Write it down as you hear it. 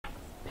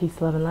Peace,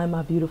 love, and light,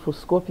 my beautiful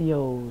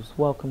Scorpios.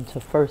 Welcome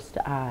to First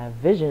Eye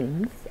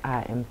Visions.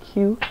 I am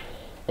Q,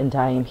 and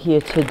I am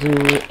here to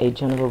do a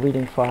general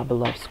reading for our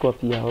beloved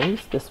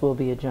Scorpios. This will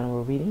be a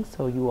general reading,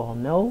 so you all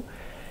know.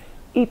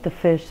 Eat the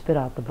fish, spit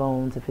out the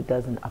bones. If it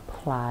doesn't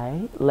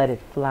apply, let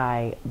it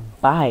fly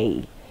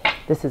by.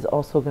 This is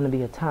also going to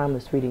be a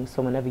timeless reading,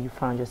 so whenever you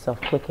find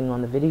yourself clicking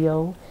on the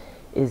video,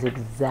 is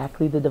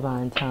exactly the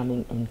divine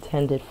timing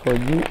intended for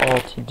you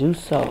all to do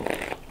so.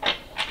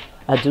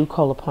 I do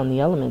call upon the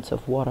elements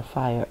of water,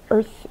 fire,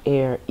 earth,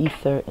 air,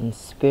 ether, and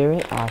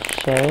spirit.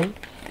 Ashe. I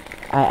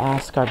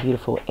ask our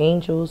beautiful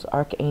angels,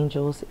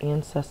 archangels,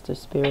 ancestors,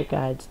 spirit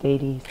guides,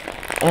 deities,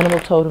 animal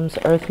totems,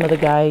 earth, mother,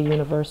 Gaia,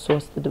 universe,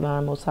 source, the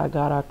divine, most high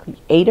God, our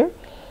creator,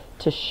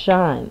 to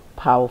shine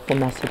powerful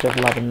message of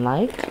love and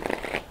light.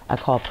 I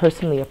call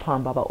personally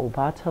upon Baba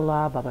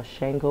Obatala, Baba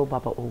Shango,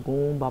 Baba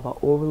Ogun, Baba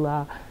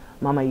Orula,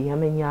 Mama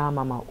Yemenya,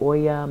 Mama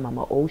Oya,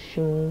 Mama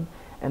Oshun,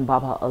 and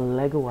Baba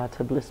Alegua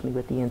to bless me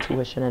with the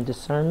intuition and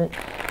discernment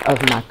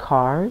of my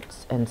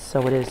cards. And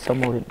so it is, so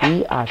mote it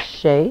be.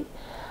 Ashe.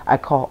 I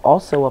call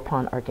also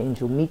upon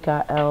Archangel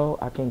Michael,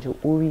 Archangel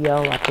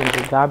Uriel,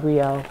 Archangel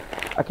Gabriel,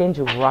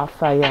 Archangel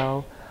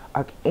Raphael,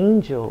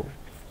 Archangel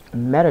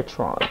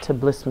Metatron to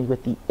bless me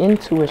with the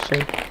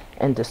intuition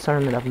and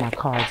discernment of my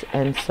cards.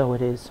 And so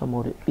it is, so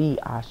mote it be.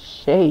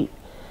 Ashe.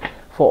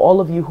 For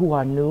all of you who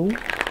are new,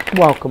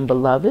 welcome,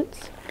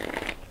 beloveds.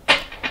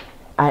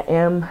 I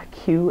am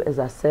Q, as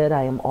I said.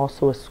 I am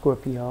also a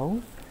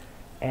Scorpio,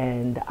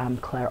 and I'm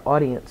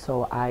clairaudient,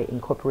 so I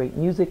incorporate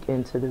music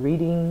into the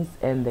readings,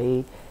 and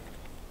they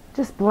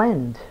just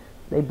blend.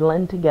 They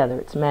blend together.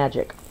 It's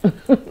magic.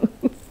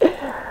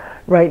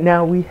 Right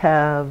now we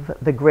have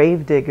the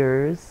Grave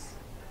Diggers,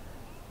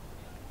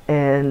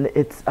 and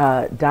it's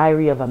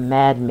Diary of a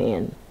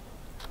Madman.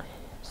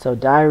 So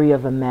Diary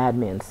of a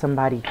Madman.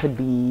 Somebody could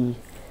be...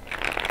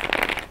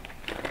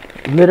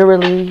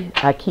 Literally,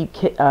 I keep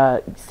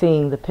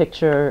seeing the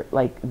picture,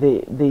 like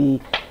the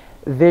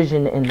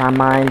vision in my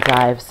mind's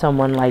eye of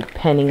someone like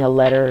penning a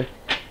letter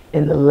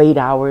in the late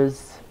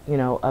hours, you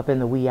know, up in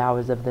the wee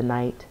hours of the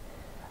night,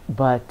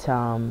 but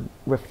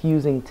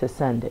refusing to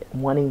send it,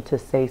 wanting to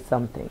say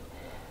something.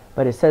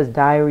 But it says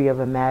Diary of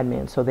a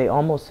Madman, so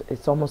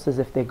it's almost as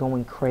if they're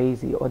going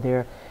crazy, or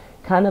they're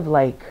kind of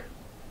like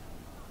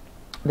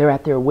they're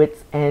at their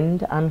wits'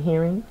 end, I'm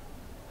hearing.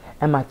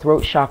 And my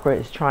throat chakra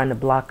is trying to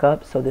block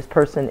up. So this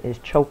person is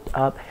choked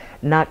up,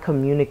 not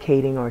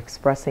communicating or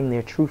expressing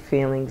their true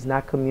feelings,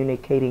 not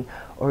communicating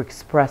or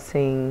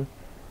expressing.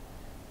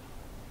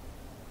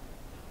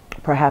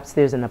 Perhaps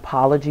there's an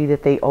apology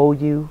that they owe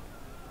you.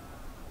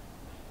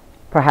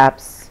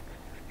 Perhaps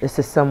this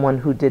is someone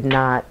who did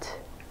not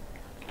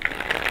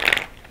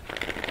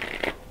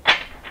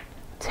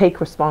take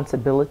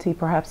responsibility,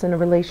 perhaps in a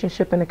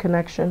relationship, in a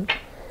connection.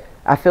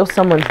 I feel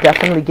someone's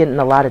definitely getting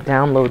a lot of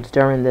downloads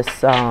during this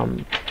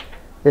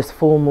this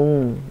full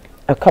moon.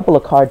 A couple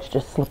of cards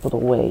just slipped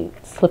away.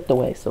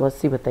 So let's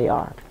see what they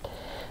are.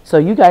 So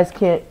you guys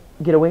can't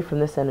get away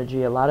from this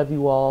energy. A lot of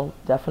you all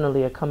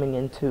definitely are coming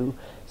into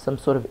some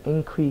sort of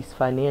increase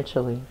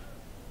financially.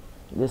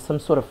 There's some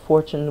sort of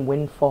fortune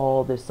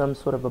windfall. There's some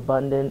sort of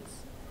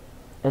abundance.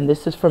 And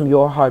this is from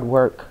your hard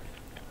work.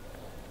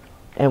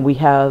 And we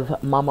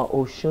have Mama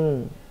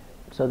Oshun.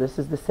 So this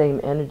is the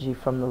same energy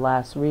from the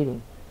last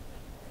reading.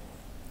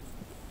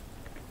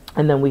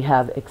 And then we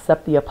have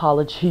accept the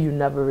apology you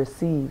never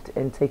received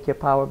and take your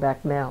power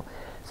back now.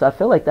 So I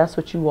feel like that's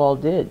what you all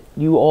did.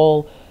 You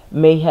all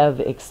may have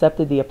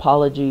accepted the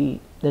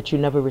apology that you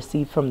never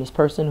received from this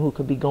person who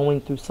could be going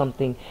through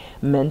something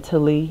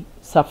mentally,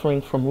 suffering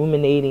from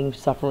ruminating,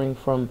 suffering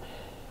from,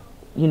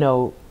 you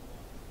know,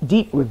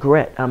 deep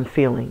regret I'm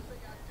feeling.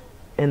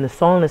 And the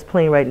song that's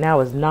playing right now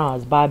is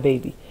Nas, Bye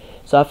Baby.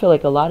 So I feel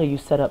like a lot of you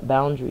set up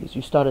boundaries.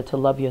 You started to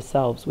love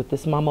yourselves. With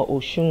this Mama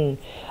Oshun,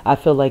 I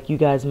feel like you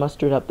guys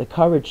mustered up the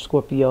courage,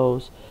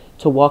 Scorpios,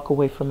 to walk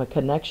away from a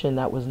connection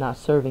that was not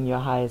serving your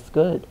highest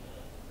good.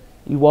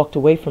 You walked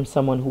away from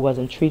someone who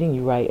wasn't treating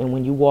you right, and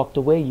when you walked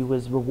away, you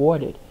was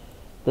rewarded.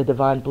 The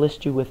divine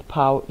blessed you with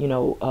power, you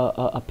know,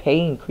 a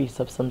pay increase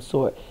of some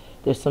sort.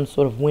 There's some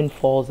sort of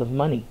windfalls of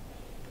money.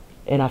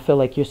 And I feel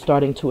like you're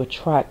starting to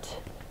attract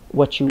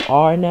what you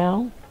are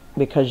now,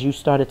 because you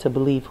started to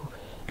believe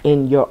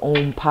in your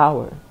own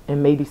power.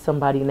 And maybe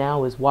somebody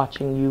now is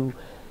watching you,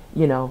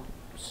 you know,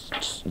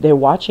 they're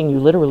watching you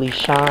literally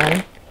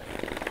shine.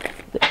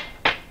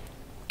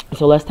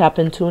 So let's tap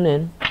and tune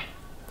in.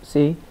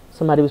 See,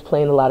 somebody was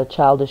playing a lot of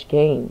childish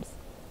games,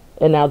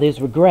 and now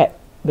there's regret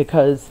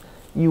because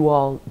you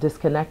all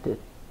disconnected.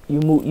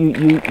 You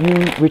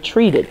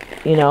retreated,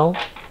 you know.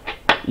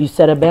 You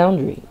set a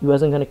boundary. You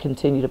wasn't going to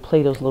continue to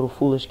play those little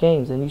foolish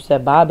games, and you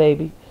said bye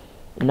baby.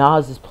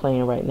 Nas is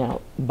playing right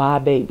now, bye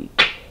baby.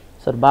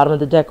 So the bottom of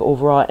the deck,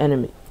 overall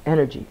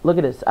energy. Look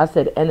at this. I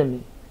said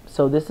enemy.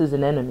 So this is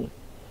an enemy.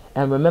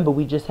 And remember,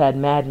 we just had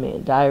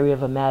Madman, Diary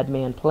of a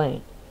Madman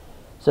playing.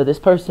 So this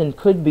person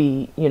could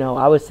be, you know,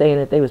 I was saying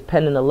that they was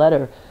penning a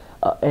letter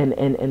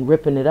and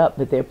ripping it up,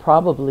 but they're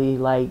probably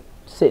like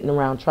sitting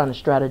around trying to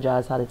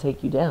strategize how to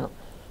take you down.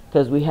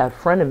 because we have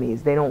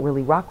frenemies. They don't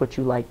really rock with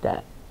you like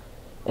that.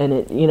 And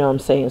it, you know what I'm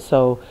saying?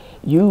 So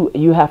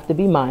you have to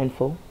be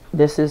mindful.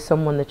 This is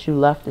someone that you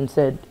left and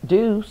said,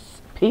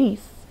 deuce,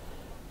 peace.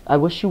 I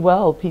wish you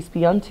well, peace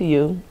be unto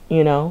you,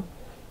 you know.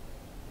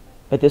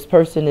 But this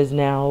person is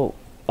now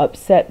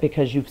upset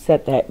because you've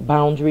set that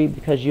boundary,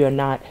 because you're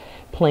not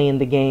playing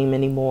the game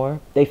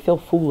anymore. They feel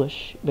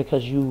foolish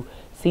because you've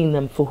seen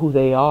them for who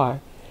they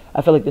are.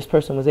 I feel like this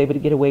person was able to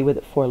get away with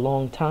it for a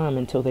long time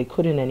until they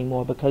couldn't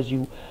anymore because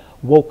you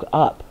woke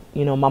up.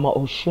 You know, Mama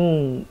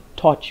Oshun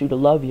taught you to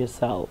love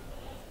yourself.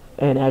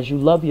 And as you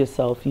love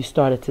yourself, you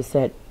started to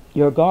set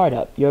your guard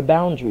up, your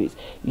boundaries.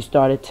 You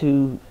started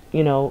to,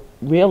 you know,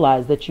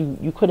 realize that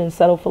you couldn't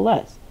settle for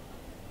less.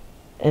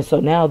 And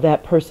so now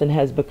that person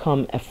has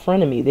become a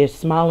frenemy. They're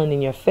smiling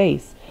in your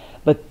face,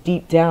 but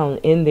deep down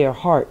in their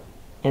heart.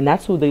 And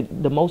that's who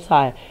the Most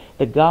High,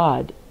 the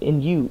God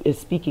in you, is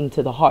speaking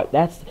to the heart.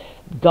 That's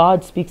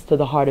God speaks to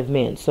the heart of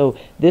man. So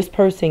this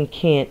person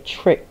can't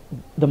trick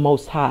the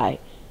Most High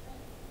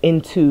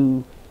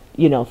into,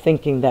 you know,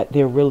 thinking that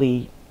they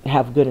really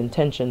have good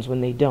intentions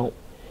when they don't.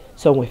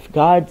 So if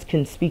God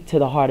can speak to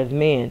the heart of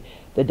man,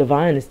 the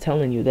divine is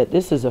telling you that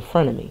this is a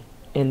frenemy.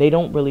 And they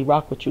don't really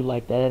rock with you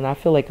like that. And I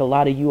feel like a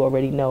lot of you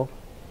already know.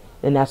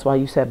 And that's why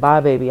you said, bye,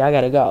 baby, I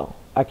got to go.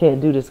 I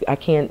can't do this. I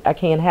can't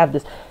have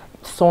this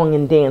song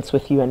and dance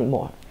with you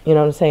anymore. You know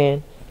what I'm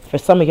saying? For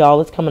some of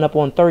y'all, it's coming up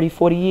on 30,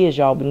 40 years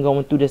y'all been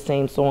going through the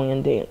same song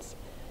and dance.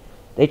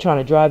 They trying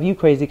to drive you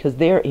crazy because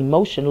they're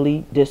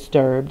emotionally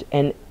disturbed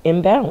and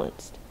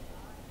imbalanced.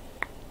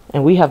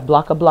 And we have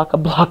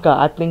blocka,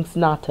 I think's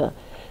nata.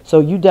 So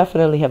you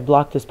definitely have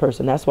blocked this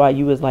person. That's why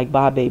you was like,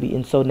 bye, baby.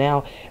 And so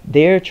now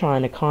they're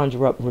trying to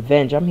conjure up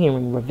revenge. I'm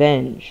hearing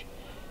revenge.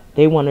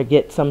 They want to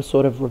get some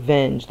sort of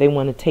revenge. They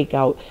want to take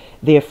out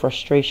their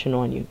frustration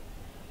on you.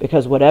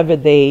 Because whatever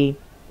they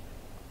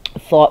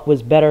thought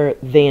was better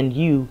than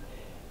you,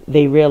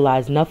 they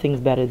realize nothing's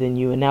better than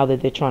you. And now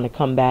that they're trying to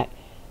come back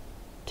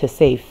to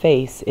save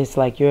face, it's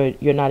like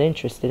you're not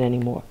interested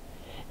anymore.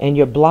 And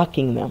you're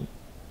blocking them.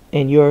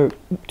 And you're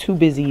too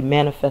busy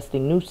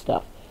manifesting new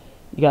stuff.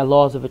 You got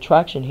laws of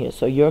attraction here.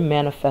 So you're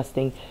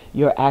manifesting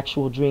your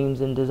actual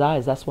dreams and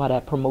desires. That's why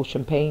that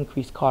promotion pay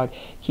increase card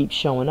keeps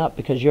showing up,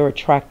 because you're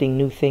attracting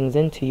new things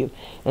into you.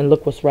 And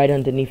look what's right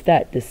underneath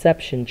that.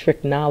 Deception,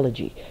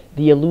 tricknology,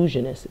 the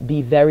illusionist.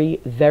 Be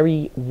very,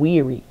 very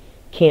weary.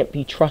 Can't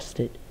be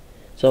trusted.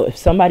 So if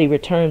somebody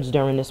returns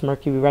during this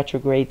Mercury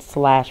retrograde /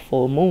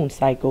 full moon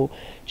cycle,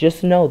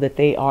 just know that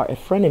they are a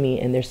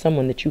frenemy and they're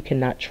someone that you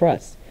cannot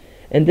trust.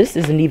 And this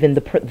isn't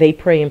even they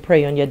pray and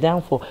pray on your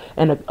downfall.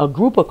 And a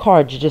group of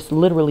cards just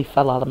literally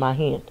fell out of my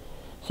hand.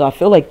 So I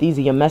feel like these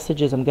are your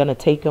messages. I'm going to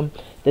take them.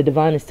 The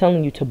divine is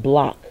telling you to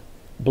block.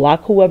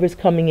 Block whoever's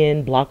coming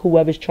in. Block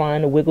whoever's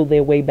trying to wiggle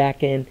their way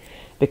back in.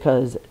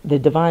 Because the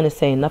divine is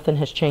saying nothing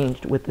has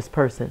changed with this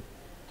person.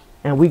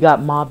 And we got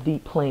Mobb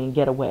Deep playing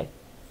Get Away.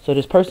 So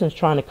this person's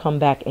trying to come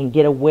back and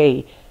get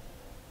away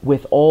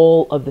with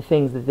all of the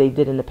things that they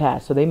did in the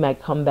past. So they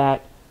might come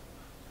back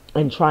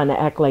and trying to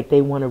act like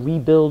they want to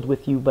rebuild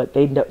with you, but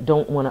they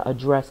don't want to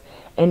address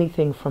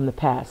anything from the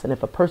past. And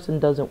if a person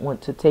doesn't want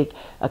to take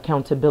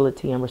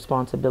accountability and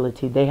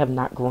responsibility, they have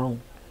not grown.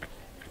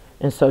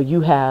 And so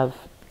you have,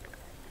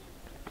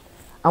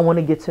 I want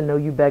to get to know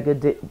you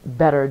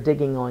better,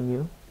 digging on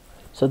you.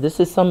 So this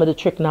is some of the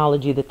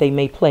tricknology that they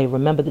may play.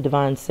 Remember, the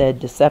divine said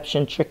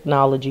deception,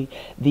 tricknology,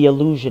 the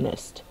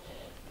illusionist.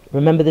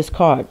 Remember this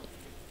card.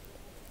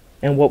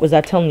 And what was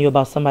I telling you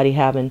about somebody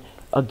having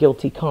a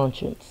guilty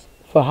conscience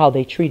for how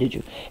they treated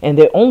you? And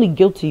they're only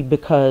guilty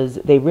because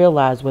they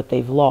realize what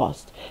they've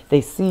lost. They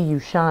see you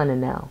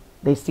shining now.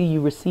 They see you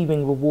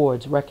receiving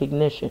rewards,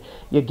 recognition.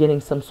 You're getting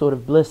some sort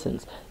of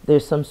blessings.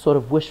 There's some sort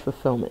of wish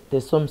fulfillment.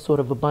 There's some sort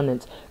of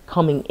abundance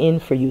coming in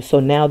for you. So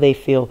now they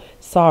feel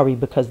sorry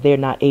because they're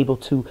not able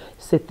to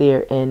sit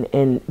there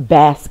and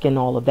bask in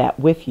all of that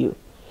with you.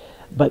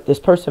 But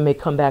this person may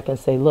come back and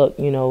say, look,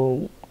 you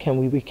know, can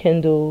we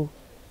rekindle?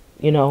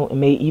 You know,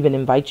 and may even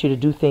invite you to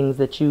do things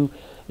that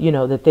you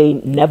know, that they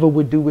never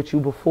would do with you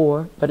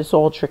before. But it's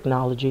all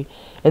tricknology.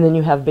 And then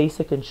you have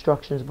basic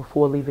instructions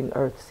before leaving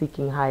Earth,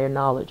 seeking higher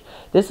knowledge.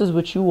 This is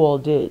what you all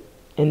did.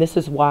 And this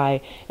is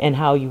why and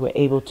how you were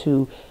able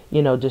to,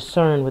 you know,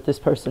 discern what this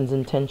person's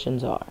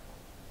intentions are.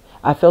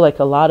 I feel like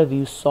a lot of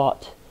you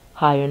sought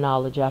higher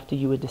knowledge after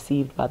you were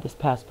deceived by this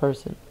past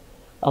person.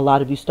 A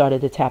lot of you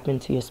started to tap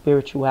into your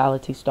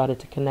spirituality, started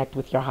to connect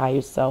with your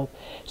higher self,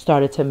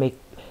 started to make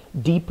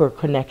deeper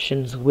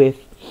connections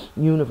with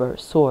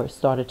universe, source,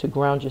 started to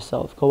ground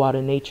yourself, go out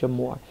in nature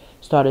more,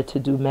 started to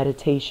do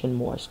meditation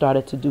more,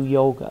 started to do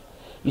yoga.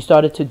 You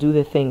started to do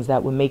the things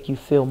that would make you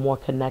feel more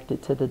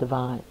connected to the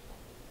divine.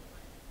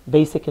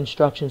 Basic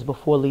instructions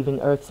before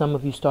leaving Earth. Some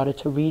of you started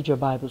to read your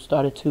Bible,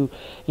 started to,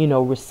 you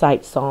know,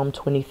 recite Psalm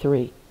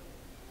 23.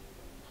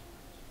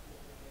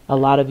 A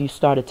lot of you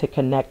started to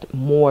connect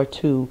more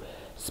to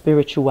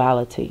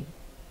spirituality,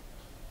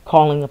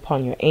 calling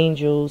upon your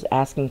angels,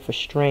 asking for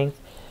strength.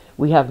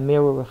 We have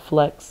mirror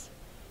reflects.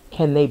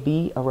 Can they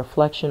be a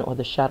reflection or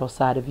the shadow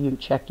side of you?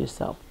 Check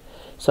yourself.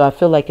 So I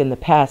feel like in the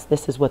past,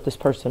 this is what this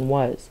person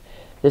was.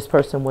 This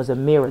person was a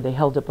mirror. They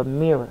held up a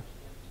mirror,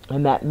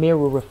 and that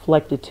mirror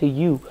reflected to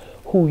you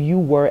who you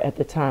were at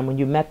the time when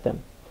you met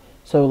them.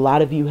 So a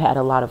lot of you had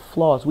a lot of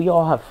flaws. We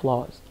all have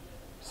flaws.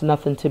 It's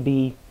nothing to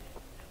be,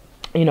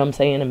 you know what I'm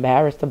saying,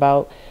 embarrassed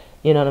about,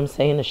 you know what I'm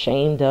saying,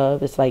 ashamed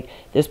of. It's like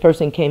this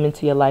person came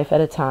into your life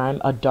at a time,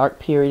 a dark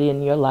period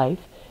in your life,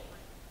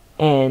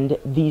 and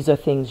these are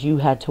things you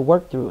had to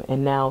work through.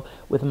 And now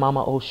with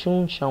Mama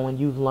Oshun showing,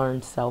 you've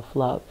learned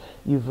self-love.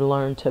 You've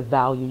learned to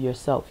value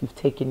yourself. You've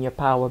taken your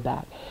power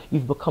back.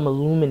 You've become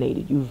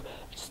illuminated. You've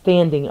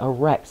standing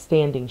erect,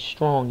 standing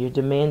strong. You're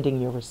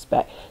demanding your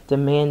respect,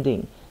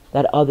 demanding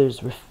that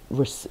others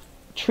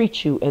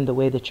treat you in the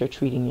way that you're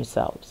treating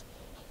yourselves.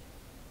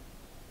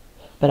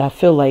 But I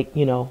feel like,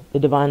 you know, the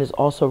divine is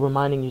also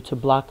reminding you to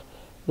block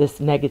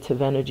this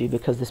negative energy,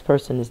 because this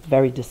person is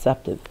very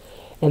deceptive.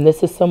 And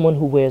this is someone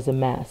who wears a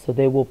mask. So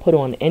they will put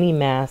on any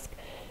mask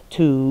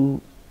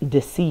to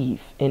deceive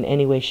in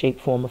any way,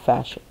 shape, form, or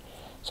fashion.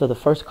 So the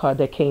first card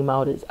that came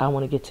out is, I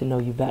want to get to know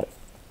you better.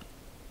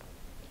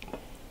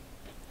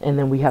 And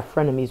then we have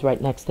frenemies right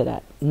next to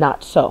that.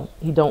 Not so.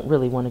 You don't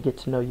really want to get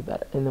to know you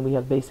better. And then we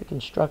have basic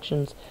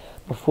instructions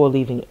before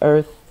leaving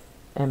Earth,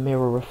 and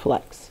mirror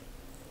reflects.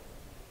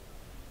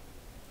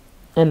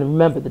 And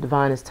remember, the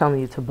divine is telling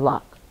you to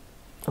block.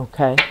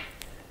 Okay?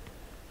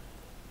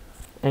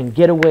 And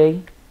get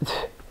away.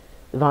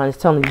 Divine is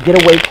telling you,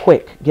 get away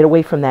quick. Get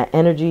away from that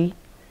energy.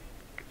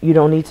 You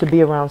don't need to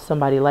be around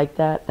somebody like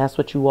that. That's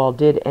what you all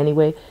did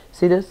anyway.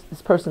 See this?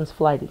 This person's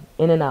flighty,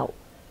 in and out.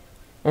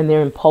 And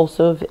they're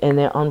impulsive and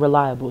they're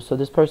unreliable. So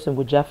this person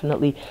would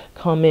definitely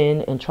come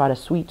in and try to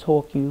sweet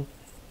talk you.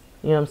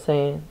 You know what I'm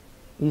saying?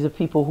 These are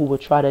people who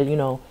would try to, you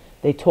know,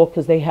 they talk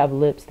because they have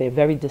lips. They're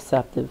very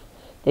deceptive.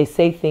 They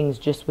say things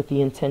just with the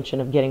intention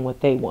of getting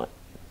what they want.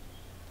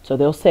 So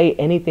they'll say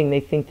anything they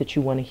think that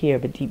you want to hear,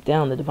 but deep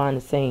down the divine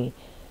is saying,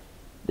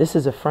 this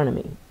is a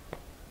frenemy.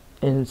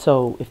 And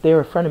so if they're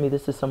a frenemy,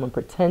 this is someone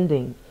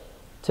pretending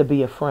to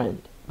be a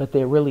friend, but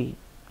they're really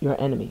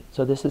your enemy.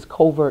 So this is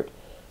covert,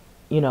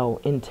 you know,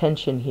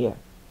 intention here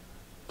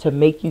to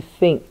make you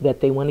think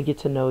that they want to get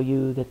to know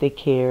you, that they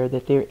care,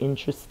 that they're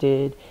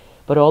interested,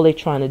 but all they're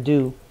trying to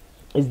do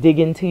is dig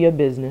into your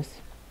business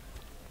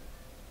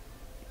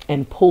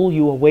and pull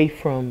you away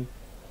from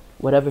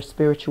whatever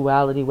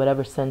spirituality,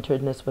 whatever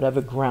centeredness, whatever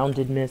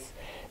groundedness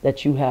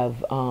that you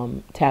have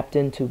tapped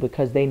into,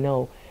 because they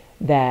know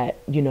that,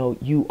 you know,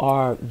 you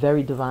are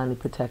very divinely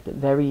protected,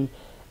 very,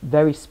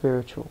 very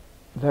spiritual,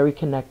 very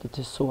connected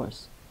to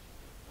source.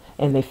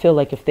 And they feel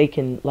like if they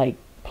can, like,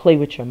 play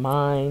with your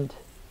mind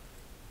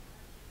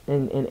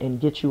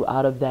and get you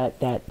out of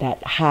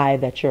that high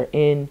that you're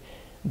in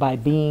by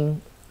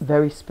being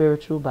very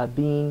spiritual, by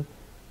being,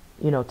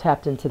 you know,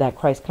 tapped into that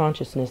Christ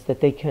consciousness,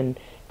 that they can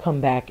come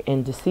back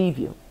and deceive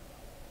you,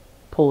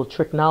 pull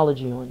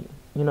tricknology on you.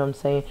 You know what I'm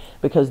saying?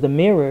 Because the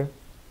mirror,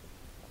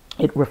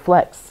 it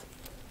reflects.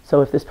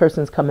 So if this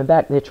person's coming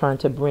back, they're trying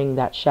to bring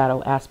that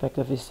shadow aspect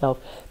of yourself,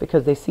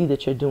 because they see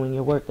that you're doing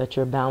your work, that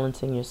you're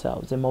balancing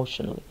yourselves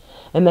emotionally,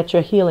 and that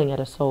you're healing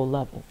at a soul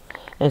level.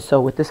 And so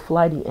with this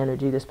flighty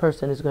energy, this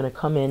person is going to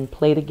come in,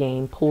 play the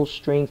game, pull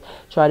strings,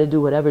 try to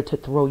do whatever to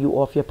throw you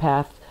off your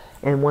path.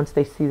 And once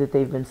they see that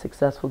they've been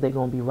successful, they're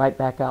going to be right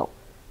back out.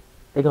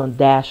 They're going to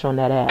dash on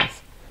that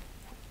ass.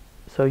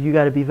 So you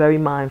got to be very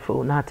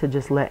mindful not to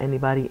just let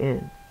anybody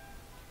in.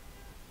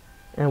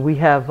 And we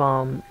have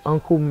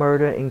Uncle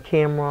Murder and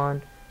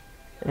Cameron,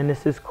 and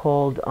this is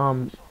called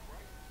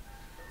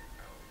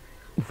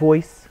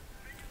Voice.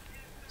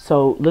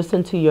 So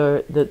listen to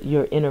your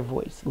inner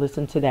voice.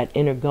 Listen to that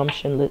inner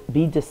gumption.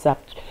 Be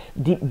discerning.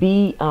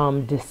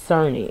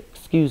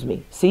 Excuse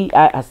me. See,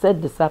 I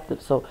said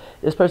deceptive. So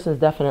this person is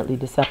definitely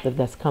deceptive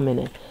that's coming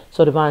in.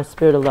 So divine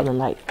spirit of love and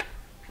light.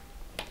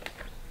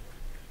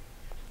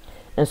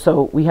 And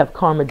so we have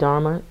karma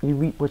dharma. You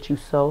reap what you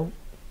sow.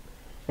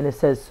 And it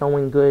says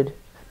sowing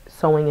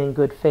in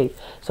good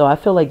faith. So I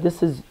feel like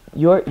this is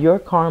your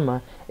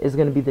karma is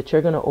going to be that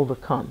you're going to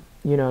overcome.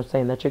 You know what I'm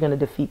saying? That you're going to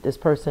defeat this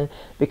person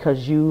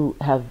because you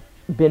have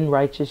been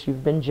righteous,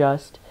 you've been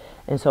just,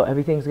 and so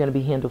everything's going to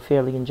be handled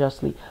fairly and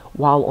justly.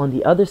 While on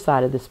the other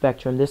side of the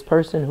spectrum, this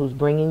person who's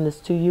bringing this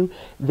to you,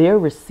 they're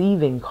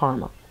receiving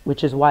karma,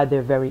 which is why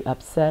they're very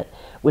upset,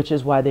 which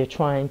is why they're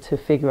trying to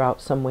figure out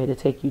some way to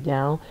take you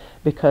down,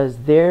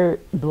 because they're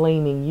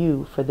blaming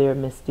you for their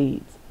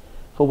misdeeds,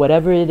 for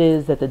whatever it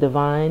is that the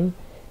divine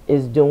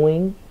is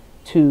doing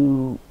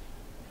to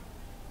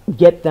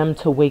get them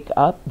to wake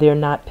up. They're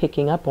not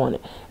picking up on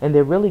it, and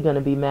they're really going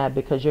to be mad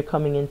because you're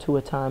coming into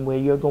a time where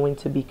you're going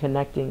to be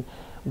connecting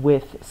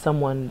with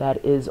someone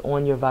that is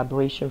on your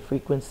vibration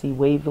frequency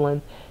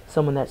wavelength,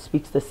 someone that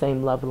speaks the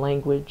same love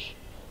language,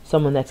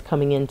 someone that's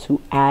coming in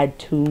to add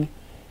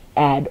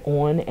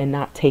on and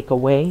not take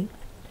away.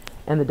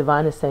 And the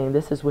divine is saying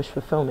this is wish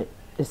fulfillment.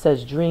 It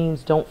says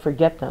dreams, don't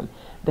forget them.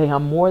 They are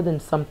more than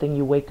something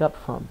you wake up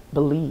from.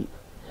 Believe.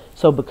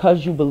 So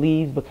because you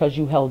believe, because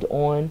you held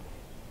on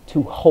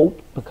to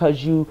hope,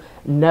 because you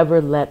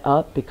never let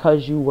up,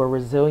 because you were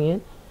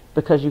resilient,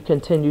 because you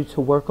continue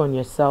to work on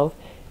yourself.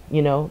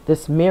 You know,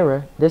 this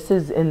mirror, this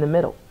is in the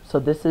middle. So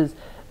this is,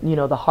 you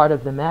know, the heart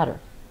of the matter.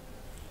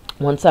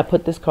 Once I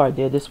put this card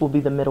there, this will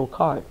be the middle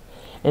card.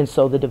 And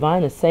so the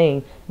divine is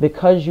saying,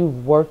 because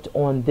you've worked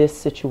on this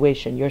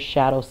situation, your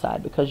shadow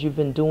side, because you've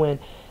been doing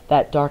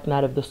that dark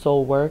night of the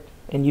soul work,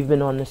 and you've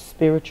been on this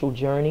spiritual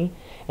journey,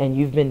 and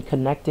you've been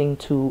connecting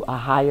to a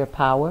higher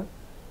power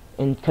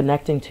and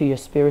connecting to your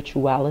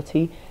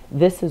spirituality,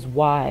 this is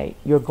why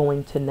you're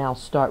going to now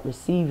start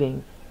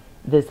receiving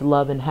this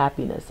love and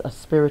happiness, a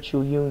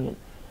spiritual union,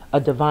 a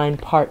divine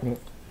partner.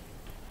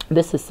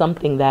 This is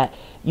something that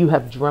you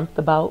have dreamt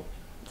about,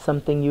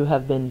 something you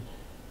have been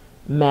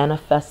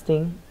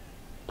manifesting,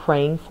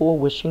 praying for,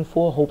 wishing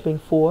for, hoping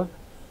for.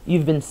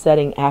 You've been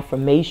setting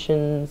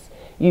affirmations.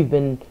 You've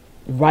been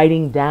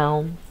writing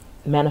down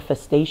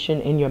manifestation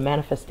in your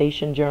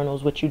manifestation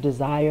journals, what you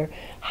desire,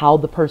 how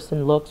the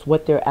person looks,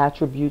 what their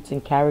attributes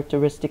and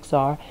characteristics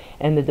are.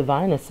 And the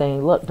divine is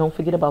saying, look, don't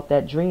forget about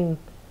that dream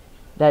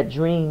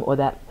or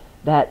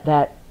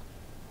that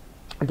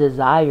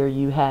desire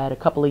you had a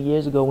couple of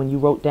years ago when you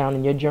wrote down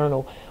in your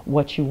journal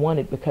what you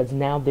wanted, because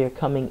now they're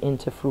coming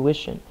into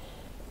fruition.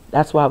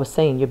 That's why I was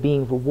saying you're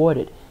being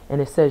rewarded.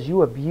 And it says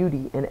you are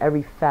beauty in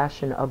every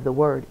fashion of the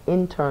word,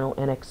 internal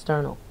and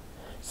external.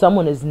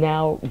 Someone is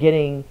now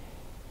getting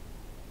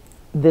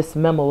this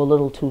memo a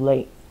little too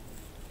late.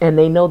 And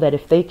they know that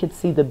if they could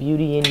see the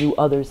beauty in you,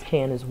 others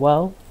can as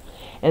well.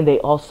 And they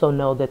also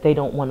know that they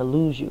don't want to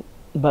lose you.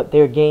 But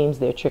their games,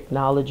 their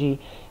technology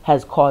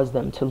has caused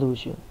them to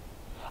lose you.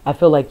 I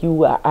feel like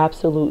you are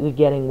absolutely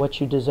getting what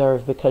you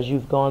deserve because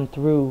you've gone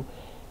through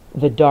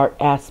the dark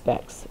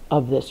aspects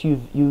of this.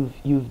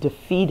 You've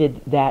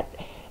defeated that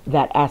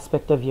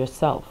aspect of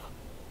yourself,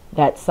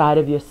 that side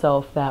of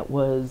yourself that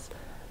was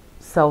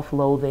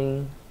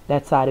self-loathing,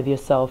 that side of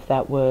yourself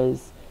that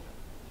was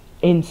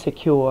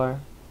insecure,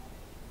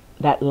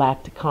 that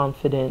lacked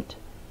confidence,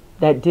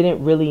 that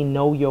didn't really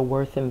know your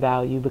worth and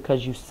value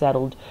because you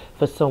settled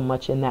for so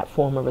much in that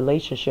former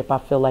relationship. I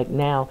feel like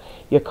now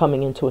you're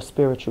coming into a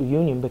spiritual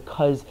union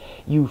because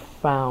you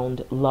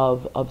found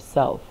love of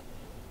self.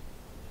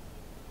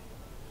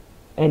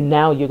 And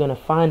now you're going to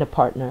find a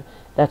partner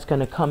that's going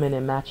to come in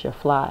and match your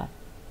fly.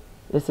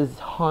 This is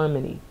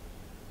harmony.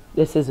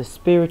 This is a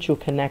spiritual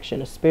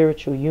connection, a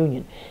spiritual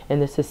union.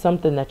 And this is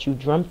something that you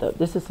dreamt of.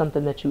 This is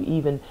something that you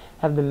even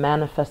have been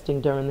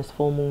manifesting during this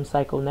full moon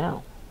cycle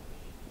now.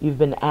 You've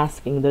been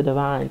asking the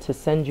divine to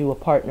send you a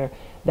partner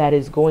that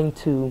is going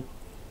to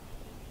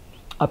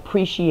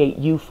appreciate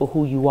you for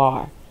who you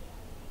are,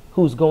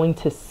 who's going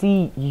to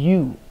see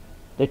you,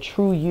 the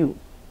true you.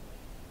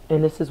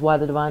 And this is why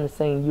the divine is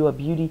saying you are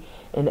beauty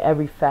in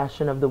every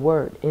fashion of the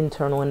word,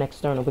 internal and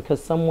external,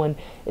 because someone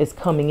is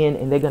coming in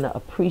and they're going to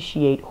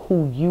appreciate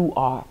who you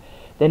are.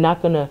 They're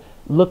not going to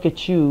look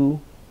at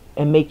you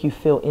and make you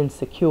feel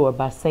insecure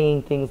by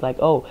saying things like,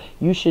 oh,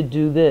 you should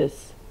do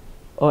this.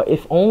 Or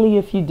if only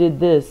if you did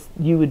this,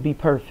 you would be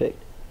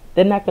perfect.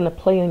 They're not going to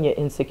play on your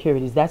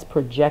insecurities. That's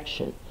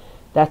projection.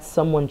 That's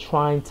someone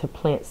trying to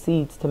plant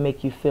seeds to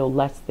make you feel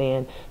less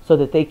than so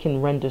that they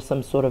can render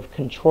some sort of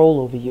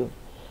control over you.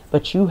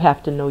 But you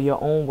have to know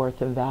your own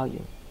worth and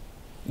value.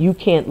 You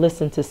can't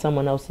listen to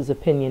someone else's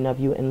opinion of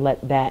you and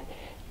let that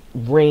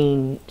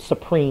reign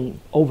supreme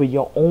over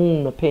your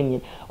own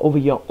opinion, over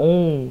your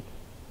own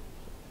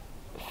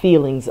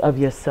feelings of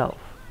yourself.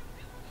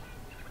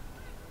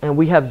 And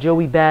we have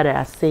Joey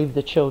Badass, Save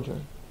the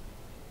Children.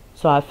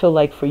 So I feel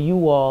like for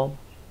you all,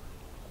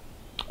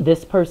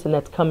 this person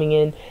that's coming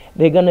in,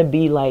 they're going to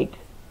be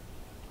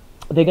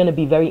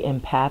very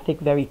empathic,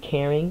 very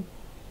caring.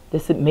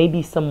 This may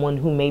be someone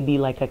who may be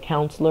like a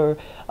counselor,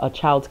 a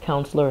child's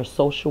counselor, a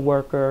social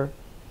worker.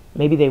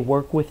 Maybe they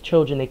work with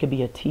children. They could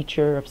be a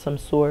teacher of some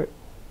sort.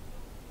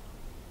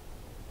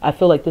 I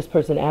feel like this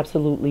person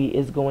absolutely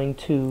is going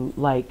to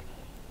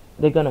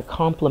they're going to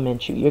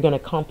compliment you. You're going to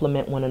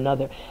compliment one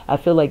another. I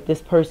feel like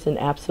this person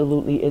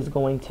absolutely is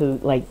going to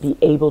be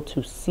able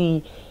to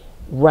see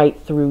right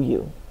through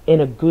you in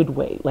a good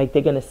way. Like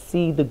they're going to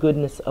see the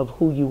goodness of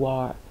who you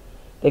are.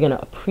 They're going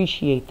to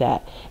appreciate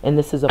that. And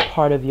this is a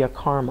part of your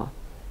karma.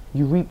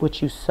 You reap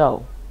what you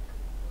sow.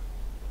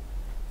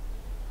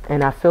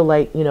 And I feel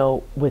like, you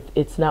know, with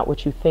it's not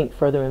what you think,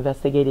 further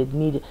investigation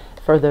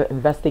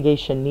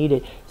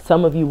needed.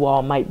 Some of you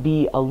all might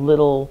be a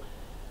little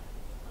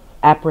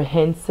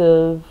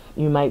apprehensive.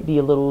 You might be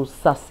a little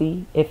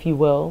sussy, if you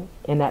will.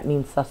 And that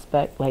means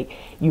suspect. Like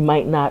you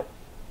might not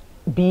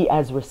be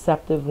as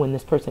receptive when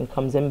this person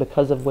comes in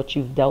because of what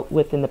you've dealt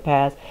with in the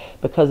past,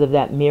 because of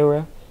that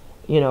mirror.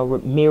 You know,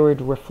 mirrored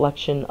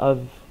reflection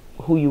of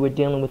who you were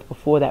dealing with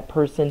before, that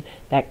person,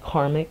 that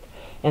karmic.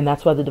 And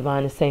that's why the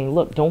divine is saying,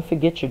 look, don't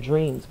forget your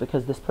dreams,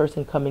 because this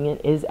person coming in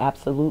is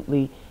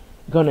absolutely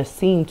going to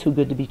seem too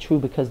good to be true,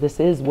 because this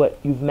is what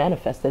you've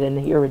manifested, and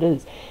here it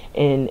is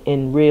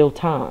in real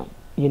time,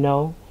 you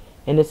know.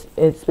 And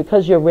it's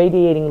because you're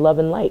radiating love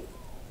and light,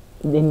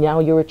 and now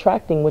you're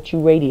attracting what you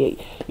radiate.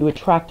 You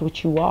attract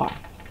what you are.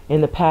 In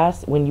the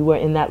past, when you were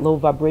in that low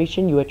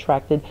vibration, you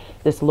attracted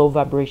this low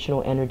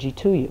vibrational energy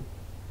to you.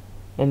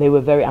 And they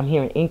were very, I'm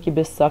hearing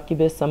incubus,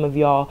 succubus. Some of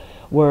y'all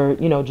were,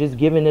 you know, just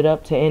giving it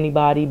up to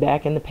anybody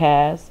back in the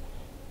past.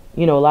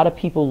 You know, a lot of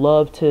people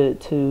love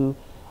to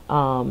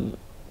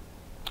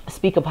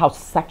speak of how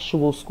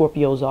sexual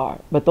Scorpios are.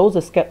 But those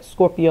are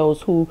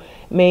Scorpios who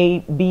may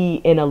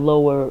be in a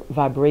lower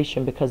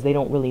vibration because they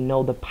don't really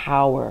know the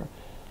power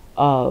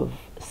of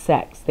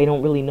sex. They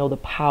don't really know the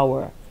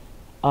power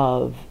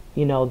of,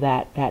 you know,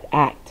 that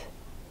act.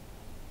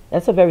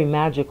 That's a very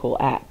magical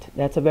act.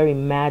 That's a very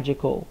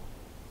magical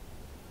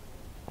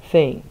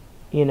thing,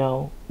 you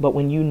know. But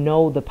when you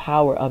know the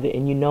power of it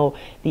and you know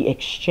the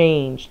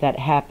exchange that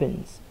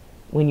happens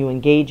when you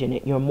engage in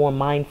it, you're more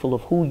mindful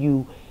of who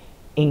you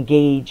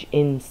engage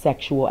in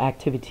sexual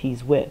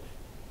activities with.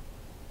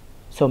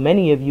 So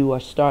many of you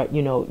are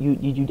you know,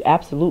 you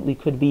absolutely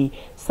could be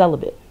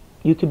celibate.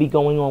 You could be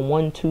going on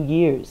 1-2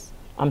 years.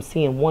 I'm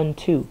seeing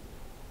 2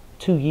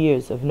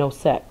 years of no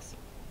sex.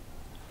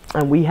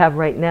 And we have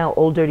right now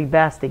Old Dirty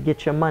Bastard,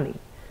 Get Your Money,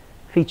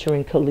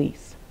 featuring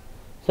Khalees.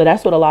 So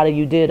that's what a lot of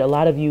you did. A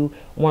lot of you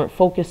weren't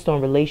focused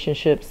on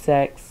relationships,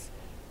 sex.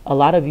 A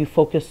lot of you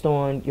focused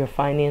on your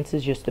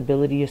finances, your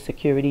stability, your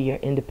security, your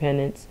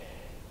independence,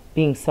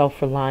 being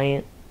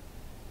self-reliant,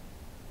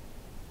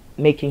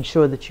 making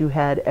sure that you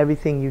had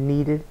everything you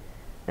needed.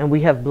 And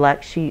we have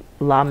Black Sheep,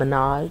 La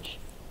Menage.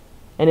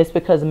 And it's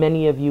because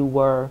many of you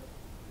were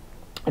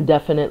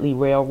definitely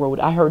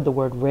railroaded. I heard the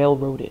word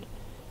railroaded.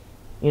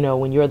 You know,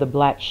 when you're the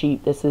black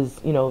sheep, this is,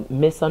 you know,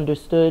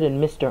 misunderstood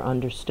and Mr.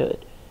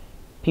 Understood.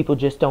 People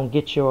just don't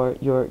get your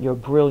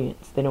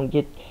brilliance. They don't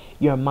get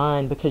your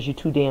mind because you're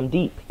too damn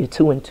deep. You're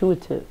too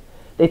intuitive.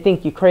 They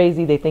think you're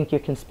crazy. They think you're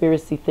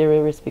conspiracy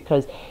theorists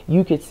because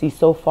you could see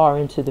so far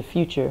into the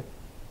future.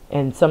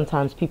 And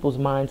sometimes people's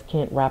minds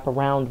can't wrap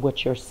around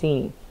what you're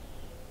seeing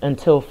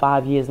until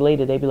 5 years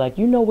later. They be like,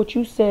 you know what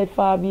you said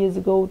 5 years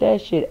ago?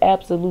 That shit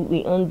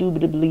absolutely,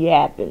 undoubtedly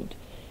happened.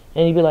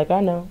 And you be like,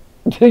 I know.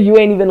 You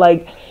ain't even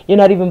like, you're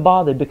not even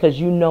bothered because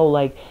you know,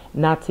 like,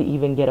 not to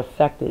even get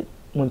affected.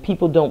 When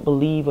people don't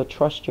believe or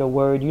trust your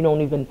word, you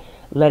don't even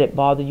let it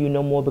bother you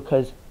no more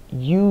because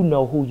you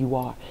know who you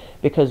are.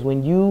 Because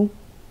when you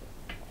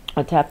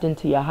are tapped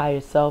into your higher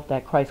self,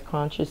 that Christ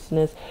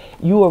consciousness,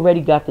 you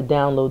already got to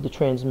download the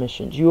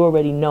transmissions. You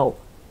already know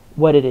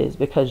what it is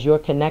because you're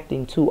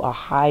connecting to a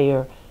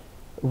higher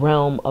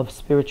realm of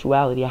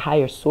spirituality, a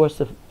higher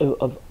source of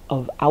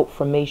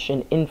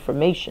outformation,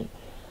 information.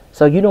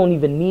 So you don't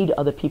even need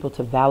other people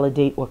to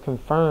validate or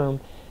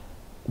confirm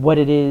what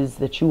it is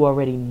that you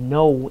already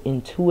know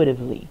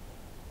intuitively.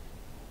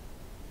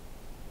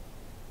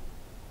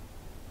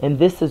 And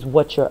this is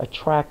what you're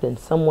attracting.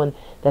 Someone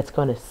that's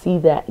going to see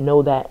that,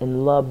 know that,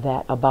 and love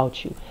that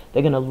about you.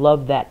 They're going to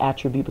love that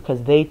attribute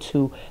because they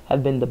too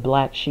have been the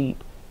black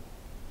sheep,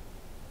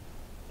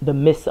 the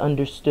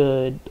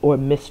misunderstood or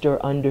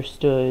Mr.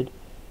 Understood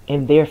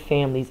in their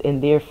families, in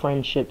their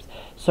friendships,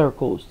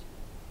 circles.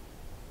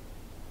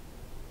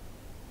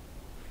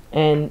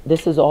 And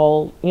this is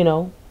all, you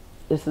know,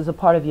 this is a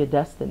part of your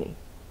destiny.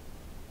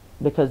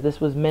 Because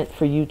this was meant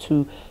for you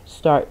to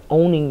start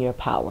owning your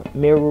power.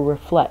 Mirror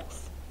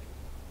reflects.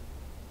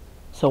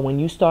 So when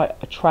you start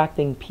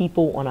attracting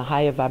people on a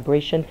higher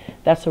vibration,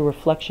 that's a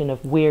reflection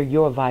of where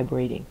you're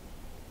vibrating.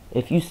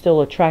 If you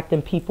still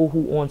attracting people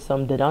who on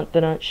some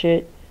da-dun-da-dun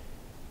shit,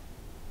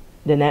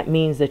 then that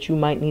means that you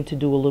might need to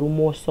do a little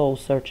more soul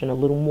searching, a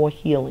little more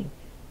healing.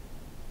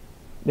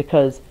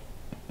 Because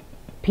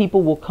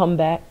people will come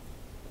back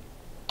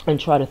and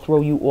try to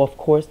throw you off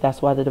course.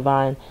 That's why the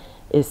divine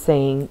is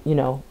saying, you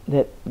know,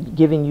 that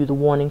giving you the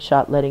warning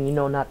shot, letting you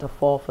know not to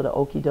fall for the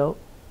okie doke.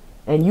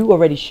 And you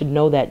already should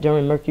know that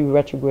during Mercury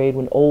retrograde,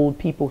 when old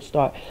people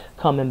start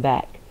coming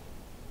back,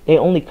 they're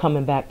only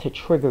coming back to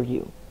trigger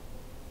you.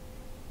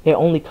 They're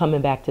only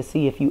coming back to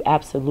see if you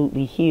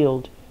absolutely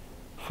healed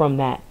from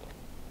that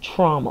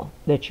trauma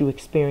that you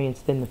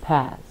experienced in the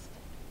past.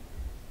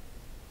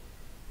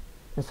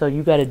 And so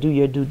you got to do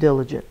your due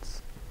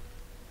diligence.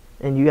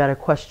 And you got to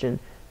question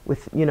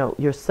with, you know,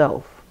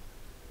 yourself.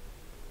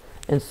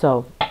 And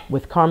so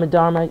with Karma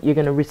Dharma, you're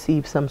going to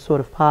receive some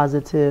sort of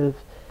positive,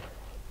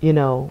 you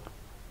know,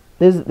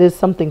 there's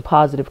something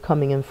positive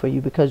coming in for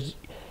you because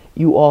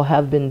you all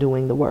have been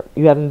doing the work.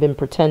 You haven't been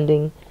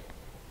pretending.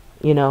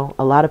 You know,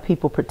 a lot of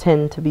people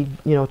pretend to be,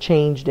 you know,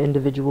 changed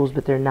individuals,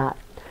 but they're not.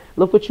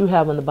 Look what you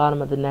have on the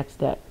bottom of the next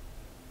deck.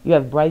 You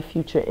have bright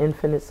future,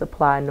 infinite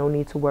supply, no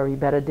need to worry,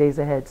 better days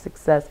ahead,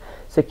 success,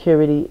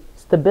 security,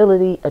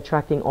 stability,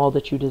 attracting all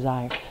that you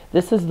desire.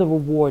 This is the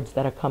rewards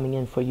that are coming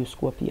in for you,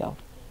 Scorpio.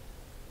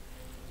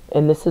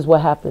 And this is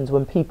what happens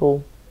when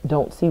people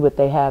don't see what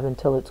they have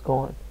until it's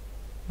gone.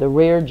 The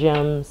rare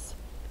gems.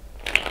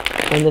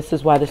 And this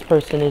is why this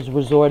person is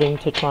resorting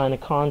to trying to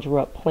conjure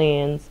up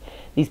plans,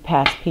 these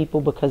past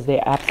people, because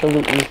they're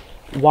absolutely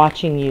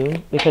watching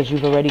you, because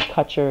you've already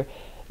cut your,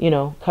 you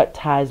know, cut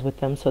ties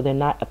with them, so they're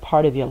not a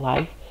part of your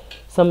life.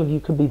 Some of you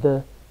could be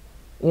the,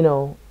 you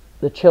know,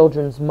 the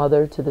children's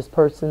mother to this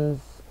person's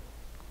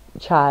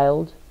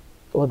child,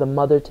 or the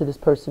mother to this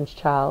person's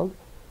child.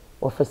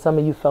 Or for some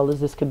of you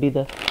fellas, this could be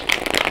the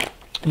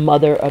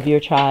mother of your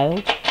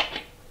child.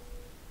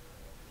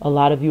 A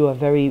lot of you are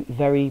very,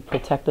 very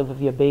protective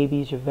of your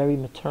babies. You're very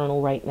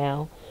maternal right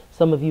now.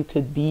 Some of you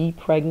could be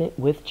pregnant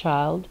with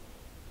child.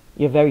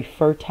 You're very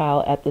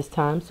fertile at this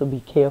time, so be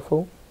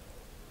careful.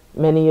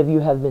 Many of you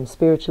have been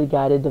spiritually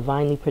guided,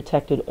 divinely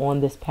protected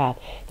on this path.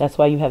 That's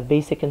why you have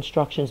basic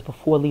instructions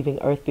before leaving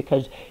earth,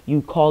 because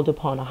you called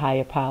upon a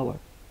higher power.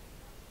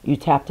 You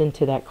tapped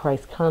into that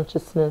Christ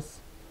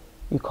consciousness.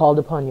 You called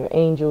upon your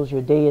angels,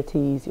 your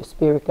deities, your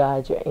spirit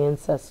guides, your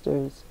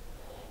ancestors.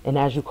 And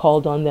as you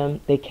called on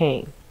them, they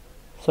came.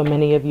 So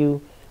many of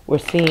you were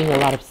seeing a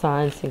lot of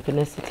signs,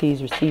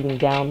 synchronicities, receiving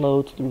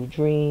downloads through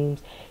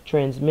dreams,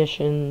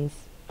 transmissions.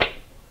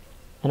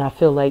 And I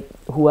feel like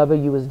whoever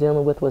you was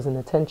dealing with was an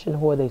attention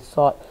whore. They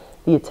sought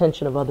the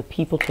attention of other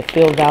people to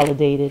feel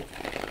validated.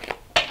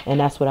 And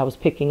that's what I was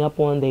picking up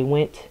on. They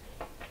went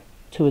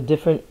to a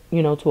different,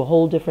 to a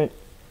whole different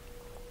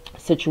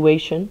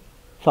situation,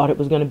 thought it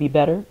was going to be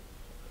better.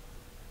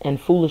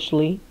 And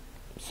foolishly,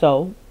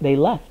 so they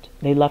left.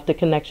 They left a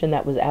connection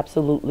that was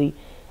absolutely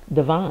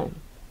divine.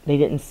 They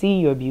didn't see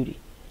your beauty.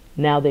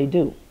 Now they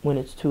do when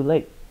it's too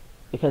late.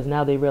 Because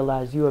now they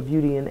realize you are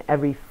beauty in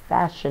every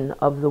fashion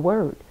of the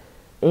word,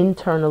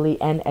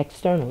 internally and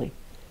externally.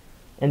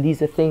 And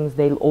these are things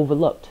they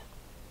overlooked.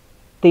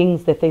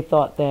 Things that they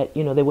thought that,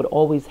 they would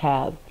always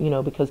have,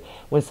 because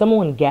when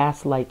someone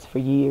gaslights for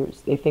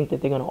years, they think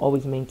that they're going to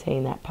always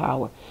maintain that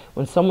power.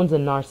 When someone's a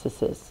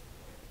narcissist,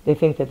 they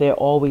think that they're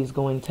always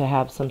going to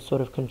have some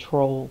sort of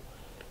control,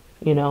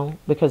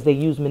 because they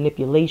use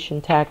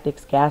manipulation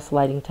tactics,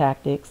 gaslighting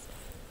tactics.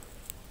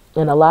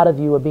 And a lot of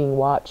you are being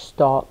watched,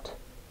 stalked,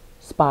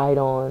 spied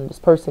on. This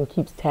person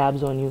keeps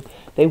tabs on you.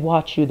 They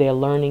watch you, they're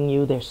learning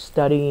you, they're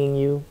studying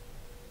you.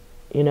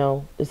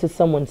 This is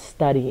someone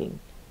studying.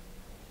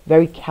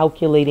 Very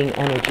calculating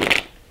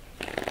energy.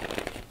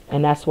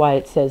 And that's why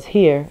it says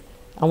here,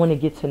 I want to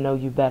get to know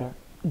you better,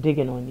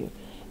 digging on you.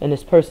 And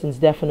this person's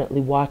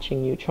definitely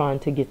watching you, trying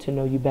to get to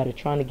know you better,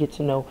 trying to get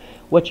to know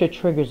what your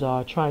triggers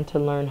are, trying to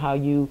learn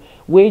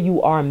where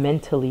you are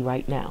mentally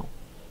right now.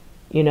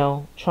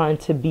 Trying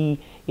to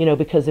be,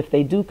 because if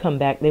they do come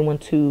back, they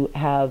want to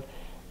have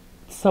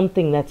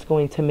something that's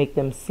going to make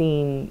them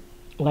seem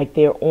like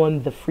they're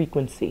on the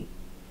frequency.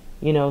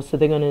 So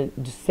they're going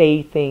to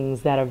say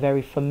things that are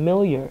very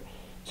familiar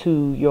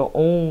to your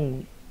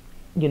own,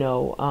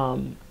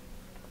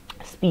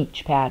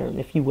 speech pattern,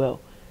 if you will.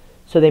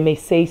 So they may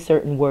say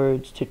certain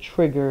words to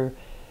trigger,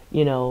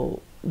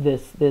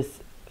 this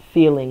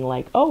feeling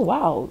like, oh,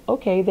 wow,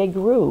 okay, they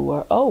grew,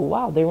 or oh,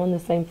 wow, they're on the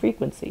same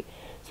frequency.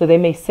 So they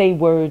may say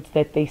words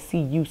that they see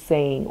you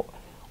saying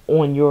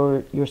on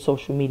your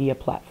social media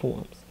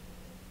platforms.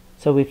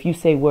 So if you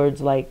say words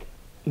like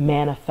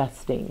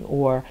manifesting,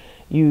 or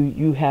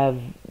you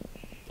have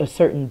a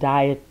certain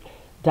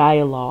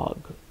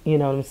dialogue, you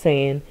know what I'm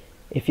saying?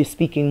 If you're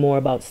speaking more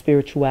about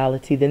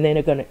spirituality, then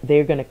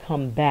they're gonna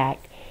come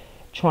back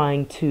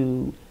trying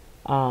to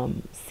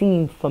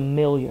seem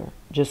familiar,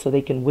 just so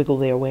they can wiggle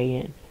their way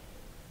in.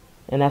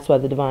 And that's why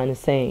the divine is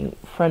saying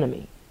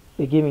frenemy.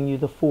 They're giving you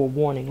the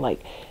forewarning,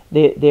 like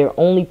they're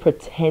only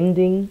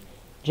pretending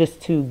just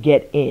to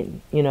get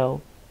in.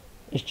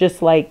 It's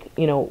just like,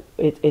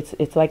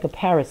 it's like a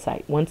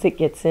parasite. Once it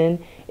gets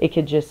in, it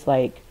could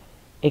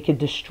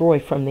destroy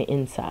from the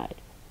inside.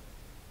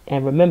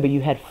 And remember,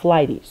 you had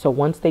flighty. So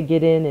once they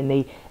get in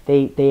and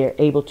they are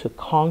able to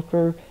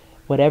conquer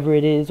whatever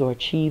it is, or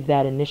achieve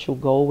that initial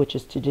goal, which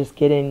is to just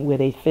get in where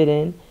they fit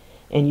in,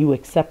 and you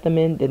accept them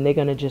in, then they're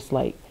going to just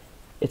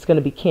it's going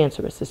to be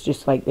cancerous. It's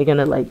just like they're going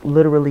to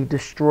literally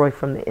destroy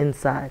from the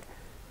inside.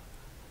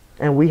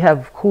 And we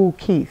have Cool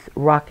Keith,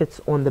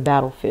 rockets on the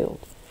battlefield.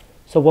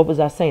 So what was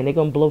I saying? They're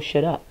going to blow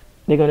shit up.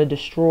 They're going to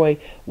destroy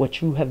what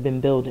you have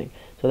been building.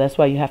 So that's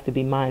why you have to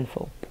be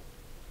mindful.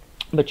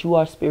 But you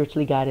are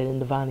spiritually guided and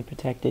divinely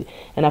protected.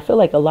 And I feel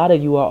like a lot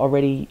of you are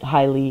already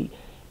highly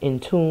in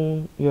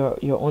tune. You're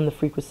on the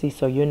frequency,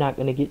 so you're not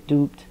going to get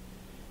duped.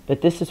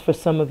 But this is for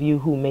some of you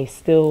who may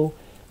still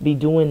be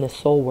doing the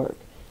soul work.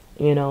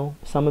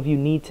 Some of you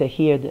need to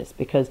hear this,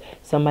 because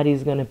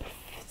somebody's going to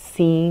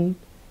seem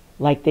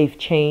like they've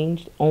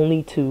changed,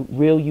 only to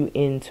reel you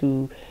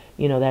into,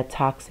 that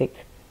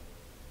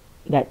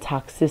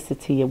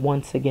toxicity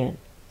once again.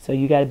 So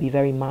you got to be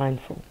very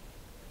mindful.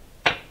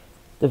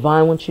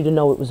 Divine wants you to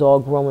know it was all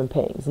growing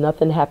pains.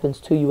 Nothing happens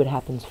to you, it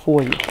happens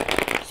for you.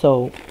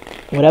 So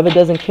whatever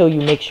doesn't kill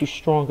you makes you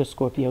stronger,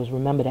 Scorpios.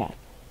 Remember that.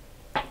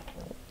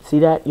 See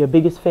that? Your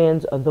biggest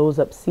fans are those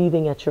up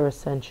seething at your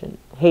ascension.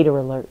 Hater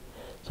alert.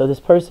 So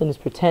this person is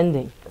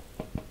pretending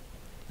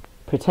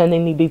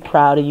to be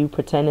proud of you,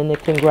 pretending to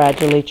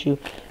congratulate you,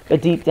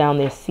 but deep down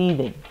they're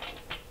seething.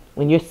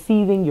 When you're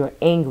seething, you're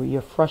angry,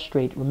 you're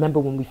frustrated. Remember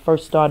when we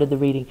first started the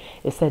reading,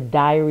 it said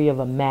Diary of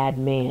a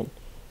Madman.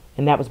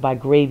 And that was by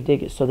grave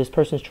diggers. So this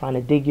person's trying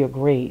to dig your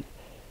grave.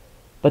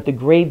 But the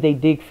grave they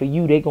dig for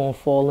you, they're going to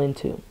fall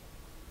into.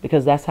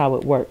 Because that's how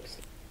it works.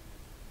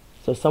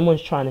 So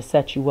someone's trying to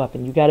set you up,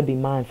 and you got to be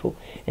mindful.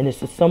 And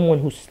this is someone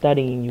who's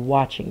studying you,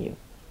 watching you.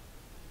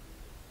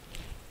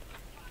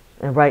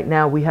 And right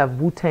now we have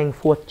Wu-Tang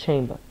fourth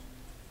chamber.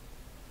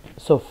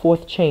 So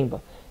fourth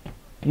chamber.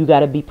 You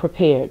got to be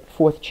prepared.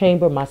 Fourth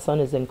chamber, my son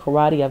is in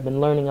karate. I've been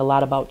learning a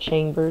lot about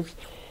chambers.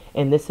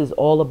 And this is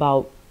all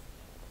about,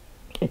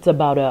 it's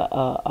about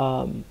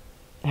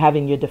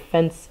having your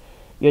defenses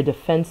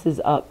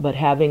up, but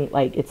having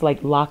like, it's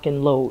like lock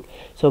and load.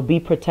 So be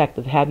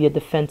protective. Have your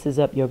defenses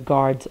up, your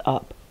guards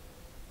up.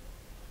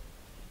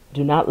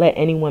 Do not let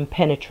anyone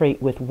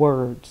penetrate with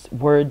words.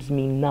 Words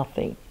mean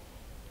nothing.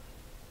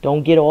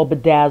 Don't get all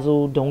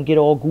bedazzled. Don't get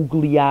all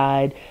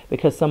googly-eyed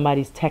because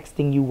somebody's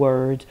texting you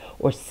words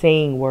or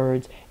saying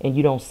words and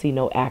you don't see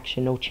no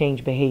action, no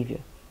change behavior.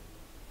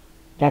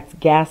 That's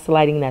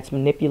gaslighting, that's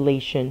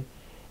manipulation,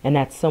 and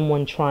that's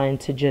someone trying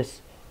to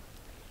just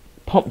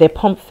they're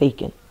pump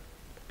faking.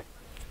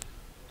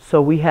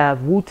 So we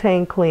have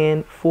Wu-Tang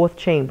Clan, fourth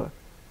chamber.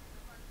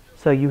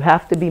 So you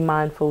have to be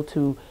mindful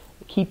to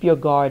keep your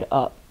guard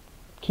up.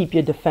 Keep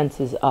your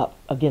defenses up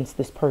against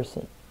this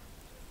person.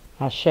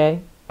 Ashe.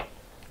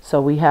 So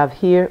we have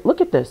here,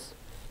 look at this.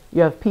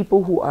 You have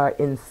people who are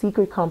in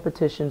secret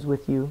competitions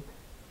with you.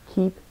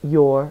 Keep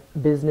your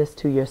business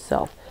to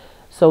yourself.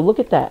 So look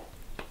at that.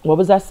 What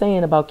was I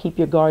saying about keep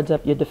your guards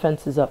up, your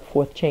defenses up,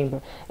 fourth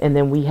chamber? And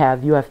then you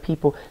have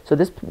people. So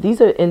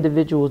these are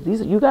individuals.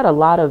 You got a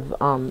lot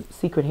of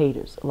secret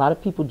haters. A lot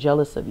of people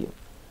jealous of you.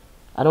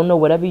 I don't know,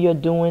 whatever you're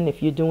doing,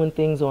 if you're doing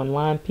things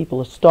online, people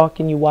are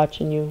stalking you,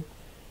 watching you.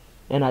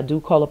 And I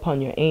do call upon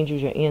your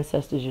angels, your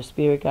ancestors, your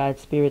spirit guides,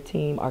 spirit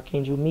team,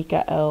 Archangel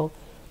Michael,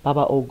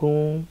 Baba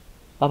Ogun,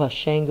 Baba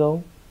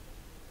Shango,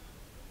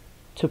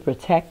 to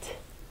protect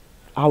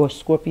our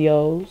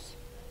Scorpios.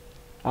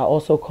 I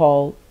also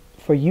call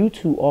for you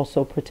to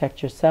also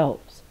protect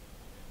yourselves.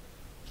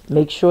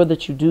 Make sure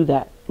that you do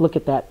that. Look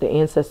at that. The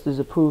ancestors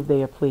approve,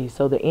 they are pleased.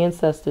 So the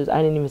ancestors,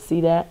 I didn't even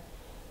see that.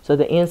 So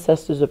the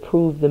ancestors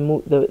approve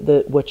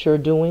what you're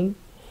doing.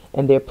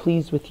 And they're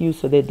pleased with you,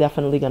 so they're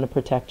definitely going to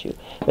protect you.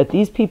 But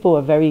these people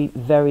are very,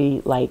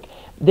 very, like,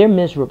 they're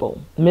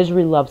miserable.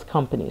 Misery loves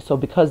company. So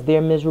because they're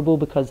miserable,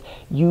 because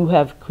you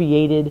have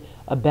created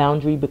a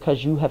boundary,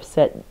 because you have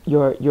set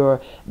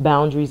your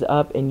boundaries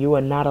up and you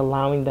are not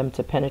allowing them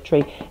to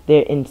penetrate,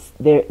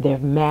 they're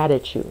mad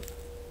at you.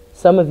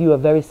 Some of you are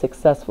very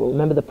successful.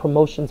 Remember the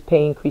promotions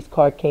pay increase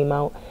card came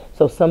out?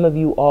 So some of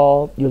you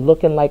you're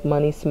looking like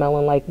money,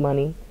 smelling like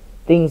money.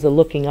 Things are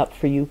looking up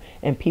for you,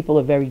 and people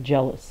are very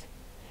jealous.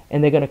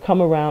 And they're going to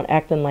come around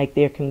acting like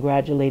they're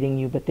congratulating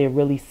you, but they're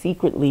really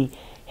secretly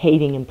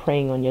hating and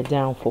praying on your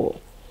downfall.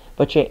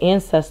 But your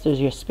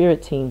ancestors, your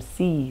spirit team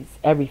sees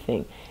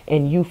everything,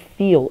 and you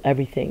feel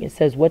everything. It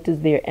says, what does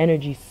their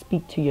energy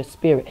speak to your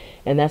spirit?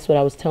 And that's what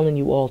I was telling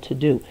you all to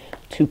do,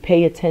 to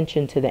pay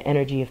attention to the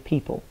energy of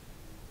people.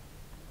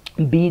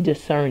 Be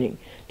discerning.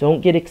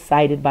 Don't get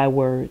excited by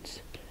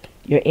words.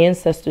 Your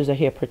ancestors are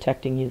here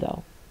protecting you,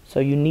 though. So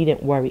you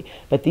needn't worry.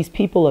 But these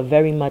people are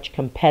very much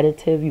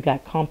competitive. You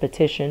got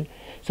competition.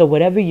 So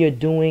whatever you're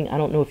doing, I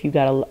don't know if you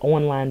got an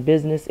online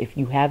business, if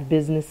you have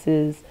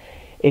businesses,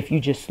 if you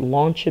just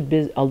launched a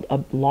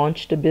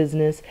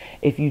business,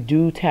 if you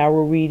do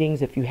tarot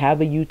readings, if you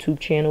have a YouTube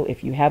channel,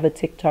 if you have a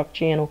TikTok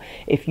channel,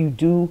 if you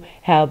do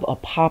have a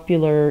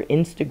popular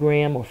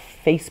Instagram or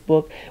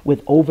Facebook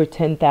with over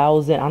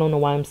 10,000, I don't know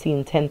why I'm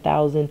seeing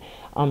 10,000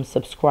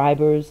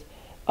 subscribers.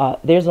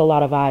 There's a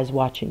lot of eyes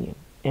watching you.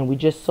 And we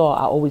just saw,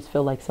 I always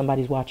feel like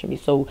somebody's watching me.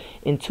 So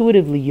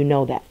intuitively, you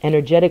know that.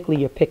 Energetically,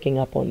 you're picking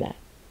up on that.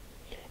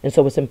 And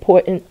so it's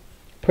important,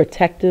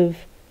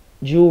 protective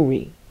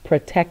jewelry.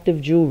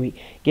 Protective jewelry.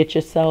 Get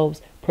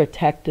yourselves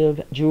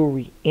protective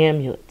jewelry,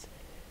 amulets.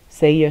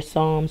 Say your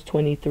Psalms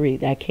 23.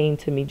 That came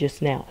to me just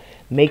now.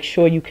 Make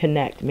sure you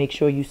connect. Make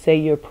sure you say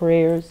your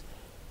prayers.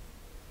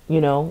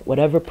 You know,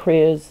 whatever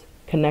prayers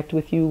connect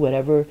with you,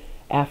 whatever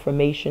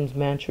affirmations,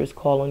 mantras,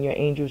 call on your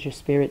angels, your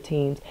spirit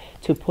teams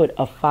to put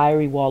a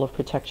fiery wall of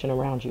protection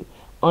around you.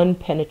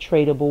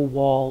 Unpenetratable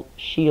wall,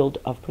 shield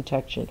of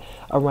protection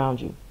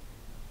around you.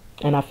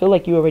 And I feel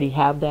like you already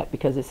have that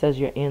because it says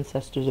your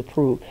ancestors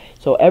approve.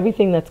 So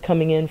everything that's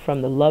coming in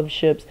from the love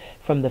ships,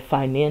 from the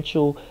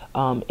financial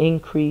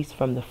increase,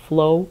 from the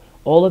flow,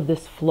 all of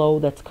this flow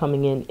that's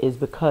coming in is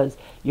because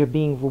you're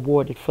being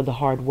rewarded for the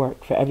hard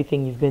work, for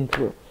everything you've been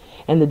through.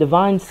 And the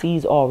divine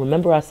sees all.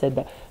 Remember I said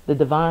that the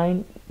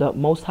divine, the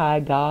Most High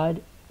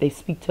God, they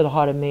speak to the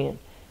heart of man.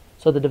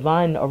 So the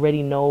divine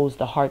already knows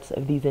the hearts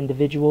of these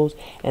individuals,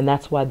 and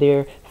that's why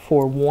they're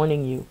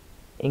forewarning you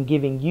and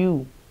giving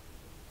you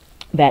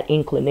that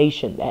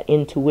inclination, that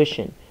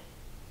intuition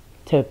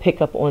to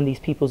pick up on these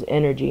people's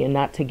energy and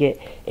not to get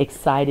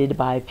excited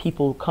by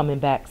people coming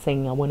back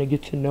saying, I want to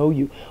get to know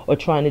you, or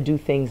trying to do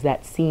things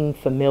that seem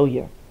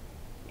familiar.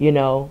 You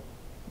know,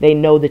 they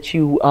know that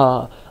you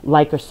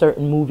like a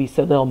certain movie,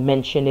 so they'll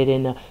mention it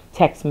in a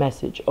text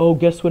message. Oh,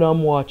 guess what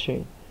I'm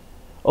watching?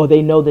 Or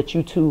they know that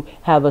you two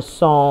have a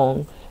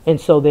song, and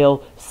so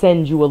they'll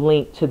send you a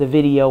link to the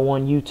video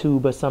on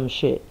YouTube or some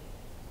shit.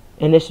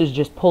 And this is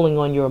just pulling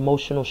on your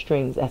emotional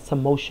strings. That's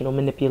emotional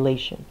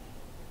manipulation.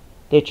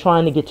 They're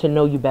trying to get to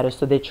know you better,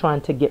 so they're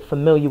trying to get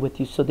familiar with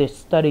you, so they're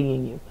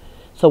studying you.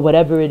 So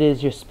whatever it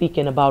is you're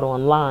speaking about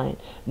online,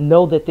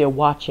 know that they're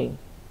watching.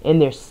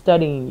 and they're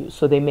studying you.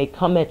 So they may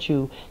come at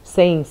you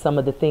saying some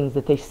of the things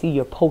that they see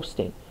you're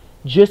posting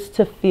just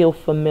to feel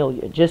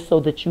familiar, just so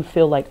that you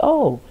feel like,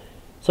 oh,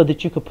 so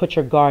that you could put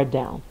your guard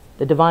down.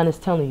 The divine is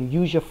telling you,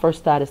 use your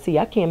first eye to see.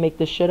 I can't make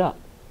this shit up.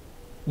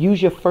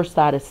 Use your first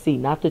eye to see,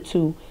 not the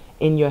two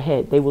in your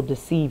head. They will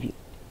deceive you.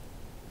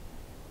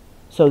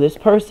 So this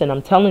person,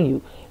 I'm telling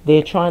you,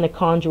 they're trying to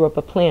conjure up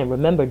a plan.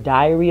 Remember,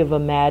 Diary of a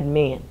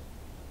Madman.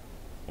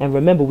 And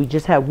remember, we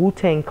just had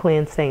Wu-Tang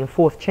Clan saying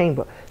fourth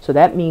chamber. So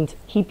that means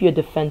keep your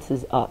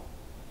defenses up.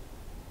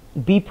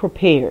 Be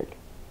prepared.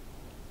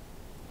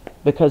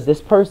 Because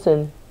this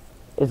person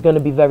is going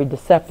to be very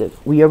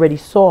deceptive. We already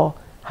saw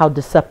how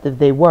deceptive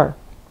they were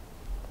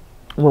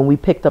when we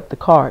picked up the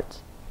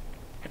cards.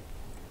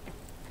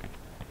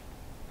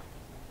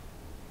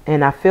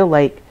 And I feel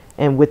like,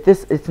 and with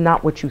this, it's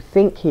not what you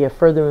think here,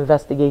 further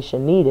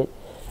investigation needed.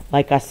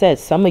 Like I said,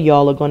 some of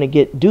y'all are going to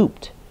get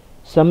duped.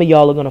 Some of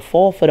y'all are going to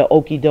fall for the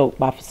okie doke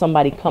by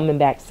somebody coming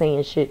back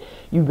saying shit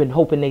you've been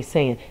hoping they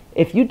saying.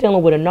 If you're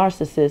dealing with a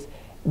narcissist,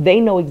 they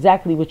know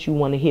exactly what you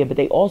want to hear, but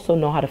they also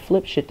know how to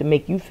flip shit to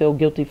make you feel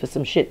guilty for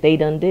some shit they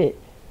done did.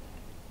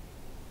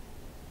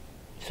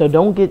 So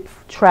don't get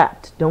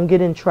trapped. Don't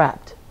get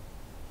entrapped.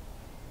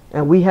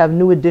 And we have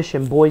new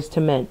edition, Boys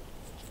to Men.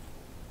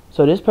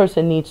 So this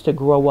person needs to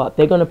grow up.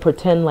 They're going to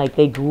pretend like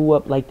they grew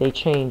up, like they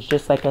changed,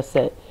 just like I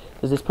said.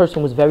 Because this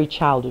person was very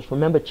childish.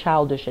 Remember,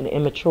 childish and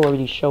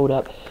immaturity showed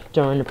up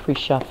during the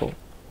pre-shuffle.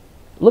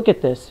 Look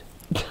at this.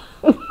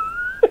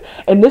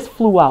 And this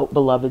flew out,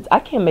 beloveds. I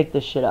can't make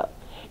this shit up.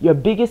 Your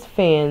biggest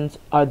fans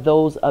are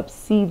those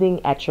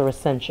upseething at your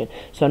ascension.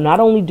 So not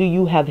only do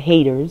you have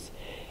haters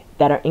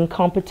that are in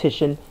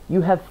competition,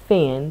 you have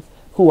fans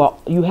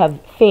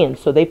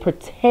so they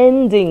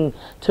pretending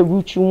to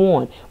root you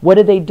on. What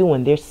are they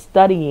doing? They're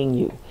studying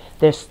you.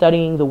 They're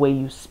studying the way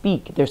you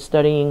speak. They're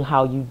studying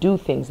how you do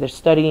things. They're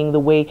studying the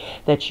way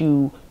that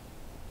you,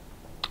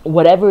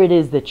 whatever it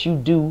is that you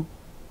do,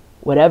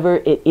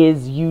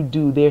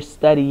 they're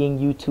studying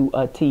you to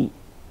a T.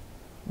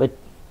 But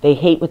they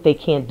hate what they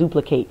can't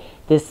duplicate.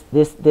 This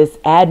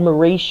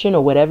admiration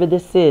or whatever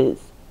this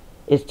is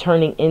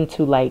turning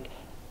into like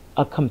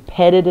a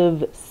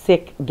competitive,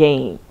 sick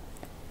game.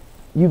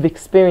 You've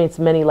experienced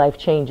many life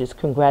changes.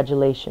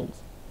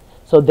 Congratulations.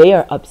 So they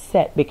are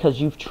upset because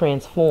you've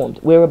transformed.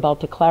 We're about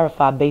to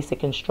clarify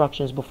basic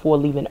instructions before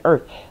leaving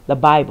Earth. The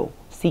Bible,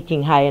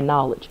 seeking higher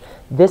knowledge.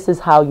 This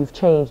is how you've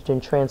changed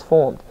and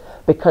transformed.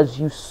 Because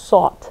you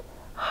sought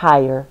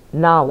higher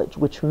knowledge,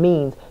 which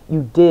means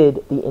you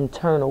did the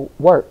internal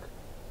work.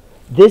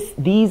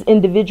 These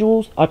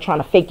individuals are trying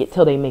to fake it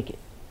till they make it.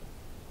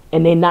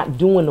 And they're not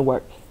doing the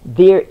work.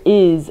 There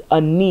is a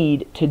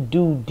need to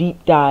do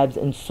deep dives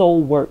and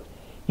soul work.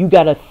 You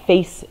got to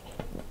face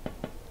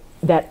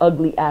that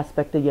ugly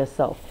aspect of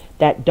yourself,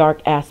 that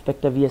dark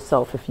aspect of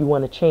yourself if you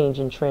want to change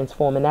and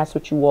transform. And that's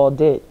what you all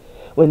did.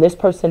 When this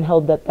person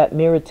held up that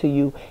mirror to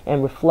you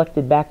and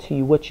reflected back to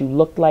you what you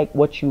looked like,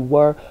 what you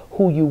were,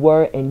 who you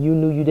were, and you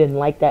knew you didn't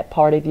like that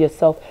part of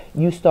yourself,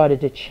 you started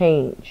to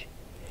change.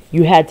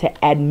 You had to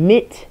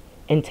admit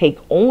and take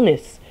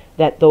onus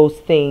that those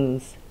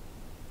things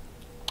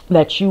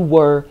that you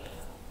were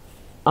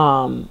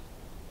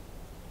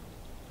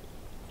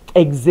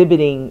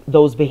exhibiting,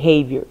 those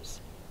behaviors,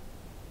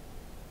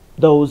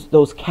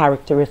 those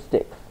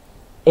characteristics,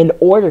 in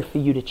order for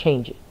you to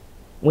change it.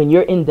 When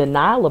you're in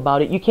denial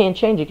about it, you can't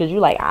change it because you're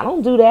like, I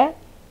don't do that.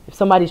 If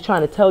somebody's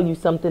trying to tell you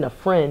something, a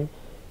friend,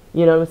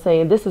 you know what I'm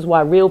saying? This is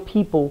why real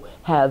people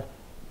have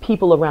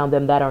people around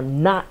them that are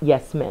not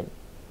yes men.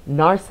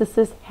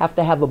 Narcissists have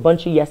to have a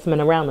bunch of yes men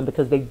around them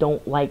because they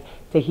don't like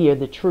to hear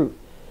the truth.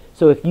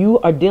 So if you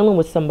are dealing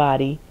with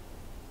somebody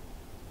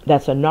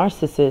that's a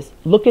narcissist,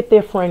 look at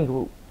their friend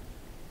group.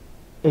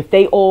 If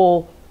they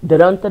all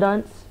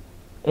da-dun-da-dunts,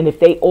 and if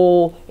they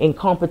all in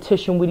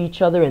competition with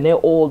each other and they're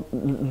all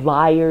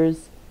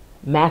liars,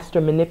 master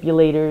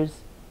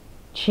manipulators,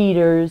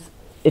 cheaters,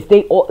 if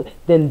they all,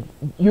 then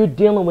you're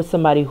dealing with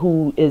somebody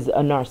who is a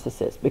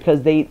narcissist,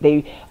 because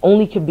they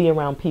only could be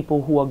around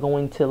people who are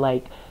going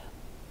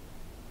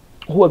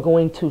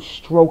to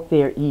stroke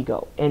their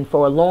ego. And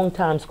for a long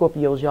time,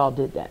 Scorpios, y'all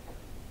did that.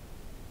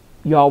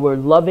 Y'all were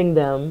loving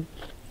them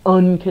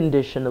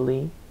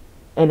unconditionally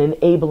and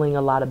enabling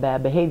a lot of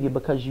bad behavior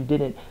because you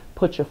didn't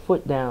put your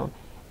foot down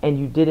and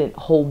you didn't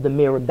hold the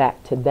mirror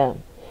back to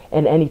them.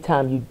 And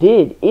anytime you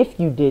did, if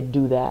you did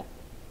do that,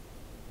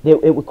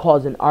 it would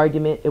cause an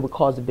argument. It would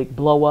cause a big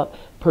blow up.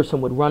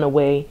 Person would run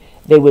away.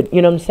 They would,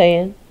 you know what I'm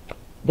saying?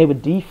 They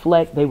would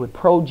deflect. They would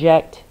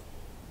project.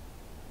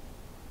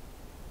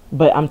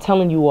 But I'm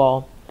telling you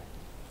all,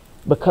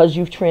 because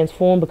you've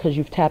transformed, because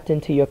you've tapped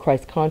into your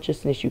Christ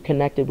consciousness, you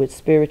connected with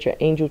spirit, your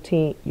angel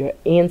team, your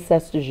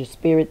ancestors, your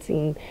spirit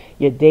team,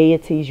 your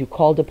deities, you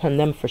called upon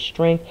them for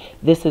strength.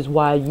 This is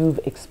why you've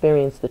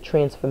experienced the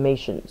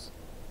transformations.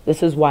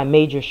 This is why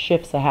major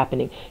shifts are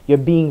happening. You're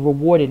being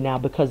rewarded now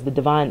because the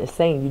divine is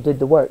saying you did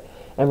the work.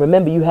 And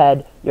remember, you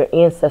had your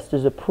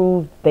ancestors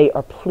approved. They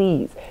are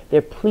pleased.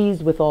 They're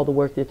pleased with all the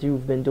work that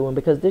you've been doing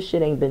because this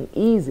shit ain't been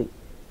easy.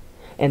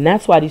 And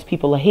that's why these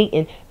people are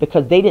hating,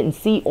 because they didn't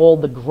see all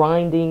the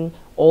grinding,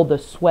 all the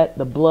sweat,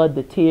 the blood,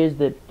 the tears,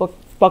 the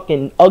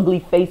fucking ugly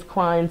face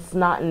crying,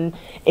 snotting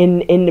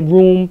in the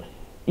room.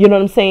 You know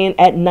what I'm saying?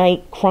 At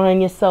night,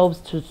 crying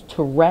yourselves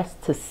to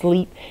rest, to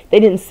sleep. They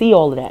didn't see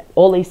all of that.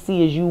 All they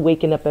see is you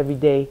waking up every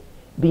day,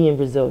 being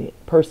resilient,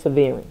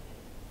 persevering.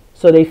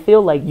 So they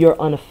feel like you're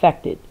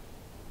unaffected.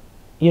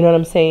 You know what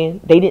I'm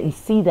saying? They didn't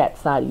see that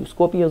side of you.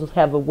 Scorpios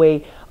have a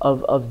way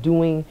of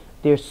doing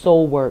their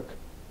soul work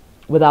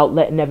without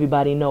letting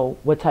everybody know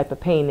what type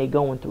of pain they're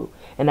going through.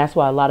 And that's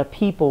why a lot of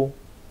people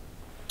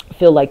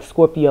feel like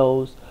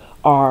Scorpios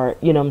are,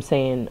 you know what I'm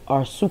saying,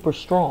 are super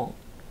strong.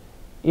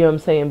 You know what I'm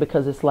saying?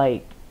 Because it's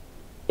like,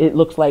 it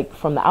looks like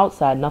from the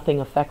outside,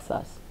 nothing affects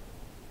us.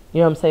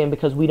 You know what I'm saying?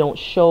 Because we don't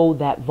show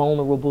that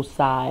vulnerable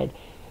side.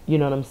 You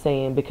know what I'm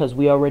saying? Because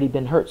we already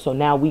been hurt. So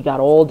now we got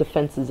all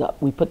defenses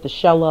up. We put the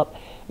shell up.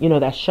 You know,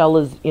 that shell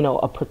is, you know,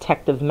 a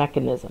protective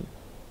mechanism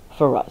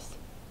for us.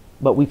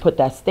 But we put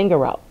that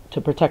stinger out to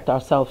protect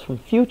ourselves from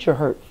future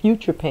hurt,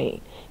 future pain,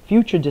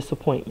 future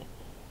disappointment.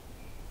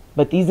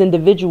 But these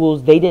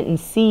individuals, they didn't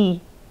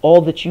see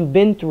all that you've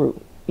been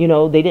through. You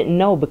know, they didn't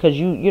know, because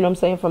you know what I'm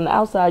saying, from the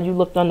outside you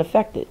looked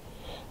unaffected.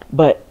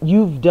 But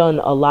you've done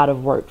a lot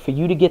of work. For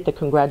you to get the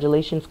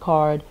congratulations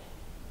card,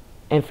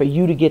 and for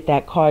you to get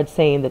that card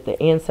saying that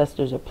the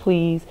ancestors are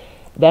pleased,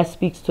 that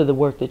speaks to the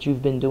work that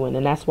you've been doing.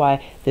 And that's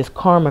why this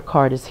karma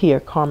card is here,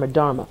 karma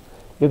dharma.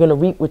 You're going to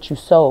reap what you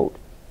sowed.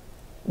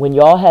 When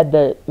y'all had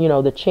the, you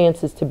know, the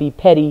chances to be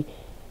petty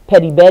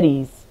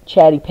betties,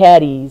 chatty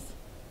patties,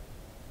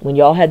 when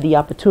y'all had the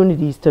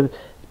opportunities to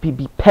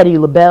be petty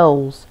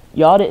labels,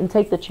 y'all didn't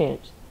take the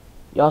chance.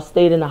 Y'all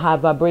stayed in a high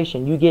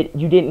vibration. You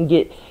didn't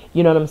get,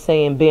 you know what I'm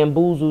saying,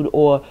 bamboozled,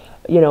 or,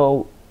 you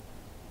know,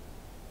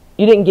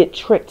 you didn't get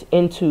tricked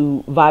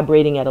into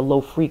vibrating at a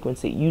low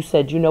frequency. You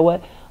said, you know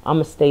what, I'm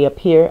going to stay up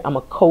here. I'm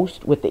going to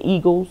coast with the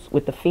eagles,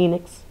 with the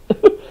phoenix.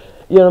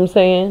 You know what I'm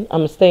saying? I'm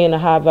going to stay in a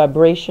high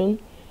vibration,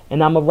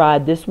 and I'm going to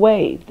ride this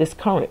wave, this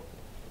current.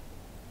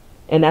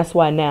 And that's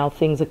why now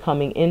things are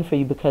coming in for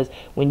you, because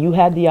when you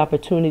had the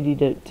opportunity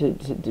to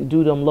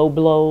do them low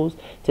blows,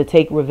 to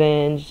take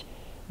revenge,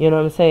 you know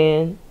what I'm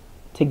saying,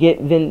 to get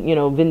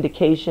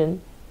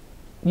vindication,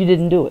 you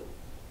didn't do it.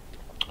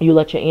 You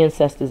let your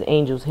ancestors,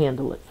 angels,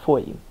 handle it for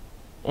you.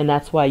 And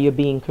that's why you're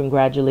being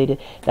congratulated.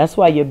 That's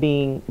why you're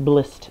being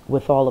blessed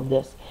with all of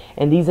this.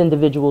 And these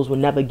individuals will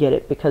never get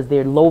it, because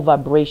they're low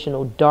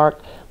vibrational,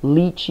 dark,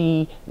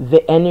 leechy,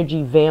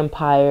 energy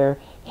vampire,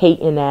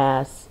 hating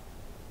ass,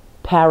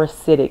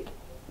 parasitic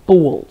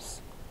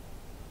fools.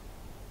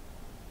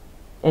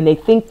 And they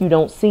think you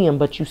don't see them,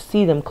 but you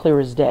see them clear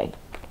as day.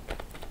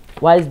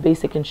 Wise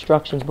basic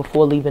instructions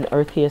before leaving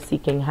Earth here,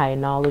 seeking higher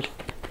knowledge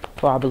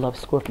for our beloved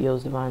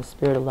Scorpios, divine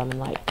spirit, of love and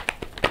light.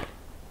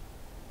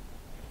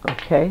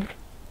 Okay,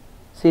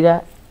 see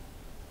that?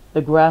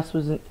 The grass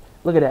was,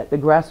 look at that, the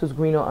grass was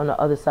greener on the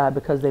other side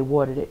because they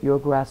watered it. Your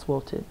grass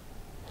wilted.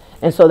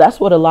 And so that's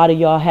what a lot of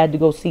y'all had to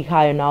go seek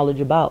higher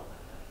knowledge about.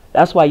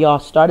 That's why y'all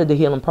started the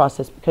healing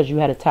process, because you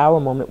had a tower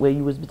moment where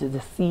you was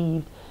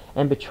deceived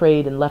and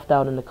betrayed and left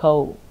out in the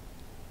cold.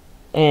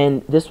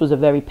 And this was a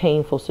very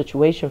painful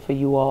situation for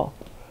you all.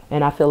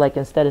 And I feel like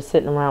instead of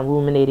sitting around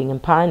ruminating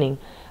and pining,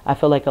 I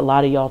feel like a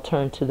lot of y'all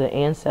turned to the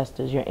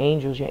ancestors, your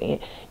angels,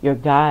 your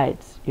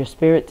guides, your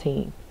spirit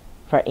team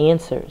for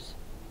answers,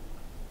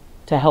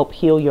 to help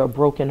heal your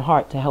broken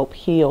heart, to help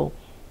heal,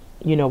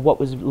 you know, what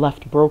was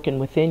left broken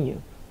within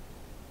you.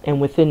 And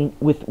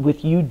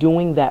with you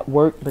doing that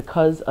work,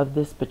 because of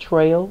this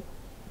betrayal,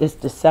 this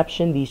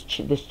deception,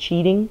 this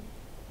cheating,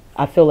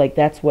 I feel like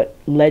that's what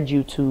led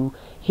you to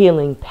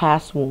healing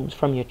past wounds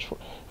from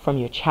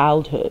your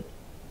childhood.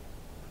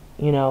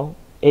 You know,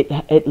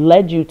 it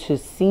led you to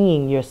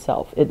seeing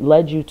yourself. It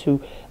led you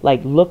to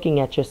like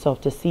looking at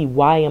yourself to see,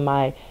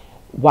 why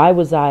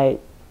was I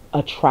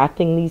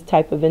attracting these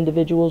type of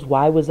individuals?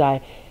 Why was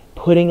I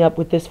putting up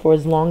with this for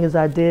as long as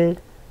I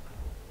did?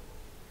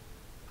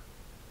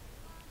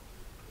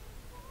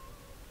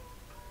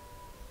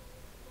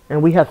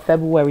 And we have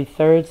February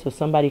 3rd, so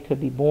somebody could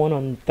be born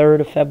on the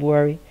 3rd of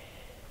February.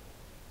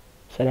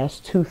 So that's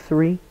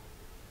 2-3.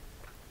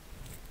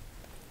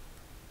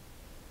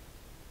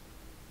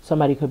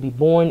 Somebody could be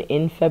born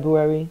in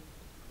February.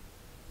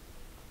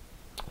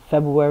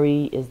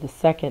 February is the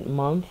 2nd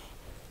month.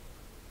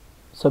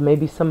 So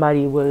maybe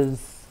somebody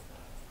was,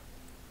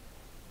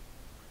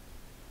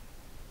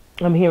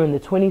 I'm hearing the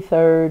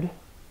 23rd.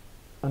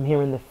 I'm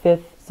hearing the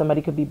 5th.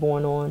 Somebody could be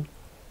born on.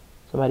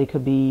 Somebody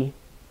could be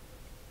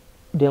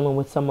dealing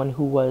with someone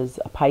who was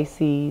a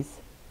Pisces.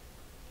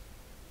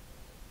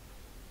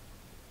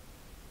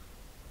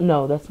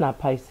 No, that's not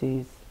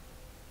Pisces. Is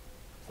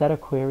that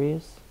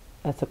Aquarius?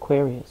 That's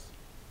Aquarius.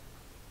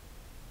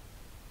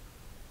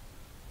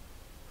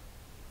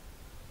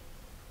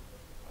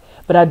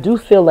 But I do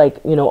feel like,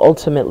 you know,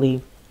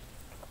 ultimately,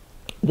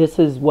 this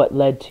is what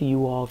led to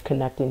you all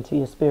connecting to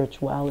your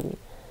spirituality,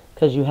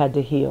 because you had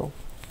to heal.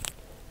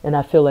 And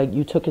I feel like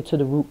you took it to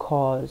the root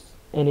cause,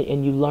 and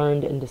you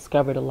learned and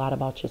discovered a lot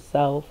about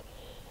yourself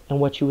and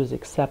what you was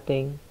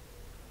accepting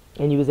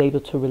and you was able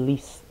to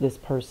release this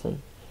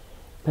person.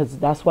 Because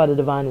that's why the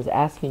divine is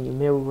asking you,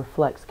 mirror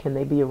reflects. Can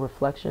they be a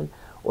reflection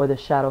or the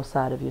shadow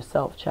side of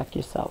yourself? Check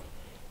yourself.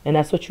 And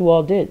that's what you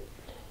all did.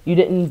 You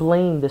didn't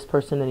blame this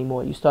person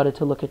anymore. You started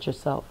to look at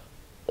yourself.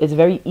 It's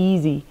very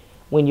easy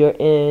when you're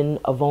in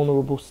a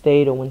vulnerable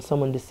state or when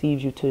someone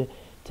deceives you to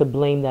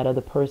blame that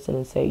other person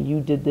and say, you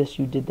did this,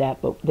 you did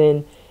that. But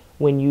then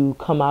when you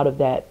come out of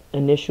that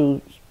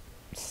initial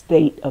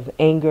state of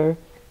anger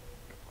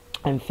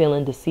and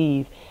feeling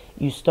deceived,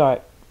 you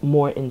start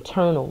more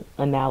internal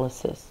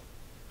analysis,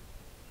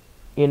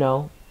 you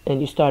know,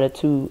 and you started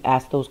to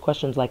ask those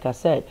questions. Like I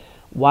said,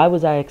 why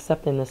was I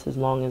accepting this as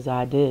long as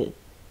I did?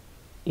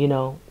 You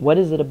know, what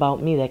is it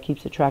about me that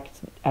keeps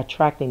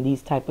attracting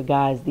these type of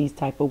guys, these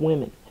type of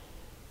women?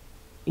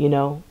 You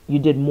know, you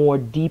did more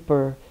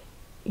deeper,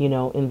 you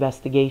know,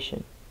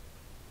 investigation.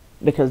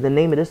 Because the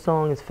name of this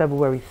song is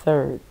February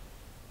 3rd.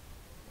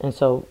 And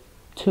so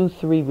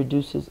 2-3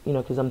 reduces, you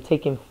know, because I'm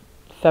taking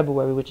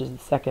February, which is the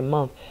second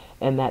month,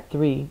 and that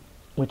 3,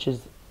 which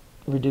is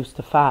reduced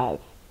to 5.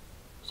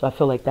 So I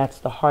feel like that's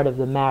the heart of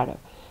the matter.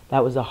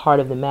 That was the heart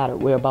of the matter.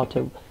 We're about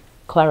to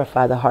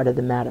clarify the heart of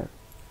the matter.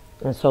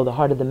 And so the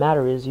heart of the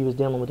matter is you was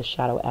dealing with a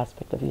shadow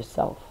aspect of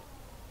yourself.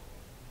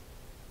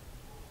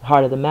 The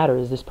heart of the matter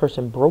is this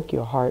person broke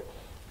your heart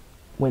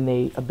when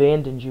they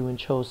abandoned you and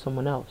chose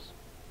someone else.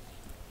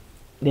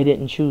 They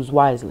didn't choose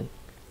wisely.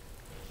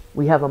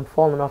 We have them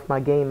falling off my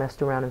game,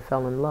 messed around and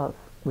fell in love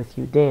with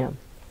you. Damn.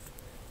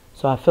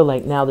 So I feel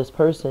like now this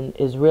person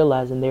is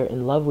realizing they're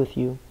in love with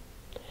you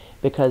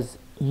because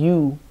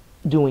you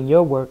doing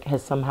your work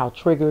has somehow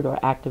triggered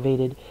or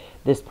activated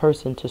this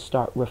person to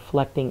start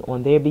reflecting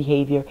on their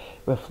behavior,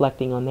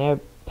 reflecting on their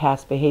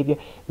past behavior.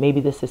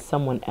 Maybe this is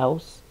someone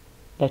else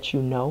that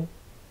you know.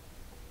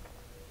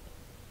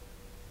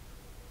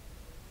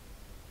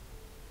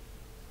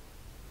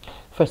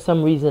 For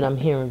some reason, I'm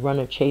hearing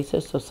runner chaser.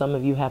 So some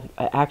of you have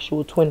an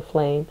actual twin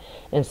flame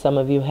and some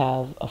of you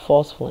have a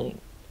false flame.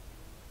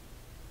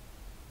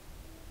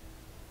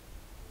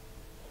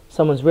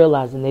 Someone's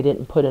realizing they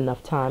didn't put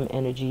enough time,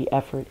 energy,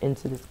 effort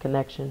into this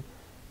connection,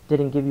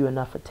 didn't give you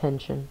enough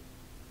attention,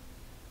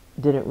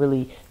 didn't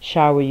really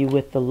shower you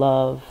with the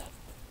love,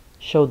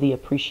 show the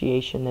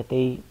appreciation that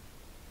they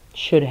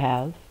should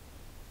have.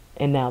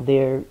 And now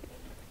they're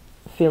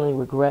feeling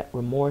regret,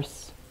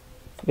 remorse,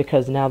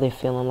 because now they're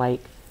feeling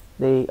like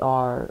they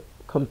are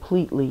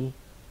completely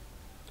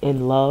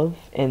in love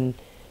and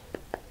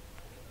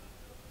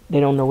they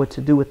don't know what to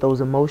do with those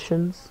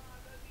emotions.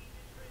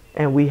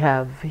 And we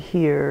have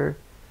here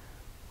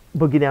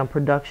Boogie Down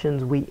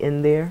Productions, we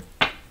in there.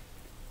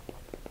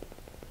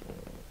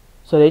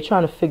 So they're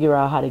trying to figure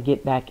out how to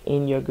get back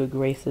in your good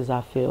graces, I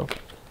feel.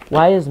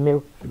 Why is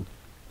mirror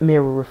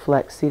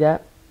reflect? See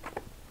that?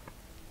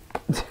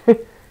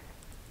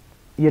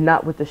 You're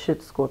not with the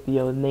shit,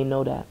 Scorpio, and they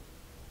know that.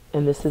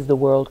 And this is the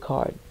World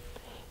card.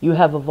 You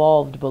have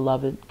evolved,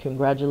 beloved.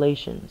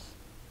 Congratulations.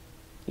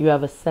 You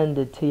have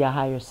ascended to your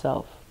higher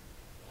self.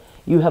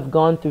 You have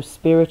gone through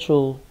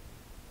spiritual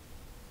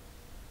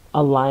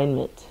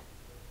alignment.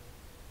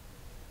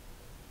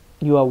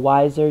 You are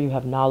wiser. You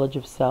have knowledge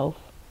of self.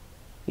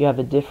 You have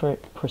a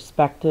different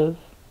perspective.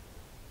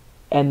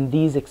 And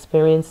these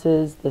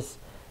experiences, this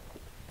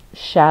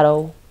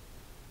shadow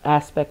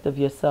aspect of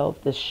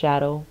yourself, this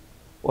shadow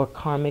or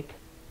karmic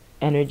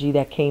energy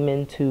that came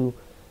in to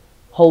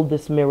hold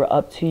this mirror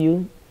up to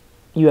you,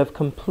 you have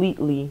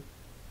completely,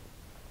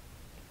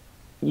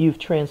 you've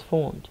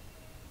transformed.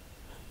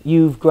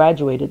 You've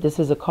graduated. This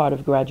is a card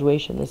of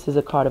graduation. This is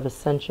a card of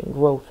ascension,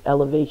 growth,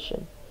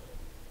 elevation.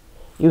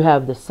 You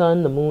have the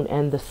sun, the moon,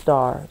 and the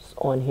stars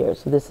on here.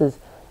 So this is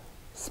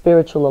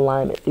spiritual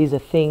alignment. These are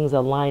things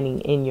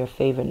aligning in your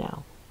favor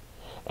now.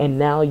 And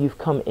now you've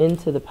come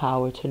into the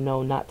power to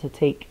know not to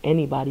take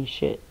anybody's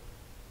shit.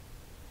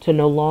 To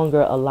no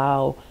longer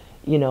allow,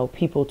 you know,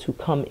 people to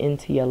come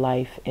into your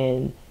life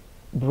and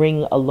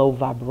bring a low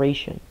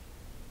vibration.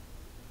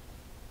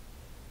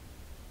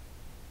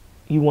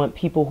 You want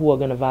people who are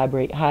going to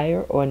vibrate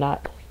higher or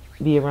not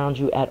be around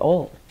you at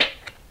all.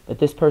 But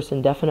this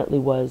person definitely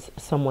was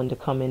someone to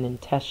come in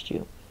and test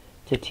you,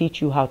 to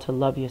teach you how to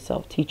love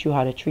yourself, teach you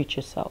how to treat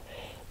yourself.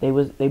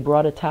 They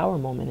brought a tower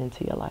moment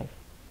into your life.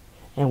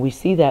 And we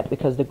see that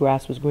because the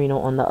grass was greener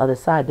on the other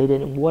side. They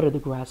didn't water the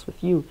grass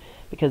with you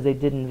because they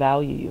didn't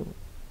value you.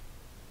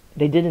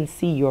 They didn't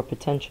see your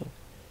potential.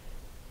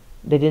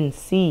 They didn't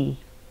see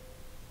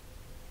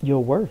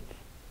your worth.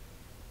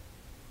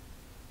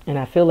 And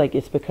I feel like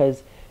it's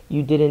because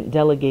you didn't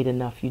delegate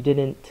enough. You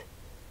didn't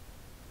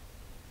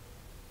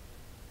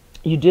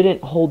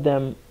hold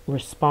them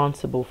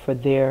responsible for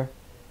their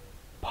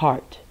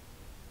part.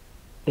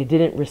 They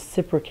didn't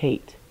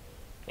reciprocate,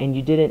 and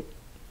you didn't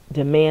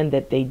demand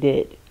that they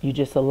did. You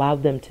just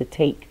allowed them to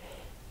take.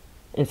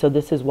 And so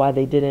this is why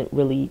they didn't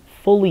really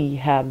fully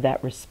have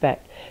that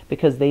respect,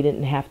 because they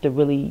didn't have to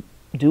really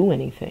do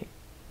anything.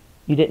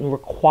 You didn't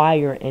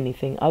require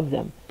anything of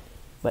them.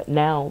 But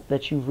now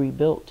that you've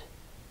rebuilt,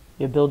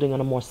 You're building on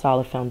a more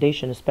solid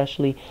foundation,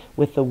 especially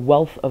with the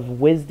wealth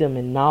of wisdom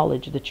and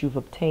knowledge that you've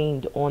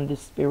obtained on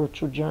this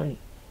spiritual journey.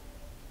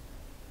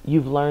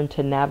 You've learned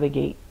to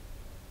navigate.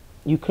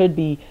 You could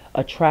be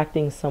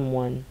attracting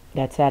someone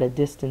that's at a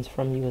distance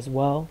from you as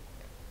well,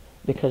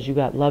 because you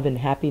got love and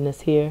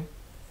happiness here.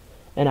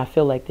 And I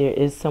feel like there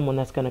is someone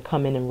that's going to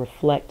come in and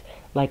reflect,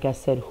 like I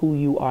said, who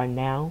you are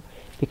now.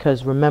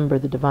 Because remember,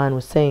 the divine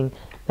was saying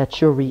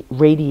that you're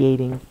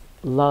radiating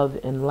love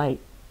and light,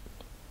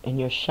 and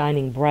you're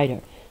shining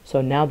brighter.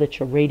 So now that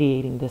you're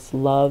radiating this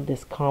love,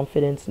 this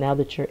confidence, now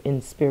that you're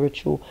in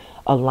spiritual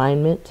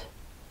alignment,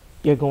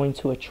 you're going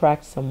to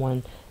attract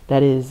someone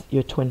that is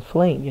your twin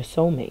flame, your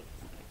soulmate,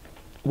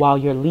 while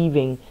you're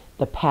leaving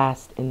the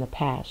past in the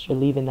past. You're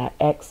leaving that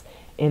ex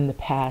in the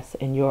past,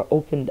 and you're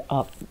opened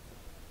up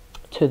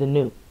to the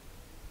new.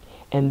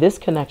 And this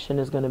connection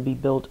is going to be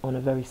built on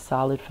a very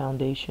solid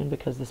foundation,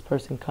 because this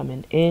person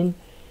coming in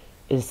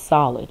is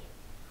solid.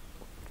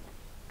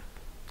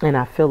 And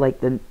I feel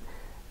like the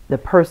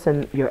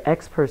person, your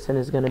ex-person,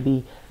 is going to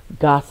be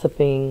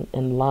gossiping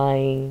and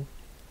lying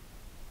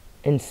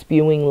and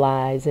spewing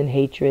lies and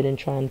hatred and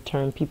trying to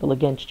turn people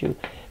against you,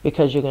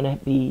 because you're going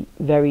to be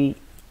very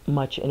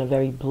much in a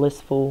very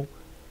blissful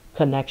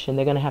connection.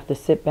 They're going to have to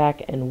sit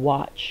back and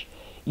watch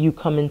you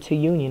come into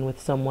union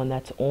with someone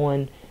that's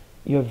on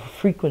your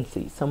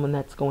frequency, someone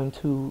that's going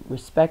to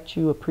respect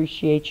you,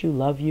 appreciate you,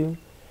 love you.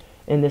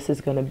 And this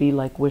is going to be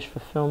like wish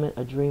fulfillment,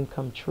 a dream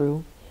come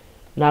true.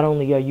 Not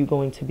only are you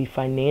going to be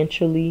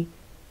financially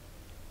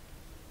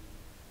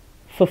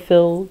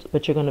fulfilled,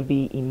 but you're going to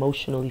be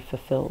emotionally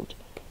fulfilled.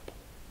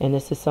 And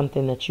this is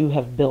something that you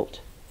have built.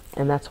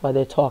 And that's why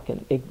they're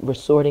talking,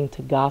 resorting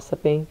to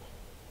gossiping.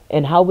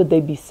 And how would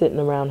they be sitting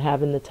around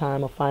having the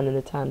time or finding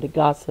the time to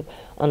gossip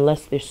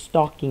unless they're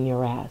stalking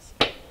your ass?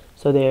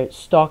 So they're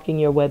stalking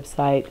your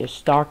website, they're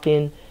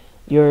stalking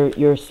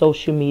your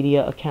social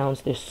media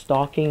accounts, they're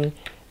stalking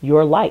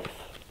your life.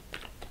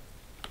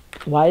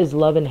 Why is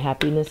love and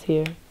happiness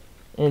here?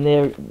 And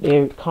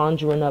they're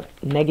conjuring up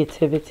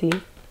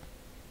negativity,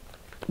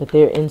 but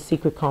they're in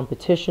secret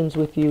competitions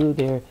with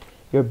you.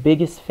 Your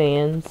biggest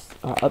fans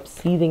are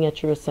upseething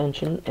at your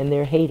ascension, and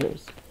they're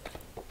haters.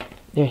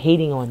 They're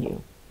hating on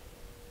you.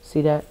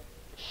 See that?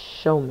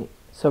 Show me.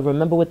 So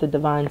remember what the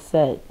divine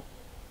said.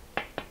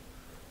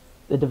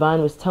 The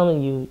divine was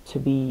telling you to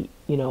be,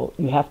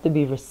 you have to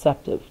be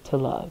receptive to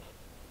love.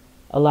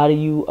 A lot of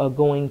you are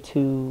going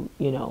to,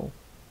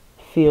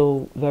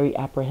 feel very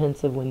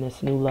apprehensive when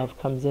this new love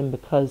comes in,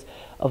 because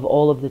of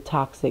all of the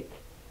toxic,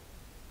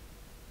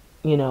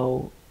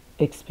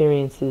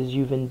 experiences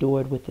you've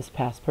endured with this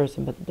past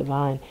person. But the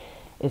divine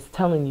is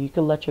telling you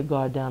can let your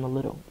guard down a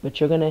little. But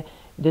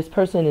this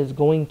person is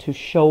going to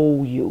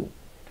show you.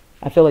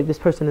 I feel like this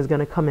person is going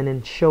to come in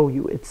and show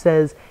you. It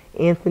says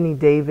Anthony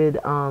David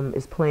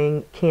is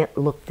playing Can't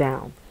Look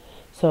Down.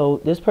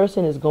 So this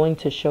person is going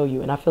to show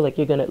you. And I feel like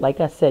you're going to, like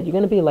I said, you're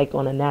going to be like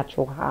on a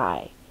natural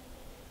high.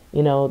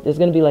 There's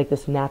going to be like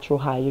this natural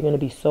high. You're going to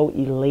be so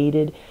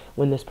elated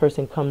when this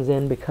person comes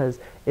in, because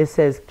it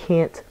says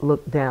can't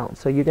look down.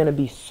 So you're going to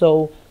be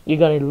you're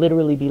going to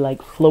literally be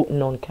like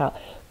floating on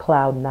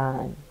cloud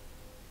 9.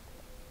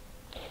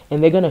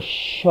 And they're going to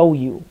show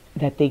you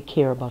that they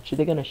care about you.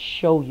 They're going to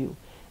show you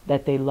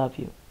that they love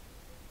you.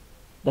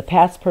 The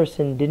past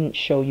person didn't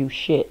show you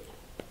shit.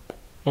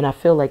 And I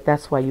feel like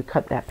that's why you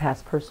cut that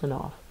past person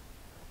off.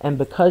 And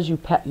because you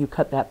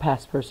cut that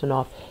past person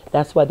off,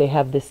 that's why they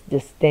have this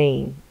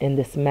disdain and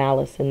this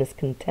malice and this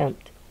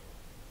contempt.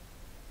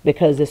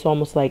 Because it's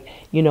almost like,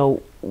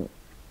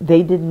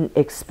 they didn't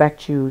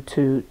expect you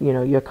to,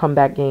 your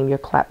comeback game, your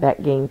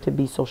clapback game to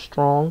be so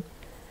strong.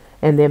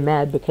 And they're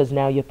mad because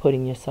now you're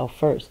putting yourself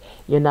first.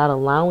 You're not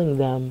allowing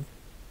them,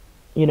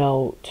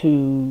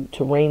 to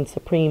reign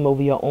supreme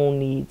over your own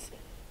needs.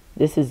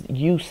 This is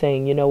you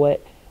saying, you know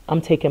what,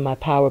 I'm taking my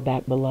power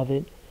back,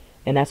 beloved.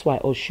 And that's why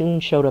Oshun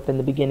showed up in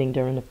the beginning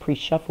during the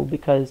pre-shuffle,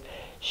 because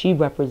she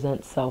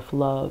represents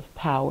self-love,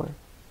 power,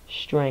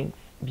 strength,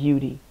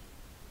 beauty,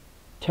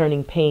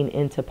 turning pain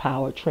into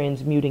power,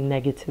 transmuting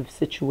negative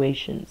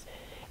situations,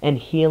 and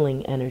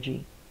healing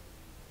energy.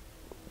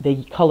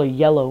 The color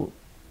yellow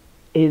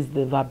is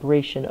the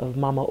vibration of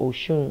Mama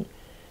Oshun.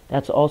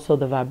 That's also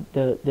the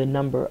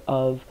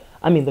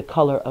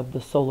color of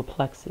the solar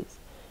plexus.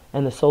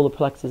 And the solar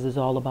plexus is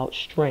all about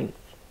strength.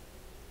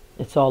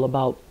 It's all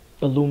about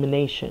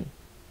illumination.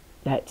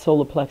 That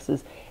solar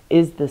plexus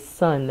is the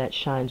sun that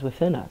shines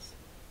within us.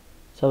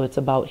 So it's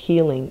about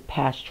healing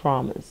past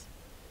traumas,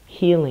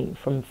 healing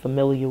from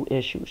familial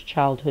issues,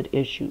 childhood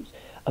issues,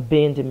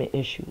 abandonment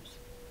issues.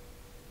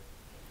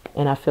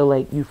 And I feel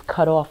like you've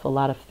cut off a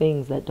lot of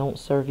things that don't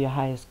serve your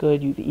highest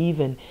good. You've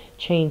even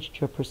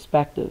changed your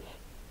perspective,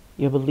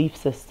 your belief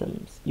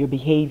systems, your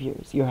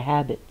behaviors, your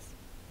habits,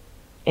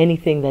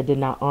 anything that did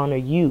not honor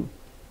you.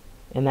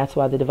 And that's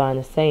why the divine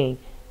is saying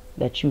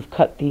that you've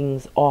cut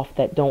things off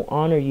that don't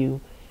honor you,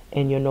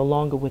 and you're no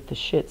longer with the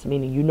shits,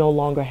 meaning you no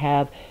longer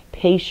have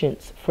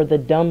patience for the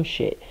dumb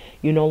shit.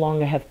 You no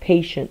longer have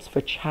patience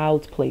for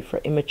child's play, for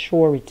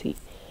immaturity,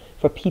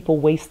 for people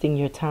wasting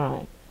your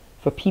time,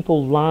 for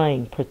people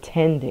lying,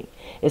 pretending.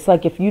 It's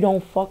like, if you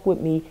don't fuck with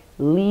me,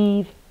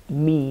 leave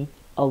me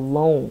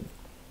alone.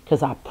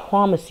 Because I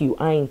promise you,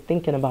 I ain't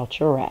thinking about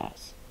your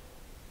ass.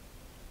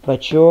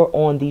 But you're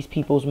on these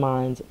people's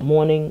minds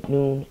morning,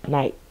 noon,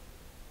 night.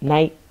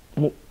 Night,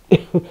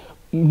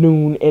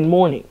 noon, and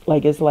morning.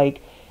 Like, it's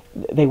like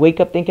they wake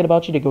up thinking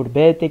about you. They go to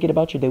bed thinking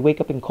about you. They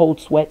wake up in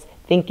cold sweats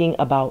thinking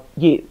about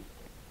you.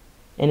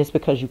 And it's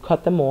because you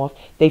cut them off.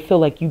 They feel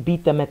like you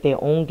beat them at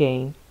their own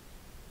game.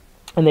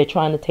 And they're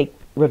trying to take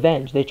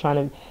revenge. They're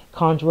trying to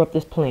conjure up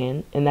this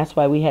plan. And that's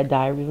why we had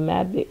Diary of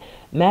a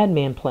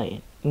Madman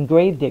playing. And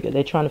Gravedigger.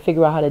 They're trying to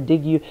figure out how to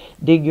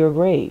dig your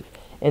grave.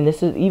 And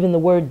this is even the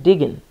word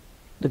digging.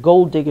 The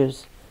Gold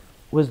Diggers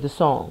was the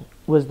song,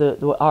 was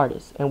the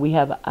artist. And we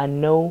have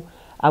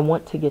I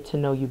want to get to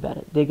know you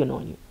better. Digging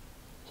on you.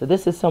 So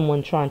this is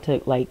someone trying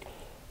to, like,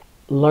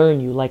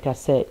 learn you, like I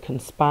said,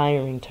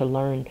 conspiring to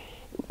learn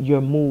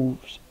your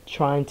moves,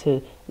 trying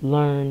to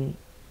learn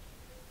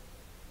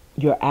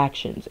your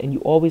actions. And you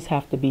always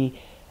have to be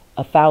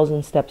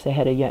 1,000 steps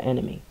ahead of your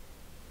enemy.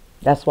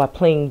 That's why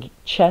playing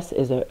chess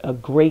is a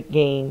great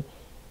game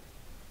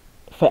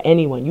for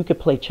anyone. You could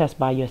play chess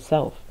by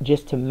yourself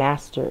just to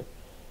master,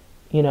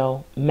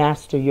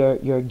 master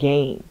your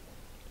game.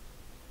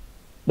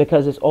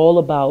 Because it's all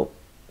about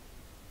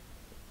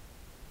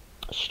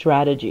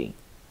strategy.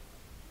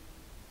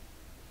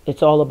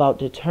 It's all about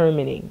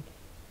determining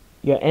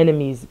your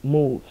enemy's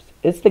moves.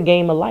 It's the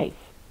game of life.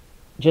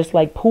 Just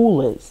like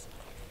pool is,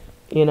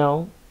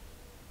 But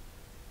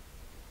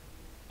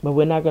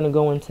we're not going to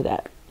go into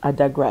that. I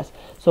digress.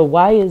 So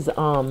why is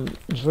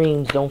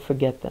dreams, don't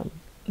forget them.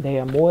 They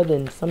are more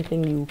than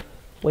something you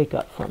wake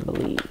up from,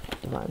 believe.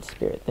 Divine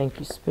Spirit. Thank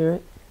you,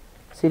 Spirit.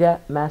 See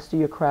that? Master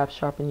your craft,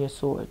 sharpen your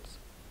swords.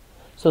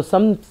 So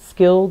some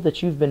skill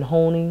that you've been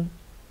honing,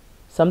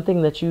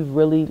 something that you've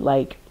really,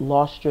 like,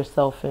 lost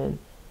yourself in,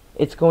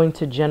 it's going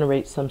to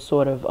generate some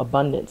sort of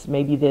abundance.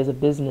 Maybe there's a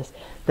business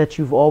that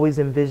you've always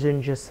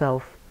envisioned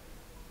yourself,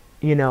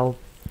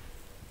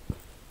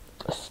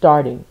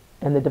 starting.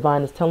 And the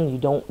divine is telling you,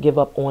 don't give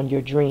up on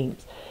your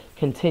dreams.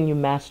 Continue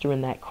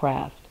mastering that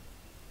craft.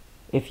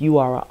 If you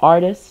are an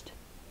artist,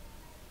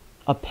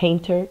 a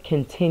painter,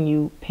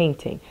 continue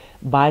painting.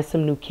 Buy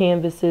some new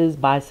canvases,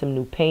 buy some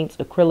new paints,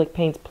 acrylic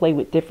paints, play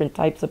with different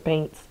types of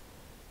paints,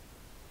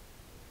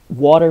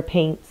 water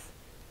paints,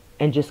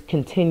 and just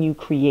continue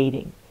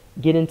creating.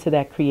 Get into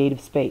that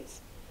creative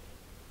space.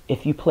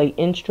 If you play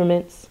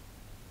instruments,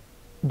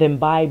 then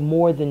buy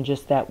more than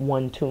just that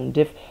one tune.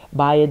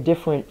 Buy a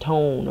different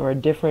tone or a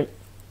different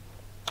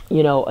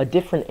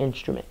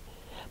instrument.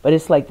 But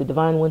it's like the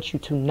divine wants you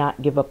to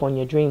not give up on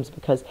your dreams,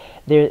 because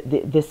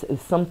this is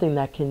something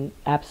that can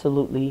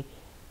absolutely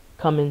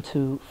come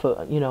into,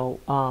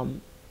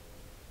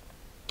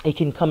 it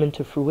can come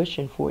into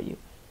fruition for you.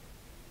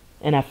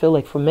 And I feel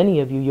like for many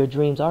of you, your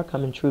dreams are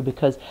coming true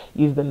because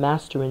you've been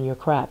mastering your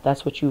craft.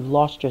 That's what you've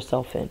lost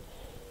yourself in.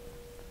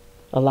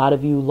 A lot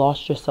of you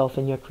lost yourself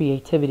in your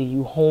creativity.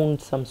 You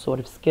honed some sort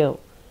of skill.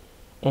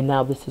 And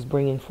now this is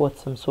bringing forth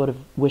some sort of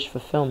wish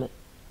fulfillment.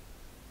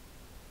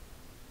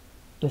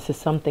 This is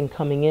something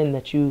coming in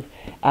that you've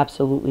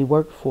absolutely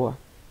worked for.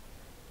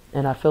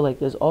 And I feel like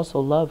there's also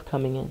love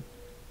coming in.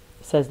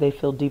 It says they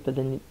feel deeper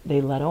than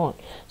they let on.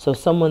 So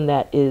someone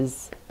that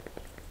is,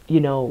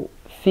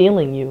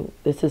 feeling you,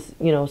 this is,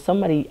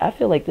 somebody, I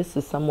feel like this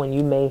is someone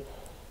you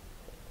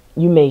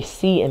may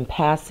see in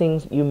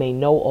passing, you may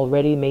know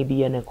already,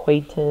 maybe an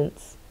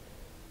acquaintance.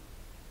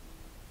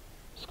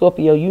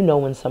 Scorpio, you know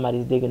when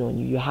somebody's digging on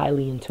you. You're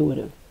highly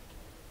intuitive.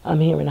 I'm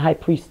hearing High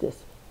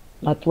Priestess.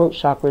 My throat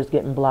chakra is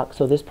getting blocked,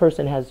 so this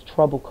person has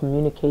trouble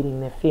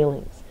communicating their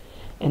feelings.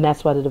 And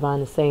that's why the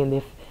divine is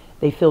saying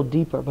they feel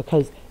deeper,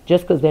 because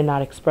just because they're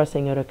not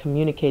expressing it or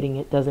communicating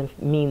it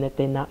doesn't mean that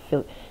they're not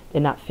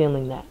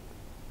feeling that.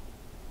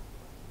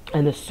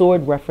 And the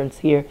sword reference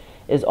here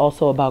is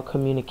also about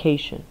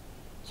communication.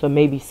 So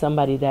maybe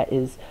somebody that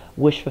is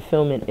wish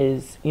fulfillment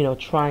is,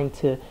 trying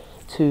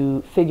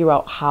to figure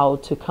out how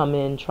to come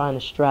in, trying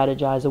to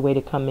strategize a way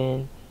to come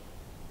in.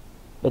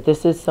 But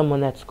this is someone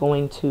that's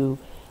going to,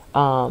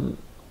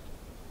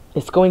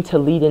 it's going to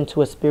lead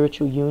into a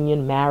spiritual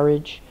union,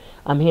 marriage.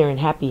 I'm hearing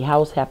happy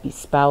house, happy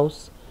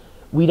spouse.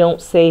 We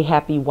don't say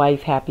happy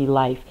wife, happy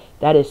life.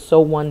 That is so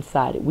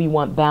one-sided. We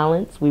want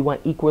balance. We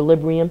want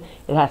equilibrium.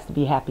 It has to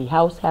be happy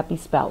house, happy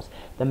spouse.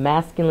 The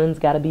masculines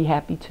got to be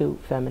happy too,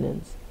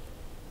 feminines.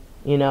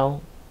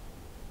 But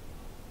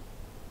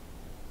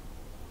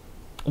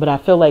I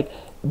feel like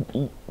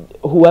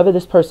whoever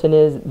this person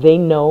is, they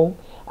know.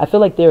 I feel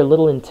like they're a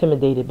little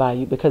intimidated by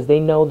you because they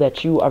know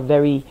that you are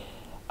very,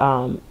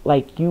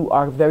 you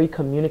are very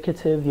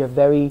communicative. You're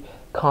very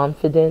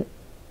confident.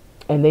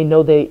 And they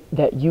know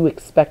that you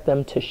expect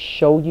them to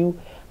show you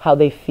how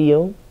they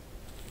feel.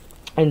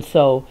 And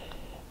so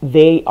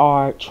they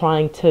are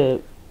trying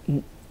to,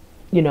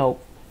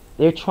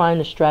 they're trying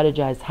to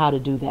strategize how to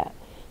do that.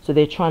 So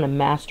they're trying to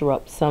master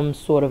up some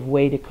sort of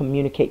way to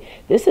communicate.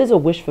 This is a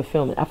wish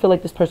fulfillment. I feel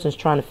like this person is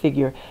trying to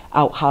figure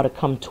out how to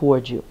come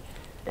towards you.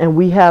 And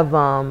we have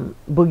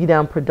Boogie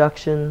Down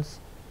Productions.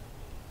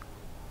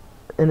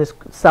 in this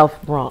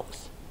South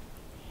Bronx.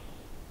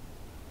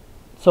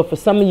 So for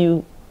some of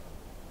you,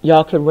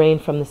 y'all could reign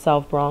from the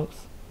South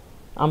Bronx.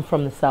 I'm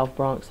from the South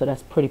Bronx, so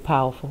that's pretty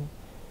powerful.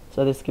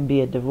 So this could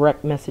be a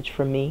direct message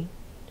from me.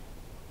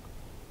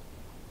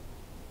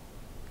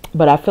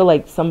 But I feel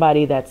like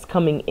somebody that's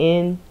coming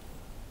in,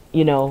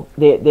 you know,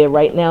 they're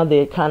right now,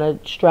 they're kind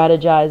of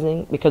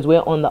strategizing because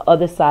we're on the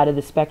other side of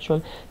the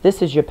spectrum.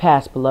 This is your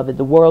past, beloved.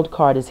 The World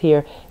card is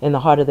here in the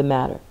heart of the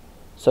matter.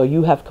 So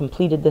you have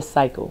completed this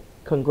cycle.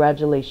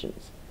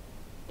 Congratulations.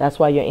 That's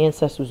why your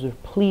ancestors were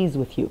pleased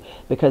with you,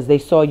 because they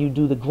saw you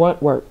do the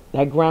grunt work,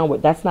 that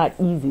groundwork. That's not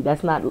easy.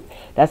 That's not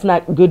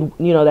good.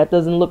 You know, that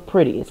doesn't look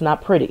pretty. It's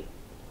not pretty.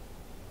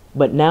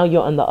 But now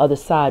you're on the other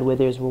side where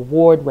there's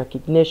reward,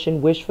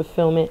 recognition, wish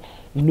fulfillment,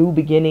 new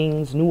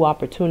beginnings, new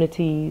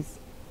opportunities.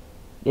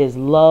 There's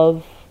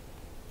love,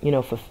 you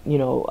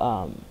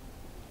know,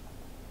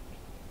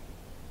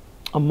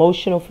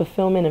 emotional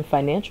fulfillment and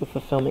financial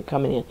fulfillment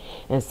coming in.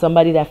 And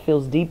somebody that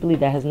feels deeply,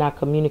 that has not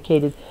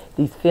communicated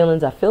these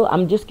feelings.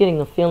 I'm just getting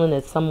a feeling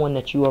that someone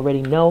that you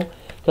already know,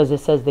 because it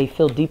says they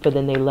feel deeper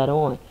than they let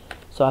on.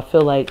 So I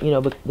feel like, you know,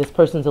 but this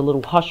person's a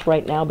little hushed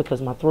right now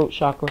because my throat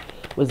chakra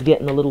was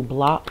getting a little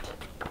blocked.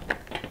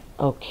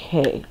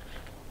 Okay.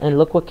 And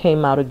look what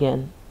came out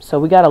again. So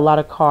we got a lot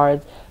of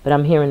cards, but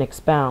I'm hearing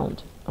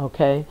expound.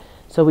 Okay.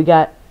 So we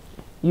got,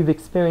 you've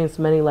experienced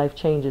many life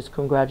changes.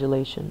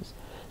 Congratulations.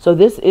 So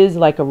this is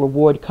like a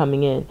reward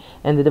coming in.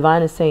 And the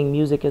divine is saying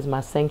music is my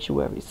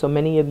sanctuary. So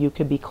many of you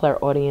could be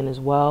clairaudient as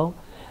well.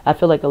 I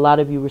feel like a lot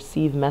of you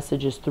receive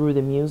messages through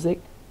the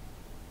music.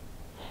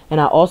 And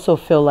I also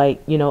feel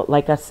like, you know,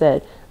 like I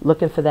said,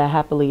 looking for that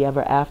happily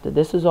ever after.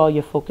 This is all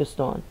you're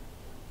focused on.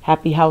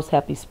 Happy house,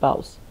 happy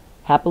spouse.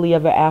 Happily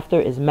ever after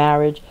is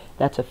marriage.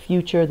 That's a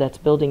future. That's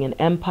building an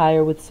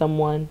empire with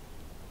someone.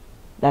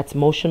 That's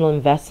emotional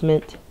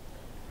investment.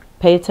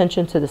 Pay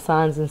attention to the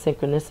signs and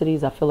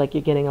synchronicities. I feel like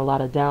you're getting a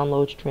lot of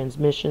downloads,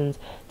 transmissions,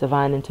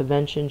 divine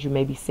interventions. You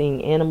may be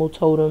seeing animal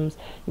totems.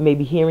 You may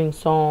be hearing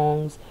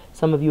songs.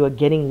 Some of you are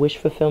getting wish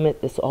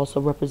fulfillment. This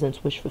also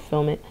represents wish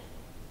fulfillment.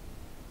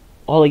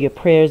 All of your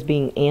prayers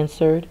being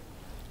answered.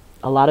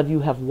 A lot of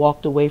you have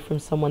walked away from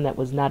someone that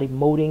was not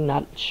emoting,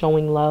 not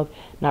showing love,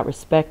 not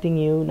respecting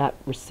you, not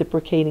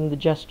reciprocating the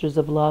gestures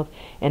of love.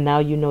 And now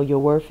you know your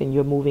worth and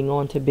you're moving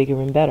on to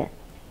bigger and better.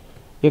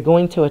 You're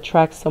going to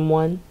attract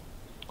someone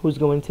who's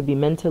going to be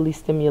mentally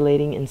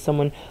stimulating and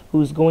someone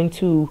who's going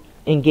to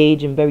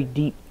engage in very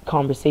deep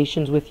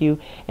conversations with you.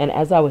 And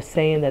as I was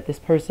saying, that this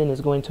person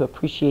is going to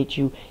appreciate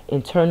you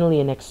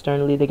internally and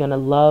externally. They're going to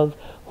love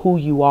who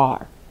you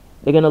are.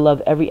 They're going to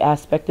love every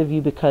aspect of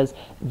you because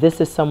this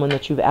is someone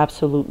that you've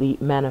absolutely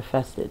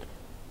manifested.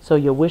 So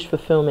your wish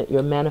fulfillment,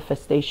 your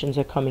manifestations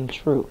are coming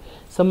true.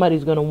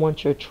 Somebody's going to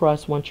want your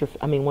trust, want your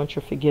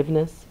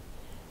forgiveness.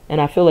 And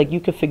I feel like you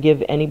could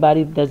forgive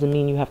anybody. Doesn't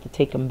mean you have to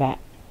take them back.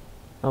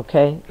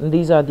 Okay, and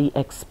these are the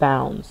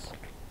expounds.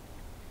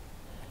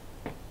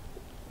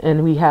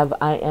 And we have,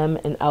 I am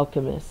an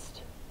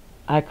alchemist.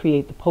 I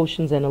create the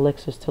potions and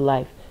elixirs to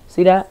life.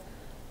 See that?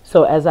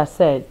 So as I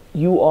said,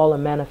 you all are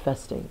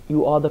manifesting.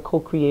 You are the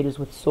co-creators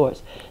with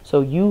source. So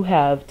you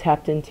have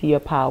tapped into your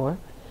power.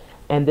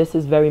 And this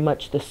is very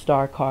much the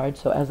star card.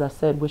 So as I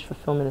said, wish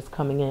fulfillment is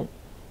coming in.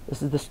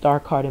 This is the star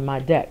card in my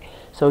deck.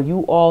 So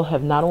you all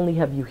have, not only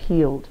have you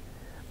healed,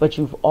 but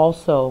you've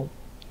also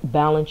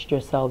balanced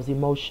yourselves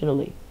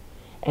emotionally,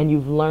 and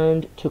you've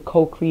learned to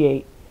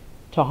co-create,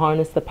 to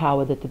harness the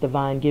power that the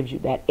divine gives you.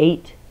 That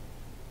 8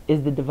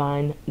 is the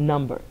divine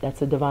number.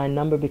 That's a divine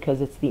number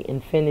because it's the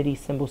infinity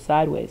symbol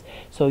sideways.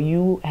 So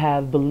you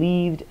have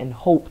believed and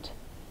hoped,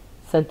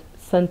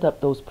 sent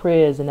up those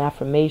prayers and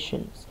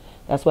affirmations.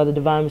 That's why the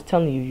divine was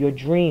telling you, your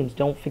dreams,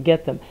 don't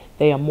forget them.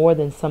 They are more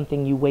than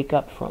something you wake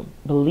up from.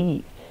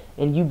 Believe.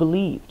 And you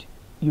believed.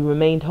 You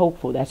remained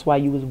hopeful. That's why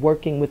you was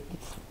working with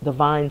this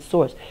divine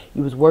source.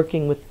 You was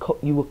working with,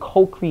 you were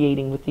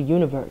co-creating with the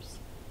universe.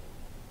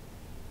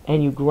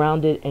 And you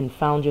grounded and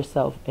found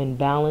yourself in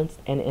balance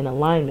and in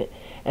alignment.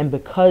 And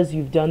because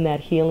you've done that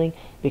healing,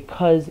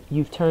 because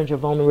you've turned your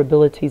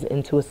vulnerabilities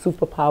into a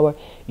superpower,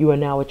 you are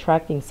now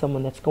attracting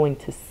someone that's going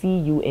to see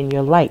you in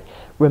your light.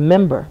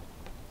 Remember,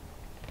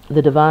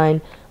 the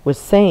divine was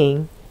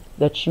saying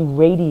that you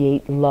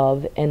radiate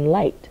love and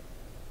light.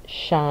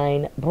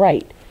 Shine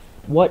bright.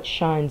 What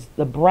shines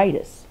the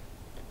brightest?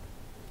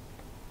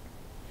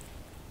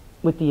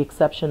 With the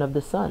exception of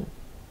the sun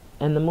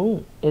and the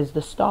moon is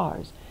the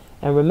stars.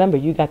 And remember,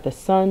 you got the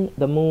sun,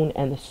 the moon,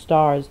 and the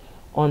stars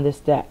on this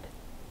deck.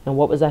 And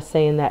what was I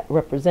saying that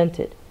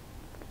represented?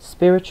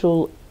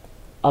 Spiritual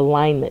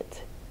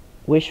alignment,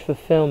 wish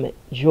fulfillment,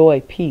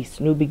 joy, peace,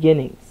 new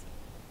beginnings.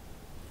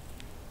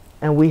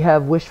 And we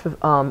have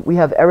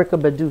Erica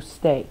Badu,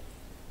 stay.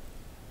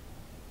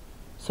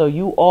 So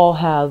you all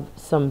have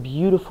some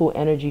beautiful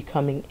energy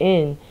coming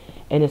in,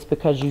 and it's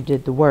because you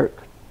did the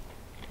work.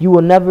 You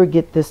will never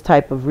get this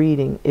type of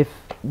reading if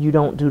you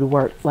don't do the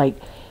work.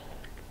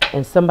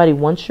 And somebody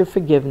wants your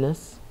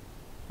forgiveness,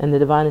 and the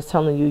divine is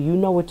telling you, you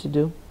know what to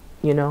do,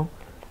 you know.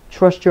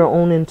 Trust your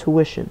own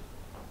intuition.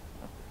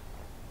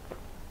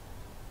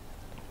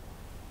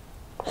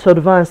 So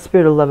Divine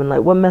Spirit of Love and Light,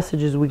 what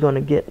messages are we going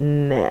to get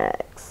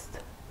next?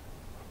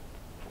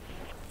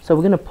 So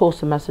we're going to pull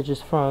some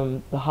messages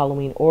from the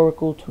Halloween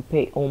Oracle to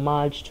pay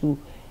homage to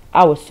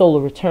our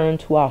solar return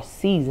to our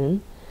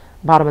season.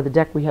 Bottom of the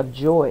deck, we have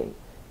joy,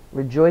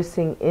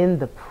 rejoicing in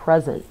the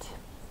present.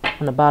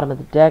 On the bottom of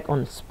the deck,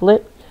 on the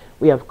split,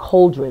 we have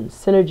cauldron,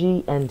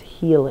 synergy, and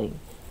healing.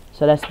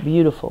 So that's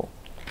beautiful.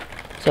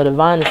 So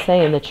Divine is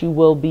saying that you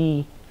will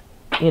be,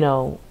 you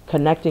know,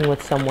 connecting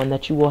with someone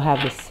that you will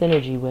have this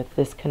synergy with,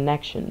 this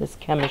connection, this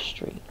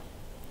chemistry.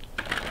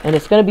 And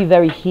it's going to be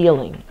very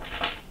healing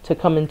to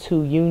come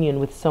into union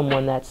with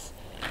someone that's,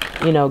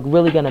 you know,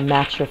 really going to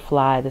match your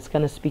fly, that's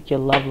going to speak your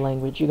love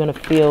language. You're going to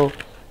feel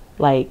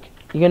like,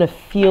 you're going to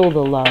feel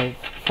the love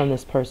from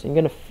this person.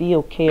 You're going to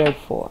feel cared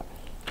for.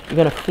 You're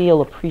going to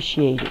feel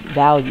appreciated,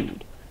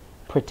 valued,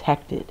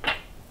 protected.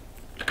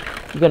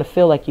 You're going to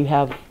feel like you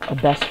have a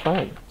best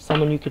friend,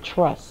 someone you could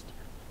trust.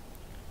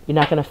 You're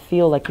not going to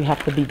feel like you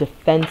have to be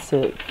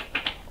defensive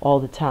all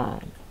the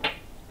time.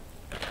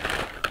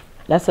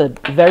 That's a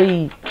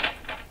very,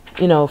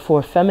 you know, for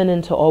a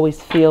feminine to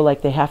always feel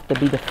like they have to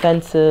be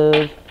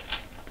defensive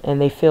and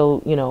they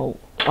feel, you know,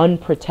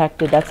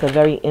 unprotected. That's a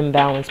very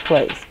imbalanced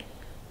place.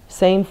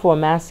 Same for a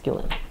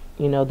masculine.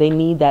 You know, they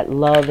need that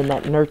love and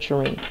that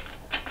nurturing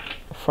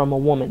from a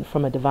woman,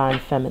 from a divine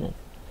feminine.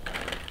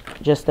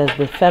 Just as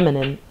the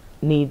feminine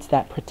needs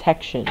that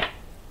protection,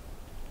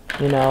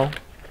 you know,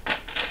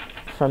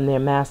 from their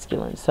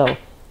masculine. So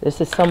this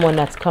is someone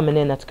that's coming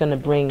in that's going to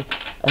bring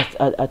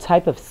a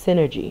type of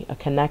synergy, a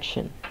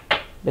connection,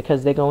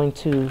 because they're going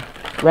to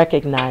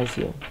recognize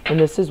you. And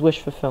this is wish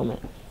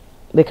fulfillment,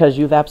 because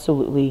you've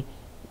absolutely,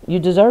 you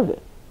deserve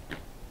it.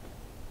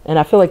 And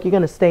I feel like you're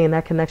going to stay in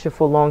that connection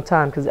for a long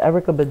time, because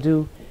Erykah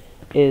Badu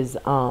is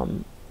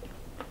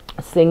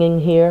singing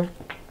here.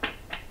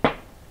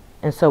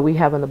 And so we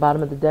have on the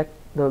bottom of the deck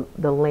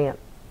the lamp,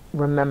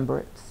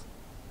 remembrance.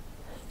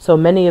 So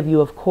many of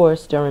you, of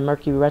course, during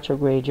Mercury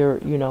retrograde,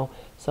 you know,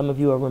 some of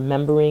you are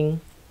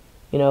remembering,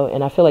 you know,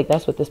 and I feel like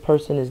that's what this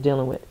person is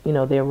dealing with. You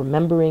know, they're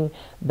remembering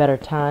better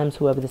times,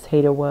 whoever this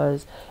hater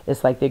was.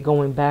 It's like they're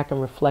going back and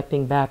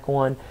reflecting back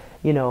on,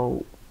 you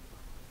know,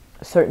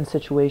 certain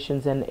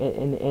situations,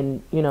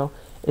 and you know,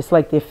 it's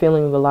like they're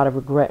feeling a lot of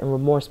regret and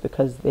remorse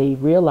because they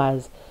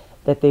realize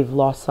that they've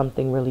lost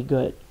something really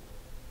good,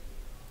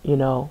 you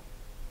know.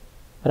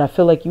 But I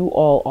feel like you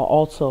all are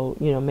also,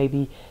 you know,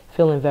 maybe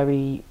feeling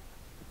very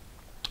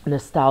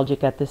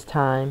nostalgic at this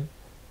time.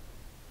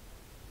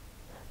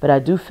 But I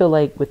do feel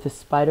like with the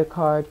spider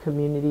card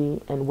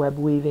community and web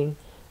weaving,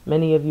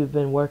 many of you have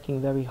been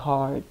working very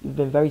hard. You've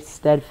been very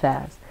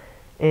steadfast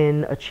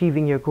in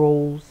achieving your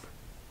goals.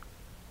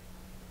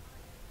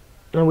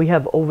 And we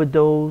have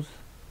overdose,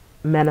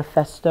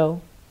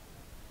 manifesto.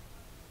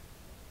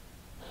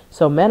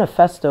 So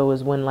manifesto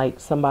is when like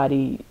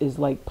somebody is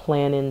like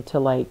planning to,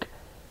 like,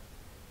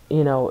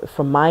 you know,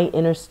 from my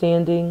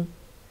understanding,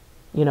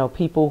 you know,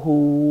 people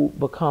who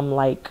become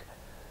like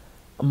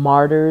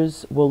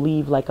martyrs will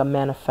leave like a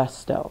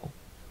manifesto,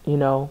 you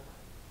know.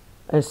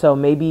 And so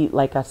maybe,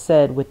 like I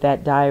said, with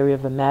that Diary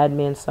of a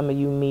Madman, some of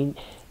you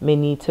may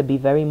need to be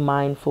very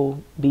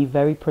mindful, be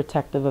very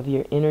protective of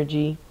your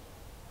energy.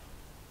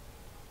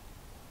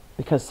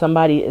 Because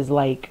somebody is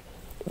like,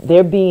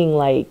 they're being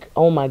like,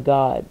 oh my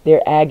God,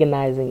 they're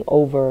agonizing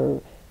over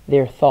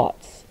their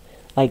thoughts.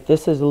 Like,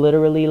 this is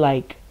literally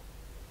like,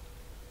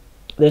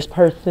 this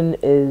person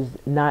is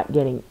not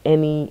getting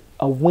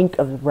a wink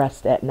of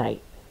rest at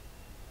night.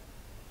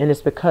 And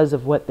it's because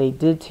of what they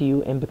did to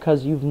you, and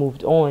because you've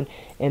moved on,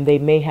 and they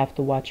may have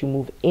to watch you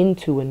move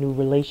into a new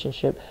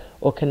relationship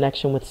or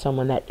connection with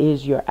someone that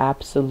is your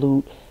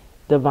absolute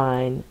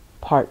divine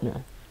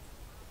partner.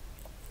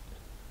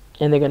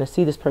 And they're going to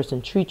see this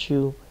person treat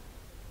you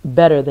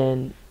better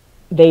than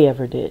they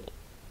ever did.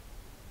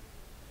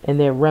 And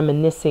they're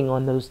reminiscing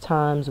on those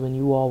times when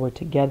you all were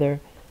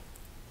together.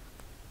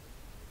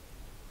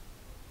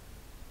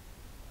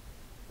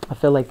 I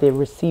feel like they're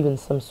receiving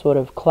some sort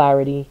of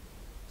clarity,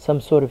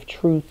 some sort of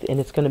truth, and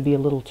it's going to be a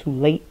little too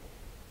late.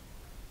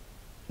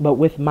 But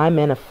with my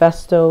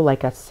manifesto,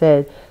 like I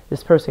said,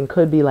 this person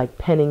could be like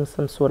penning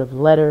some sort of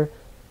letter,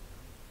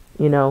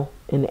 you know,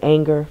 in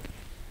anger.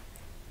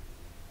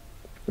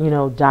 You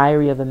know,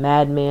 Diary of a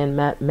Madman,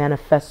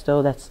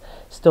 manifesto, that's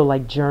still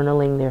like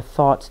journaling their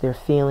thoughts, their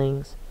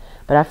feelings.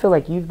 But I feel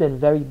like you've been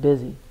very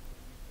busy.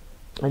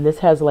 And this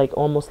has like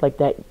almost like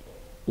that,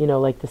 you know,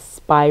 like the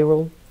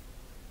spiral,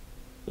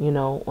 you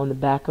know, on the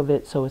back of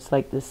it. So it's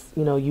like this,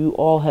 you know, you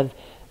all have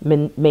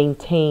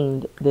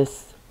maintained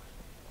this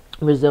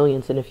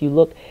resilience. And if you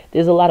look,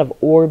 there's a lot of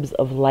orbs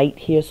of light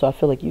here. So I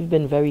feel like you've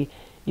been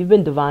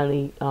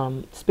divinely,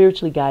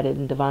 spiritually guided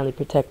and divinely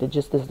protected,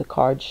 just as the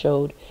card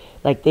showed.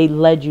 Like, they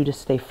led you to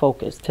stay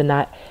focused, to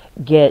not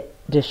get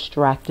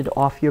distracted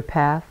off your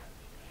path.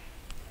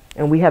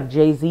 And we have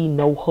Jay-Z,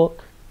 no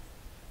hook.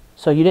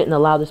 So you didn't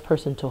allow this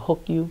person to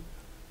hook you,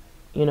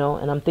 you know.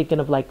 And I'm thinking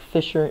of like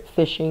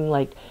fishing,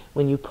 like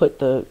when you put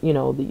the, you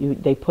know,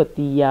 they put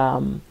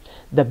the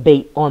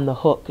bait on the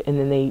hook, and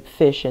then they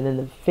fish, and then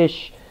the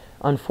fish,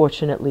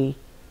 unfortunately,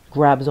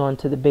 grabs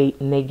onto the bait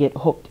and they get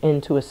hooked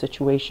into a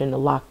situation,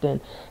 locked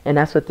in. And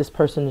that's what this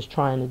person is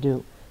trying to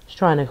do. It's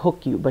trying to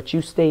hook you, but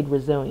you stayed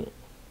resilient.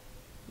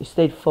 You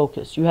stayed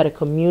focused. You had a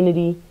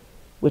community,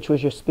 which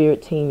was your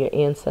spirit team, your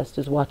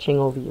ancestors watching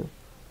over you.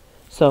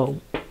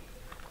 So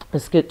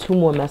let's get 2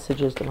 more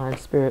messages, Divine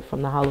Spirit,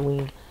 from the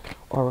Halloween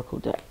Oracle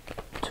deck.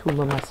 2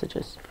 more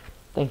messages.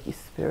 Thank you,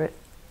 Spirit.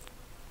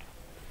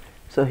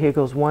 So here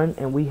goes 1,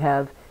 and we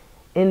have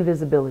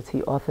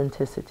invisibility,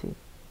 authenticity.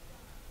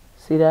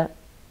 See that?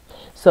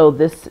 So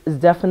this is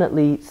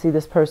definitely, see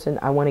this person,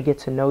 I want to get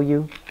to know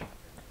you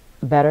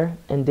better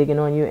and digging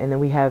on you. And then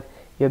we have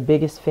your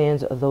biggest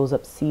fans are those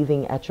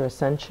upseething at your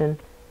ascension.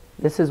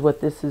 This is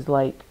what this is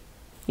like.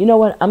 You know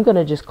what? I'm going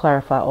to just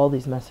clarify all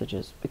these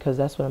messages because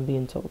that's what I'm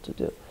being told to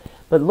do.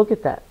 But look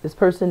at that. This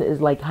person is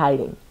like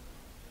hiding.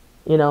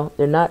 You know,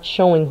 they're not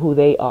showing who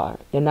they are.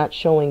 They're not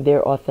showing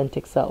their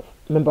authentic self.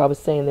 Remember, I was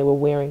saying they were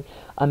wearing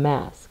a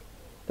mask.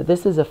 But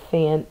this is a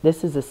fan.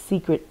 This is a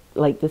secret.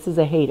 Like, this is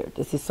a hater.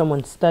 This is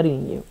someone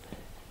studying you.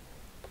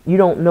 You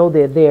don't know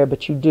they're there,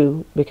 but you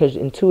do because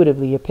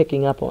intuitively you're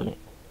picking up on it.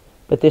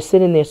 But they're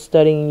sitting there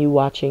studying you,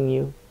 watching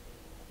you.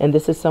 And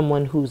this is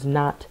someone who's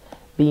not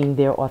being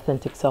their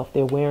authentic self.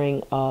 They're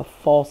wearing a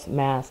false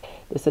mask.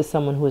 This is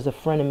someone who is a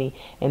frenemy,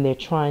 and they're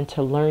trying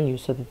to learn you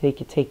so that they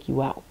could take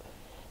you out.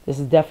 This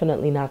is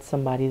definitely not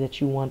somebody that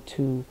you want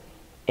to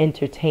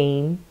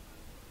entertain,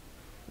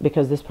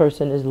 because this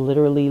person is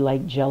literally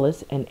like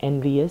jealous and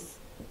envious.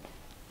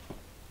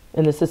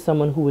 And this is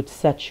someone who would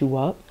set you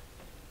up.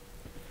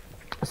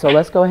 So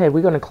let's go ahead.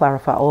 We're going to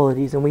clarify all of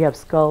these. And we have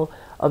Skull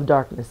of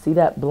Darkness. See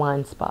that?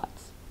 Blind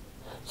spots.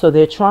 So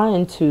they're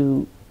trying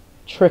to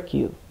trick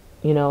you,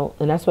 you know,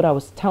 and that's what I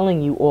was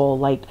telling you all.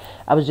 Like,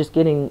 I was just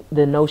getting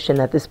the notion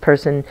that this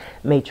person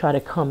may try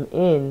to come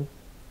in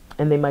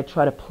and they might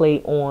try to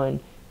play on,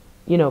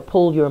 you know,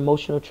 pull your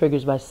emotional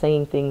triggers by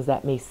saying things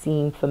that may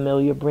seem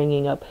familiar,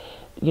 bringing up,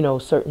 you know,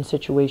 certain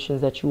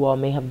situations that you all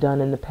may have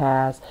done in the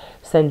past,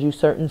 send you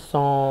certain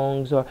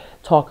songs or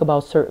talk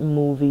about certain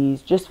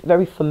movies, just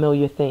very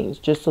familiar things,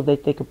 just so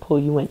that they could pull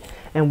you in.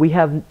 And we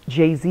have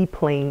Jay-Z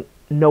playing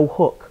No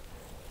Hook.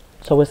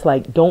 So it's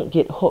like, don't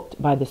get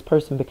hooked by this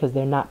person because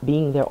they're not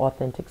being their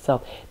authentic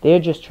self. They're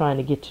just trying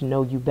to get to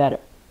know you better.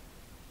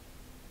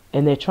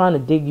 And they're trying to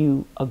dig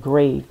you a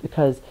grave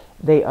because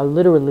they are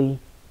literally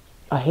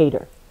a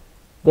hater.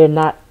 They're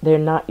not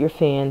your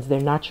fans. They're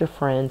not your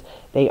friends.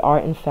 They are,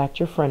 in fact,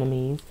 your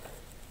frenemies.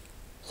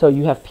 So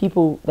you have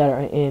people that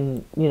are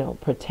in, you know,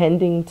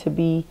 pretending to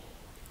be,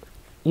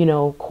 you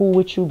know, cool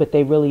with you, but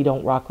they really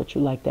don't rock with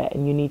you like that.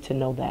 And you need to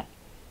know that.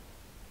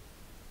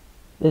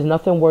 There's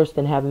nothing worse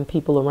than having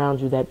people around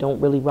you that don't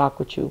really rock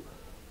with you.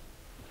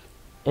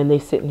 And they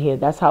sitting here.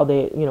 That's how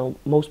they, you know,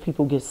 most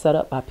people get set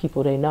up by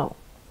people they know.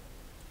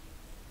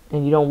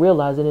 And you don't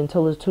realize it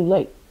until it's too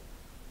late.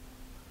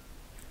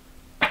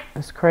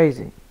 That's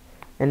crazy.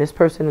 And this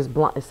person is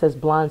blind. It says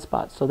blind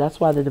spots. So that's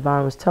why the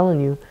divine was telling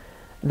you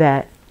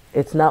that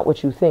it's not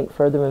what you think.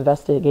 Further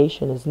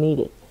investigation is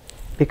needed.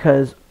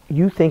 Because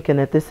you thinking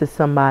that this is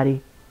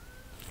somebody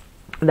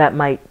that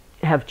might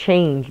have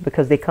changed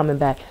because they're coming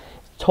back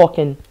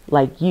talking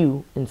like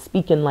you and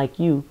speaking like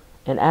you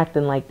and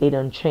acting like they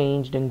done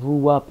changed and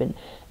grew up and,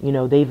 you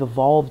know, they've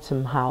evolved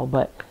somehow.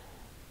 But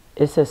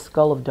it says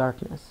Skull of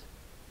Darkness.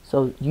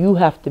 So you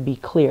have to be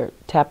clear.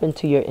 Tap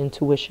into your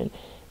intuition.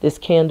 This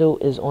candle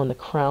is on the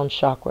crown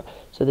chakra.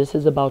 So this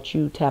is about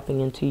you tapping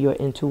into your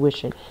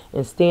intuition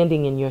and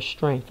standing in your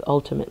strength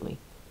ultimately.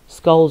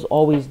 Skulls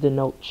always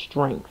denote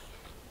strength.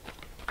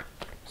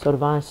 So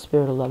Divine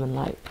Spirit of Love and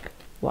Light.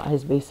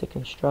 Wise basic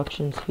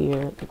instructions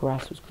here. The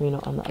grass was greener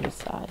on the other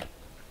side.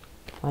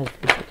 Wise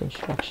basic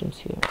instructions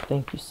here.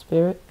 Thank you,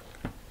 Spirit.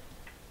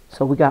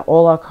 So we got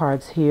all our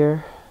cards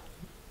here.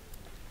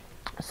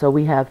 So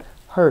we have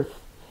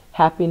Hearth,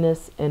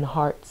 happiness and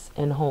hearts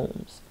and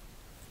homes.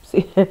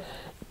 See?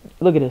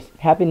 Look at this.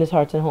 Happiness,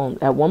 hearts, and homes.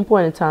 At one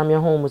point in time,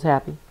 your home was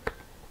happy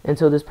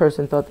until this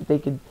person thought that they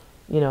could,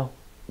 you know,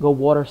 go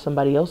water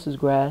somebody else's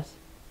grass.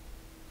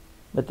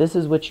 But this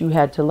is what you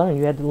had to learn.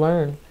 You had to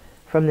learn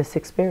from this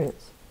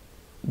experience.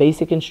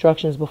 Basic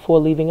instructions before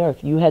leaving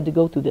Earth. You had to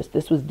go through this.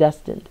 This was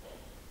destined.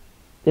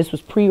 This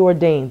was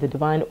preordained. The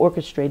divine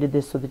orchestrated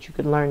this so that you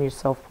could learn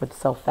yourself with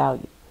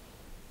self-value.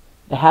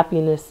 The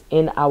happiness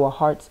in our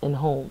hearts and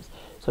homes.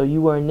 So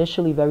you were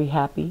initially very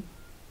happy.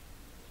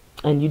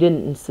 And you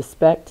didn't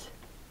suspect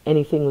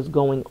anything was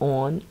going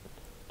on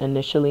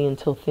initially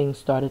until things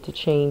started to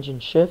change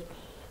and shift.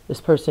 This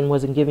person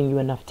wasn't giving you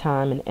enough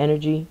time and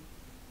energy.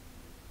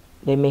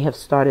 They may have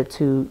started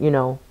to, you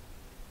know,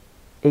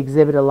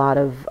 exhibit a lot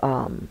of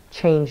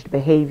changed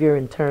behavior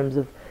in terms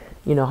of,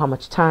 you know, how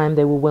much time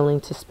they were willing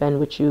to spend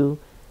with you,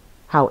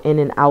 how in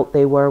and out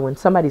they were. When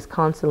somebody's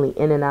constantly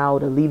in and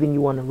out or leaving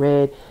you on the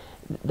red,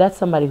 that's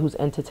somebody who's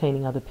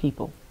entertaining other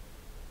people.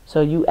 So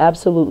you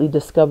absolutely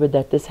discovered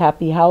that this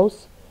happy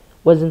house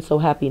wasn't so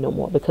happy no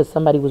more because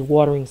somebody was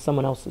watering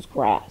someone else's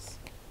grass.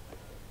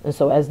 And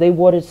so as they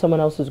watered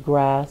someone else's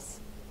grass,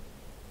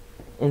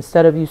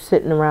 Instead of you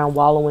sitting around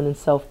wallowing in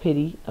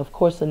self-pity, of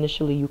course,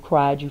 initially you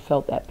cried, you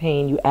felt that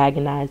pain, you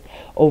agonized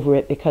over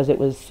it because it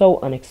was so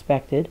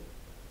unexpected.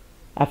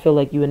 I feel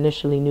like you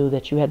initially knew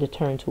that you had to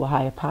turn to a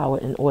higher power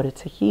in order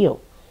to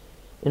heal,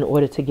 in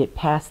order to get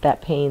past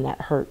that pain,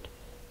 that hurt,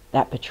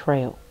 that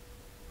betrayal.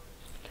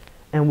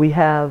 And we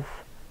have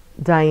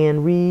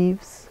Diane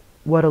Reeves,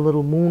 What a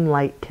Little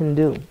Moonlight Can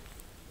Do.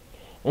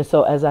 And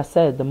so, as I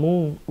said, the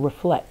moon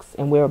reflects,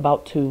 and we're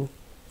about to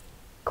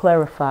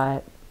clarify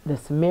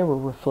this mirror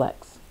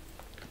reflects.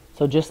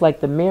 So just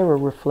like the mirror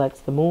reflects,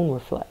 the moon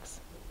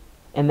reflects.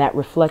 And that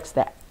reflects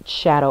that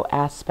shadow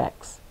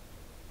aspects.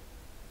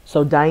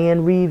 So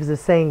Diane Reeves is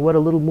saying what a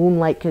little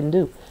moonlight can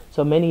do.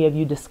 So many of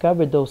you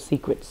discovered those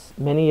secrets.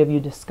 Many of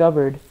you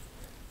discovered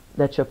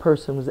that your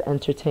person was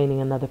entertaining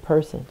another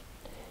person.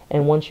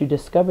 And once you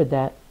discovered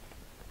that,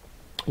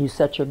 you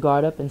set your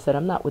guard up and said,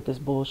 I'm not with this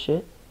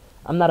bullshit.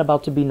 I'm not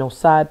about to be no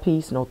side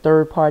piece, no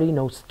third party,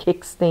 no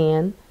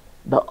kickstand,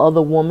 the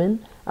other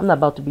woman. I'm not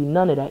about to be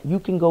none of that. You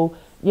can go,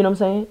 you know what I'm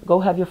saying? Go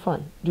have your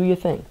fun. Do your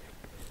thing.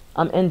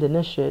 I'm ending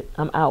this shit.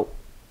 I'm out.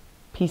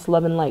 Peace,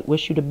 love, and light.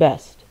 Wish you the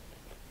best.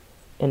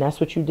 And that's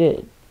what you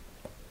did.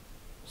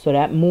 So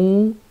that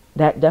moon,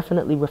 that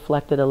definitely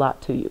reflected a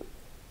lot to you.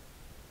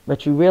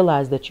 But you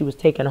realized that you was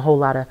taking a whole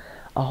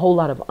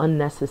lot of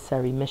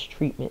unnecessary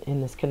mistreatment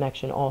in this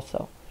connection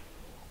also.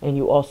 And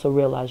you also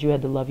realized you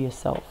had to love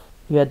yourself.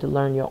 You had to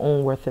learn your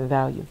own worth and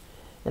value.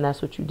 And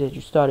that's what you did.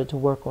 You started to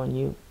work on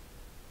you.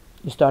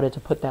 You started to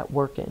put that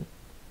work in.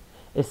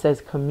 It says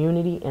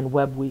community and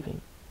web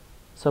weaving.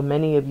 So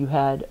many of you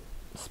had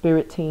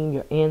spirit team,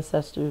 your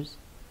ancestors,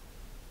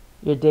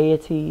 your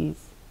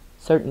deities,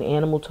 certain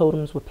animal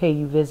totems would pay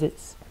you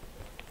visits.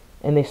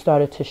 And they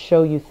started to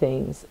show you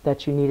things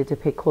that you needed to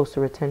pay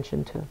closer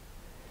attention to.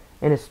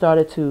 And it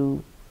started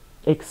to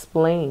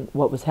explain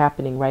what was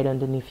happening right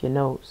underneath your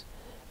nose.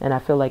 And I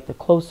feel like the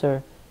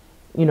closer,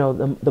 you know,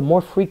 the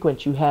more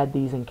frequent you had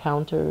these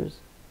encounters,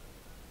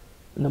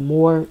 the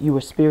more you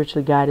were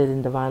spiritually guided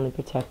and divinely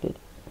protected,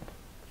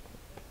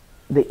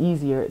 the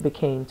easier it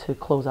became to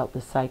close out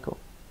the cycle,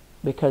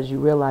 because you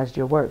realized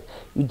your worth.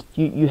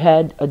 You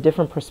had a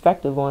different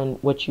perspective on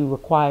what you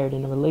required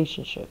in a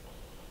relationship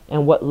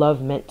and what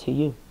love meant to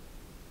you.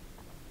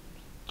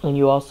 And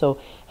you also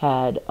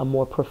had a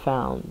more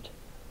profound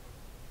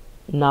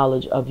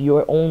knowledge of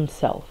your own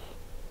self.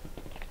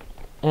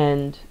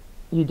 And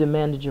you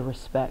demanded your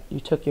respect.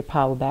 You took your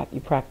power back. You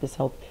practiced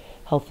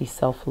healthy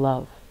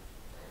self-love.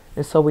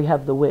 And so we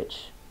have the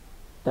witch,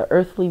 the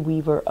earthly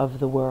weaver of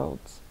the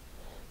worlds.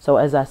 So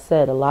as I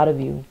said, a lot of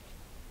you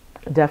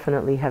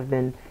definitely have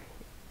been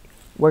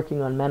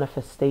working on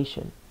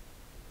manifestation.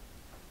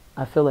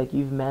 I feel like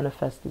you've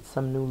manifested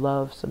some new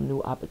love, some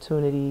new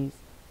opportunities,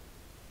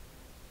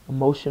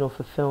 emotional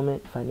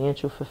fulfillment,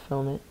 financial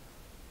fulfillment,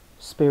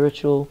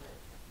 spiritual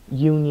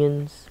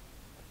unions.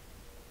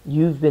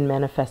 You've been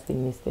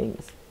manifesting these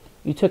things.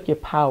 You took your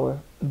power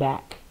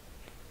back.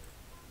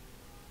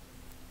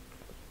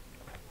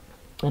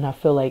 And I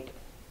feel like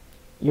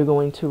you're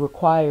going to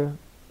require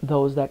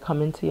those that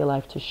come into your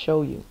life to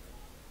show you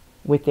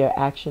with their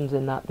actions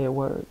and not their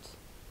words.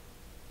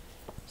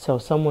 So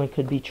someone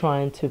could be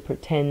trying to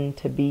pretend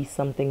to be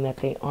something that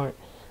they aren't,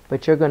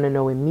 but you're going to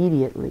know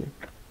immediately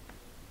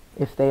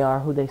if they are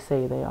who they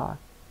say they are,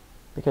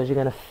 because you're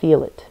going to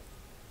feel it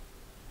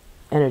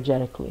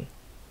energetically.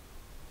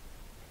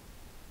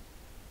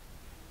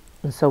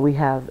 And so we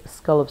have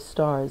Skull of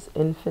Stars,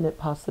 infinite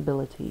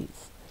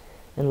possibilities.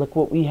 And look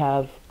what we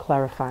have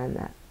clarifying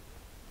that.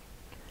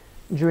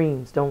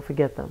 Dreams, don't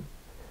forget them.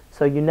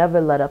 So you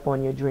never let up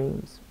on your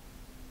dreams.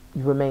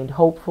 You remained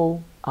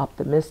hopeful,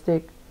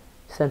 optimistic,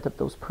 sent up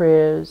those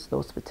prayers,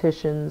 those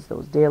petitions,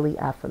 those daily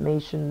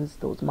affirmations,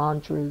 those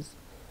mantras.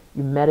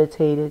 You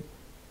meditated.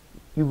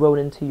 You wrote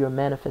into your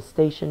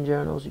manifestation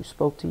journals. You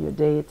spoke to your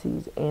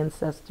deities,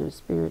 ancestors,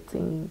 spirit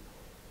team.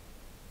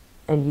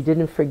 And you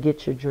didn't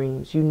forget your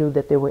dreams. You knew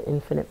that there were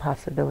infinite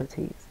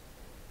possibilities.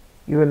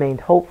 You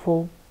remained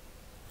hopeful.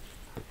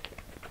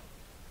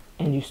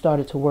 And you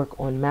started to work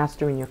on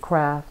mastering your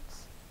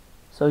crafts.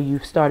 So you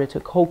started to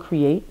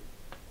co-create.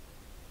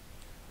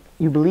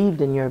 You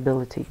believed in your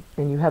ability.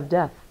 And you have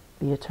death.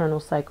 The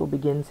eternal cycle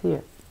begins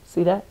here.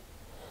 See that?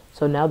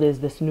 So now there's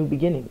this new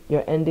beginning.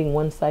 You're ending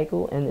one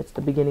cycle and it's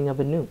the beginning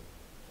of a new.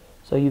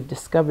 So you've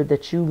discovered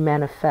that you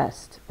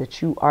manifest,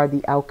 that you are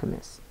the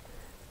alchemist,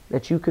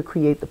 that you could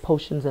create the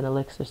potions and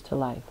elixirs to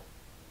life.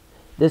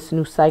 This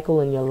new cycle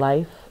in your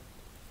life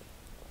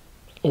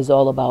is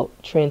all about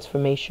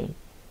transformation.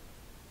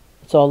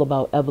 It's all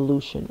about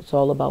evolution. It's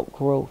all about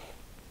growth.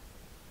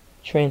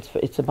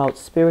 It's about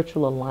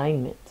spiritual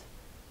alignment.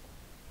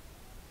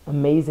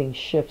 Amazing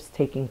shifts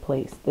taking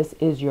place. This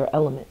is your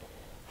element.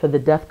 For the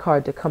death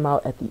card to come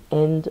out at the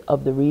end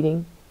of the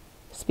reading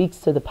speaks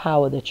to the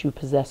power that you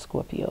possess,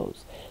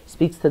 Scorpios.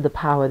 Speaks to the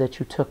power that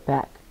you took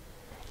back.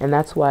 And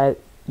that's why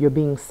you're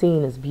being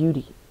seen as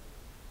beauty.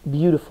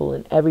 Beautiful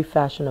in every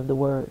fashion of the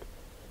word.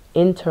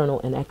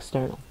 Internal and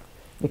external.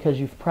 Because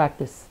you've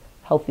practiced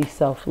healthy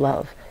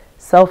self-love.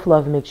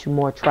 Self-love makes you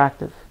more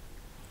attractive.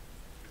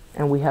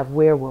 And we have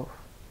werewolf,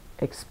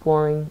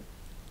 exploring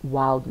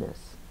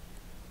wildness.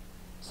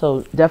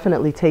 So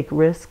definitely take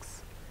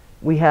risks.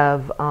 We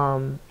have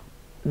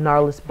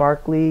Gnarless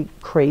Barkley,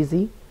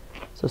 crazy.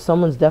 So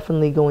someone's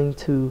definitely going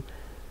to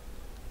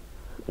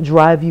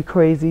drive you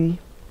crazy.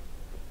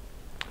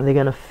 They're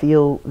going to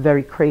feel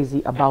very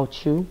crazy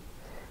about you.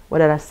 What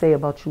did I say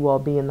about you all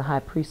being the high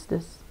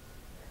priestess?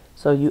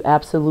 So you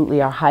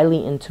absolutely are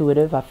highly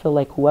intuitive. I feel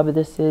like whoever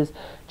this is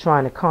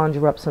trying to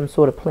conjure up some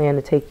sort of plan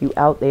to take you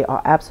out, they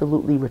are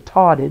absolutely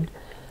retarded,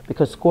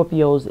 because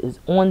Scorpios is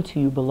on to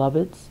you,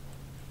 beloveds.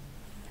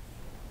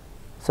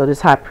 So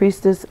this high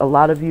priestess, a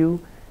lot of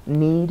you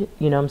need,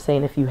 you know what I'm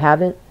saying, if you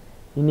haven't,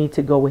 you need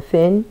to go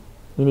within,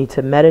 you need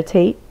to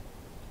meditate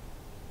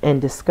and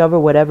discover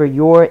whatever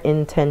your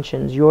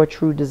intentions, your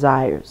true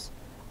desires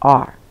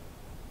are.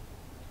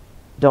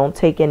 Don't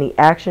take any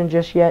action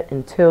just yet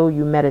until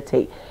you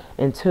meditate,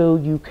 until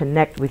you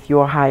connect with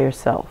your higher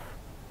self.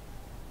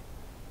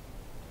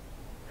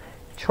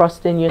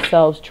 Trust in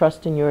yourselves,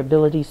 trust in your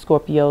abilities,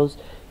 Scorpios.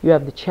 You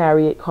have the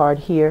Chariot card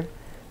here.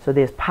 So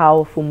there's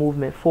powerful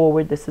movement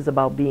forward. This is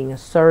about being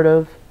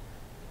assertive.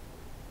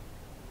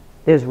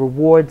 There's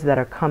rewards that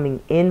are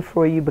coming in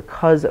for you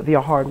because of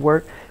your hard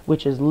work,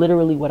 which is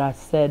literally what I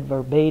said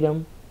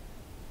verbatim.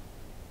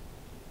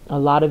 A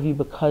lot of you,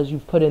 because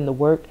you've put in the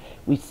work,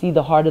 we see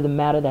the heart of the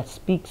matter that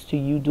speaks to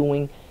you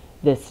doing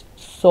this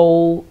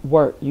soul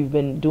work. You've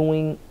been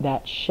doing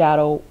that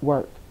shadow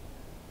work.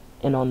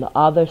 And on the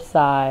other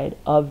side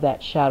of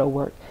that shadow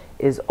work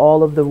is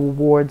all of the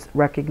rewards,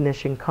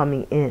 recognition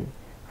coming in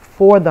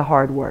for the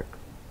hard work.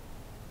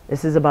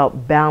 This is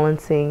about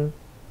balancing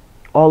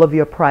all of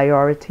your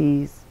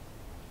priorities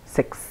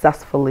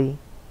successfully.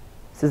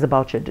 This is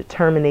about your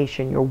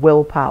determination, your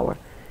willpower.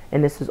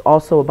 And this is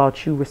also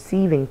about you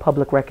receiving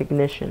public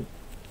recognition.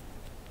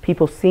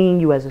 People seeing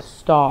you as a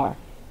star,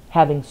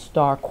 having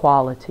star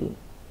quality,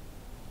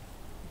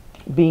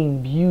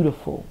 being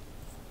beautiful,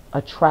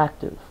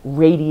 attractive,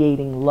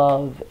 radiating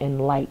love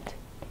and light.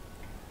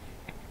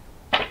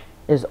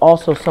 There's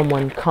also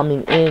someone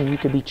coming in. You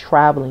could be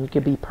traveling, you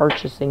could be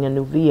purchasing a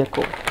new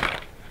vehicle.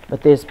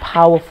 But there's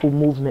powerful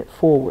movement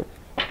forward.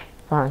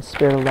 Divine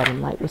Spirit of Love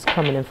and Light, what's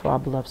coming in for our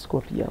beloved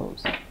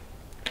Scorpios?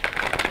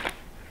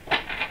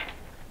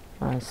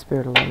 Divine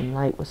Spirit of Love and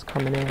Light, what's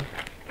coming in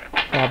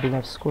for our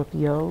beloved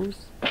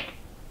Scorpios?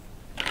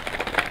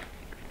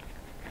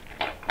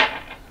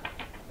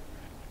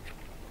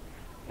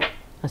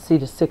 I see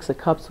the Six of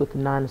Cups with the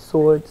Nine of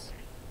Swords.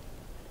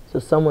 So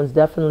someone's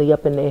definitely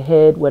up in their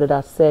head. What did I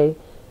say?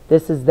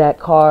 This is that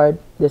card.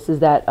 This is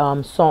that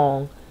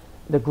song,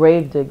 The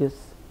Gravediggers.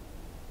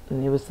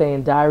 And they were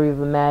saying Diary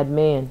of a Mad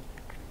Man.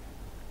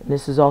 And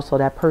this is also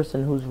that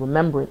person who's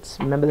remembrance.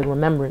 Remember the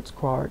remembrance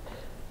card.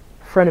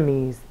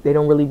 Frenemies, they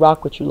don't really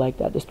rock with you like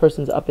that. This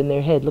person's up in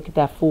their head. Look at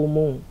that full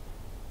moon.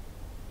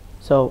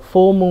 So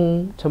full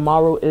moon,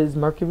 tomorrow is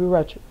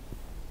Mercury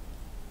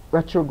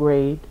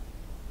retrograde.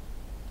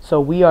 So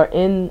we are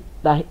in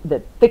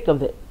the thick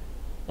of it.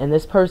 And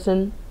this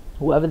person,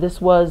 whoever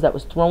this was that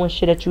was throwing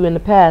shit at you in the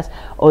past,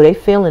 oh, they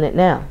feeling it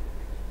now.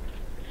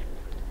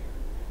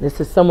 This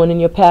is someone in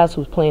your past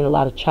who's playing a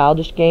lot of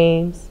childish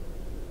games.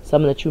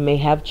 Someone that you may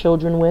have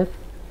children with.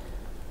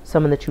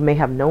 Someone that you may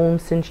have known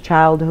since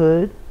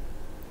childhood.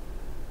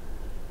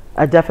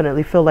 I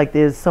definitely feel like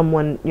there's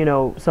someone, you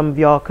know, some of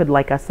y'all could,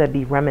 like I said,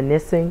 be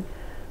reminiscing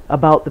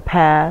about the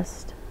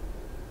past.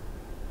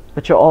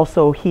 But you're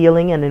also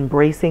healing and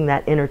embracing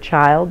that inner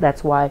child.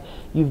 That's why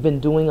you've been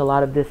doing a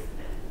lot of this,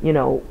 you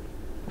know,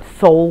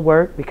 soul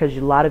work, because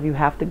a lot of you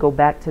have to go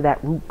back to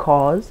that root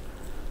cause.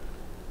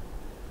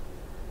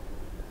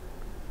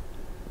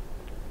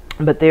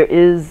 But there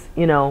is,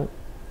 you know,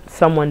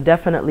 someone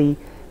definitely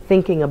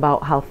thinking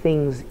about how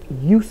things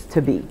used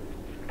to be.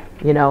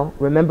 You know,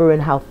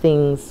 remembering how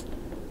things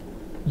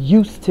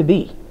used to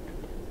be.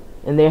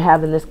 And they're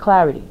having this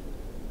clarity.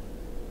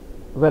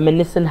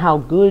 Reminiscing how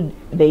good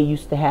they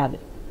used to have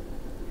it.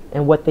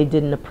 And what they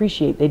didn't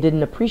appreciate. They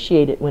didn't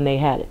appreciate it when they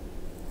had it.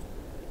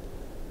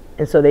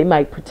 And so they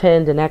might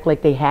pretend and act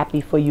like they're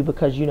happy for you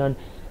because you done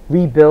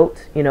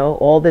rebuilt, you know,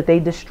 all that they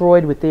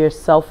destroyed with their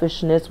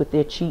selfishness, with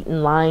their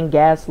cheating, lying,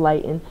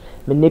 gaslighting,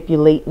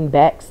 manipulating,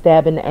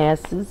 backstabbing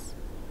asses.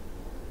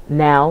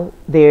 Now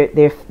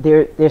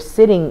they're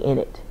sitting in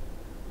it.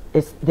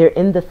 They're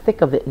in the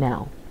thick of it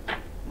now.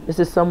 This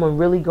is someone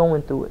really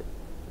going through it.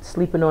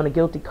 Sleeping on a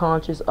guilty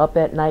conscience, up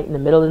at night, in the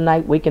middle of the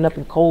night, waking up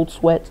in cold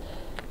sweats.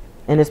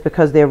 And it's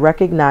because they're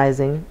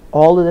recognizing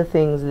all of the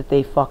things that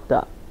they fucked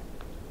up.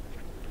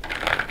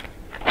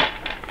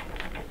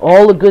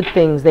 All the good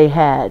things they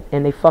had,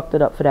 and they fucked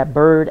it up for that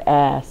bird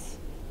ass.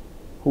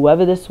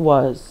 Whoever this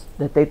was,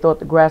 that they thought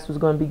the grass was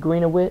going to be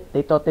greener with.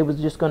 They thought they was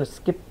just going to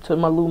skip to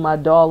my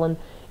darling,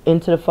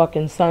 into the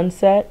fucking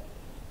sunset.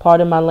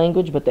 Pardon my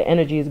language, but the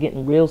energy is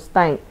getting real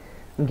stank.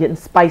 I'm getting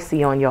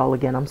spicy on y'all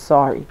again. I'm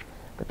sorry.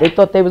 But they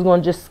thought they was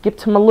going to just skip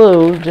to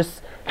Malou,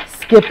 just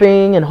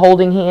skipping and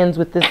holding hands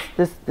with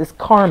this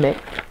karmic.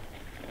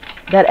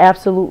 That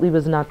absolutely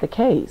was not the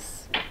case.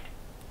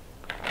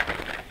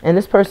 And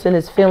this person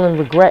is feeling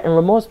regret and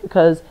remorse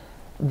because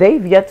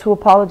they've yet to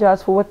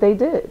apologize for what they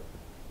did.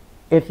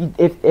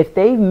 If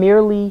they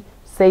merely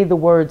say the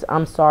words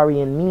 "I'm sorry"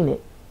 and mean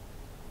it,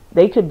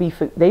 they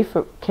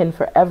can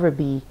forever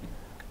be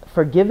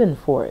forgiven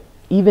for it.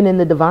 Even in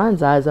the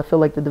divine's eyes, I feel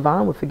like the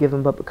divine would forgive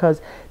them, but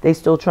because they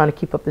still trying to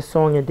keep up the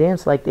song and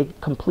dance like they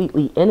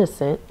completely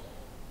innocent,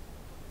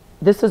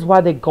 this is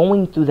why they're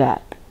going through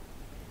that.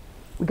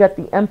 We got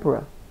the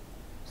Emperor.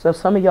 So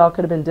some of y'all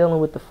could have been dealing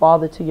with the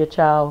father to your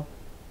child,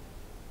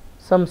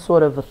 some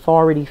sort of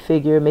authority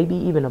figure, maybe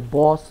even a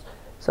boss,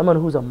 someone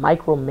who's a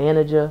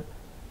micromanager,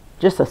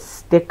 just a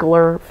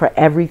stickler for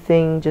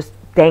everything, just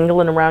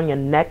dangling around your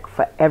neck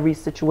for every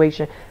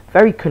situation,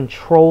 very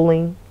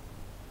controlling.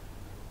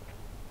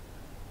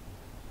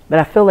 But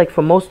I feel like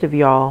for most of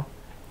y'all,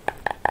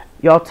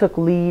 y'all took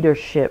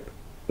leadership.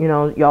 You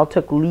know, y'all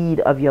took lead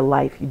of your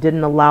life. You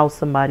didn't allow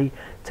somebody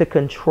to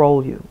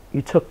control you.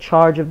 You took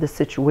charge of the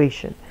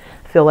situation.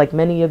 I feel like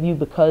many of you,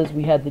 because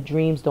we had the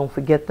dreams, don't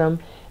forget them,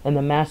 and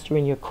the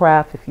mastering your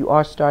craft. If you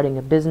are starting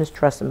a business,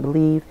 trust and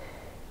believe,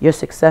 your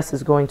success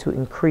is going to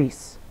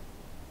increase.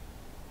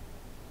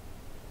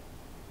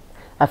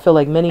 I feel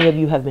like many of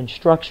you have been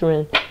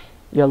structuring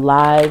your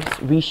lives,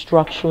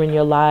 restructuring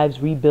your lives,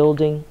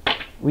 rebuilding,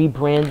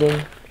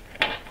 rebranding,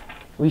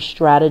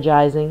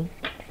 re-strategizing.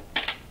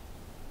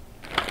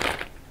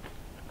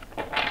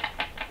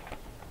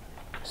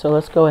 So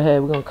let's go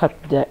ahead. We're going to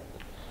cut the deck.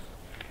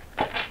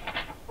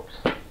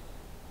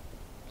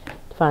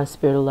 Divine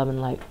Spirit of Love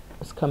and Light.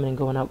 What's coming and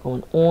going out,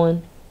 going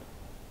on.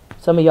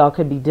 Some of y'all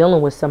could be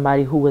dealing with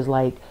somebody who was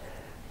like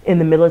in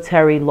the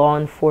military, law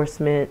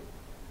enforcement,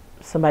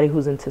 somebody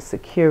who's into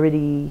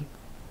security.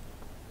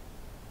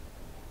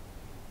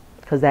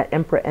 Because that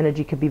Emperor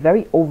energy could be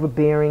very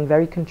overbearing,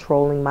 very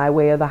controlling, my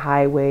way or the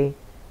highway.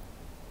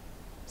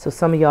 So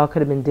some of y'all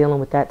could have been dealing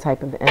with that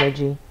type of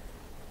energy.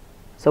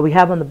 So we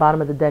have on the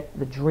bottom of the deck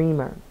the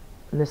Dreamer.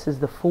 And this is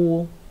the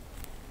Fool.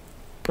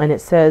 And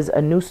it says,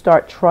 a new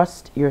start,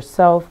 trust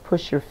yourself,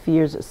 push your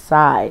fears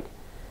aside.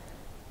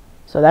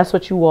 So that's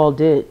what you all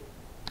did.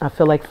 I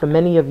feel like for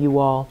many of you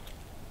all,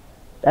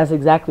 that's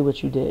exactly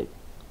what you did.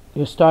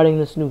 You're starting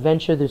this new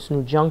venture, this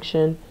new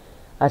junction.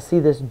 I see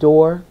this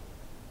door.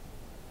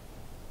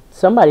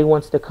 Somebody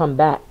wants to come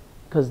back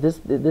because this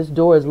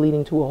door is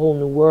leading to a whole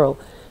new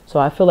world. So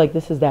I feel like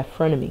this is that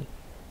frenemy.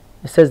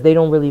 It says they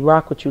don't really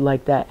rock with you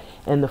like that.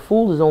 And the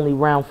Fool is only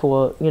around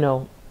for, you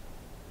know,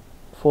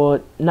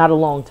 for not a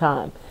long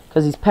time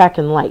because he's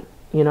packing light.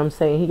 You know what I'm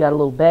saying? He got a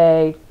little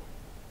bag.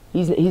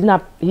 He's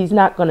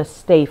not going to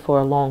stay for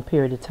a long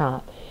period of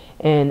time.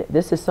 And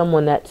this is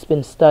someone that's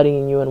been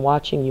studying you and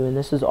watching you. And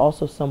this is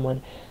also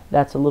someone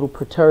that's a little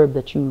perturbed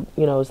that you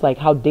know, it's like,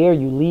 how dare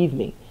you leave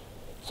me?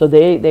 So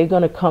they're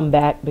going to come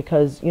back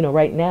because, you know,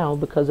 right now,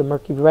 because of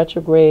Mercury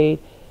retrograde,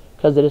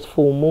 because of this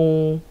full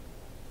moon,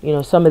 you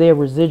know, some of their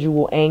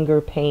residual anger,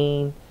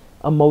 pain,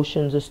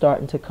 emotions are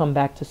starting to come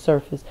back to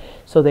surface.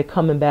 So they're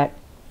coming back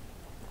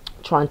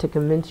trying to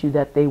convince you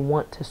that they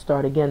want to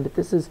start again. But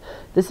this is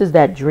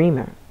that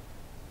Dreamer.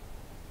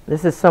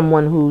 This is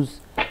someone who's,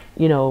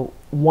 you know,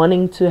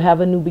 wanting to have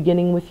a new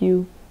beginning with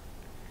you,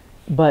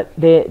 but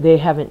they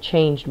haven't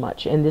changed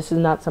much. And this is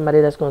not somebody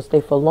that's going to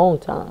stay for a long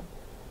time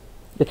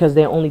because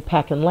they're only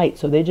packing light.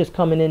 So they're just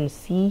coming in to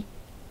see,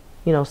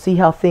 you know, see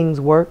how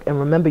things work. And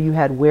remember, you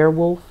had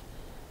Werewolf,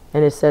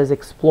 and it says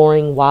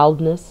exploring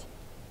wildness.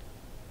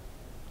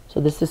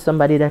 So this is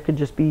somebody that could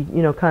just be,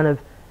 you know, kind of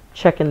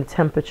checking the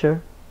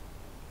temperature.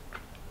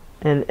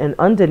 And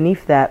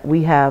underneath that,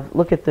 we have,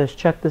 look at this,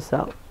 check this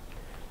out.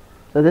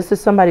 So this is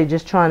somebody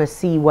just trying to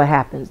see what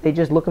happens. They're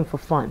just looking for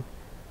fun.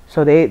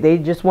 So they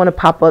just want to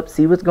pop up,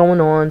 see what's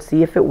going on,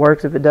 see if it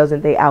works. If it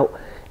doesn't, they out.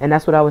 And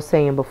that's what I was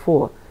saying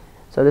before.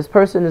 So this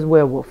person is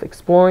Werewolf,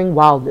 exploring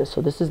wildness.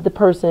 So this is the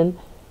person,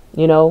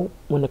 you know,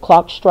 when the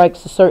clock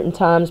strikes a certain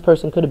time, this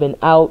person could have been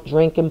out,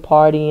 drinking,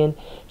 partying,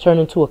 turn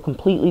into a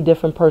completely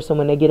different person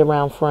when they get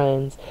around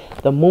friends.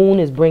 The moon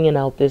is bringing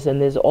out this,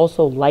 and there's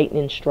also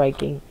lightning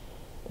striking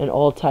and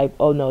all type.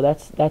 Oh no,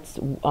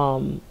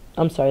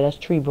 I'm sorry, that's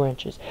tree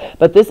branches.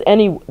 But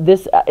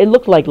it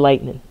looked like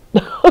lightning.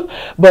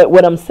 But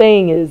what I'm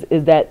saying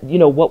is that, you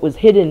know, what was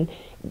hidden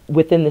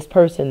within this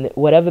person,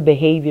 whatever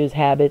behaviors,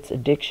 habits,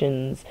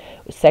 addictions,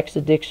 sex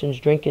addictions,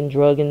 drinking,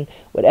 drugging,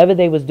 whatever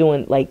they was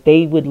doing, like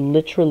they would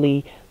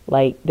literally,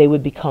 like they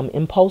would become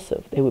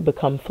impulsive. They would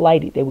become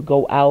flighty. They would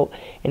go out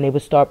and they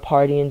would start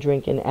partying,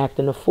 drinking,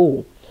 acting a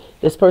fool.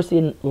 This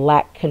person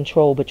lacked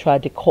control but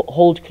tried to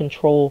hold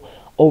control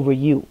over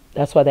you.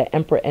 That's why that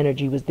Emperor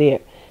energy was there,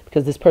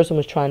 because this person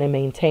was trying to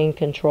maintain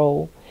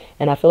control.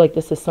 And I feel like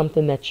this is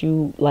something that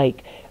you,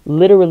 like,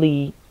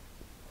 literally,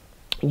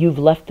 you've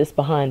left this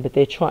behind, but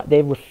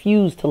they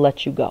refuse to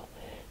let you go.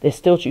 They're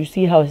still, you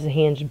see how his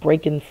hands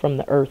breaking from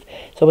the earth.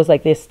 So it's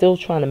like they're still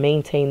trying to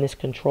maintain this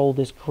control,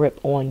 this grip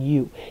on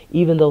you,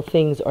 even though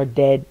things are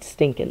dead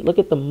stinking. Look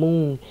at the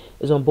moon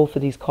is on both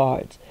of these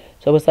cards.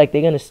 So it's like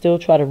they're going to still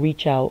try to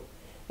reach out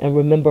and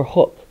remember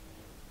Hook.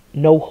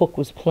 No Hook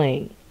was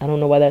playing. I don't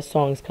know why that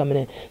song is coming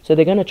in. So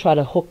they're going to try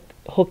to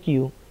hook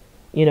you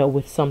you know,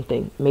 with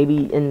something,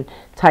 maybe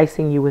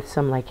enticing you with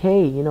some like,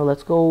 hey, you know,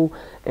 let's go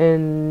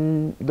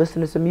and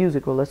listen to some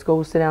music, or let's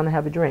go sit down and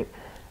have a drink.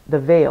 The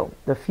veil,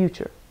 the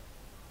future.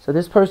 So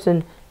this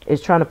person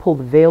is trying to pull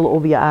the veil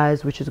over your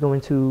eyes, which is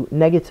going to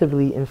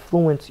negatively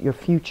influence your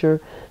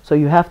future. So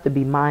you have to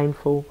be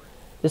mindful.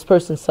 This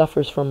person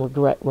suffers from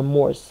regret,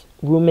 remorse,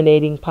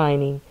 ruminating,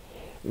 pining,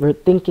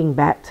 thinking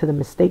back to the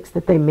mistakes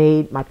that they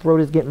made. My throat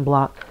is getting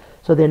blocked.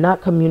 So they're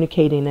not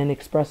communicating and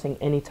expressing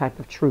any type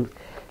of truth.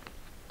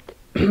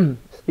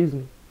 Excuse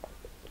me.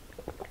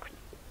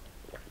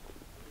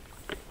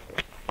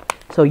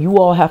 So you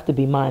all have to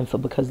be mindful,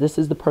 because this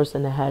is the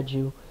person that had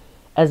you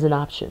as an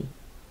option.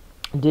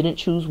 Didn't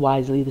choose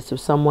wisely. This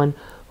was someone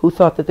who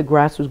thought that the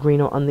grass was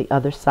greener on the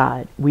other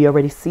side. We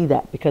already see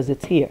that because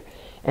it's here.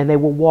 And they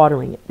were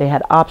watering it. They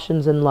had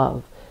options in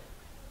love.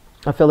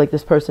 I feel like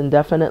this person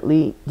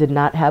definitely did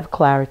not have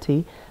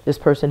clarity. This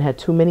person had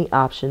too many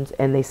options,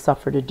 and they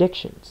suffered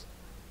addictions.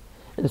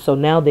 And so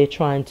now they're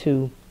trying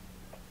to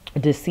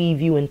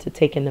deceive you into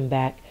taking them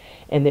back.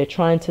 And they're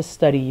trying to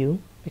study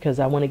you, because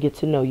I want to get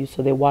to know you.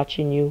 So they're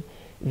watching you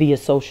via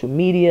social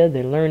media.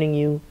 They're learning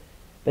you.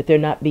 But they're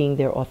not being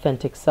their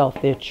authentic self.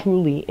 They're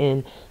truly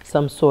in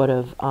some sort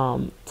of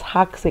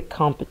toxic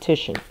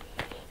competition.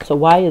 So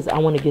why is I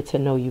want to get to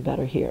know you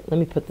better here? Let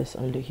me put this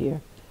under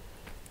here.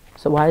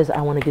 So why is I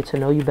want to get to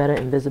know you better?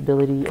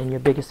 Invisibility, and your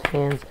biggest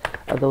fans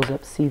are those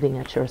upseething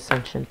at your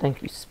ascension.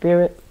 Thank you,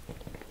 Spirit.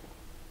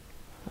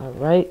 All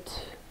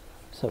right.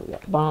 So we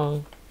got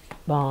bong,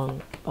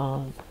 bong,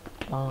 bong,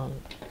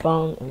 bong,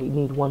 bong. And we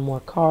need one more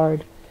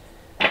card.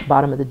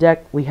 Bottom of the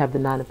deck, we have the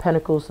Nine of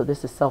Pentacles. So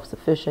this is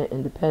self-sufficient,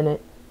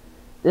 independent.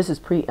 This is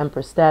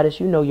pre-Empress status.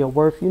 You know your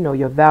worth. You know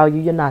your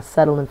value. You're not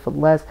settling for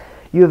less.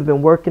 You have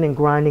been working and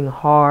grinding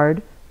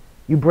hard.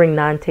 You bring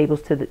nine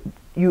tables to the...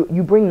 You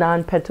bring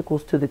 9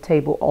 pentacles to the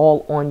table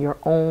all on your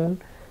own.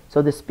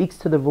 So this speaks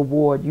to the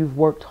reward. You've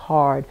worked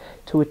hard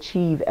to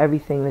achieve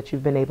everything that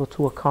you've been able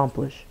to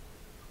accomplish.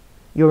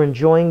 You're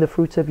enjoying the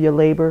fruits of your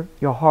labor.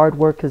 Your hard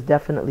work has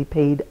definitely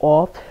paid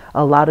off.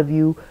 A lot of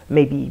you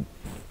may be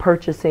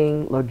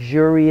purchasing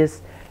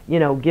luxurious, you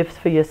know, gifts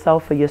for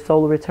yourself for your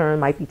solar return.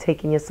 Might be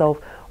taking yourself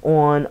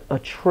on a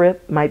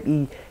trip. Might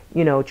be,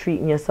 you know,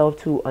 treating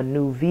yourself to a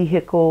new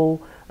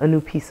vehicle, a new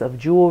piece of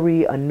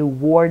jewelry, a new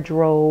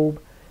wardrobe,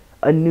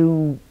 a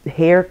new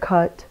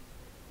haircut.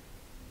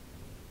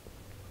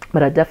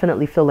 But I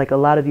definitely feel like a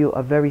lot of you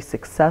are very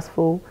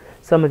successful.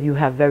 Some of you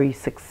have very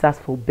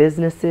successful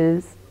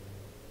businesses.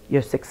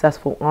 You're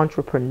successful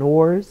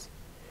entrepreneurs.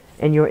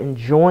 And you're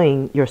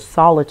enjoying your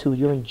solitude.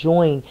 You're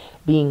enjoying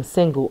being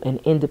single and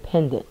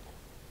independent.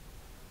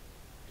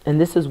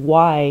 And this is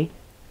why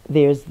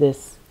there's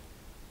this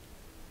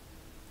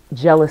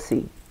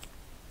jealousy,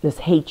 this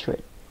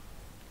hatred,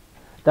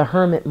 the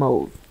hermit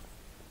mode.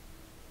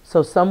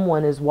 So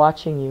someone is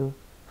watching you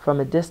from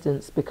a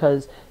distance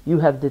because you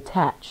have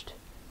detached.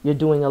 You're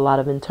doing a lot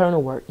of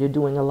internal work. You're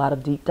doing a lot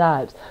of deep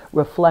dives,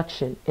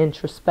 reflection,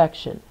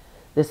 introspection.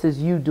 This is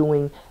you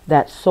doing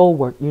that soul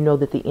work. You know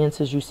that the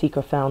answers you seek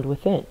are found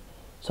within.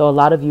 So a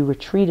lot of you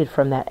retreated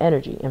from that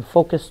energy and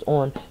focused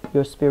on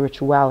your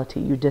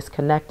spirituality. You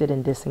disconnected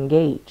and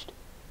disengaged.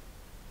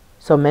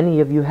 So many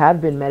of you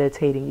have been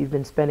meditating. You've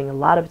been spending a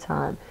lot of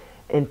time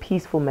in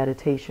peaceful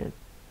meditation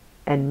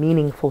and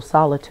meaningful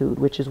solitude,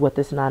 which is what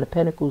this Nine of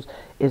Pentacles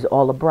is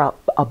all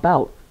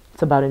about.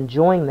 It's about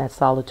enjoying that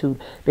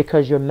solitude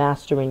because you're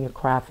mastering your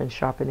craft and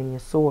sharpening your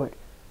sword.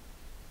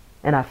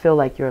 And I feel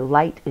like your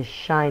light is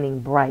shining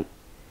bright.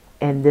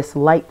 And this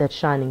light that's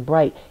shining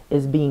bright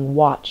is being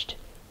watched.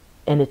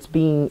 And it's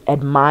being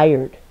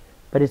admired.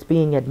 But it's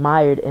being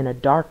admired in a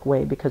dark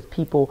way because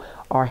people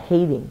are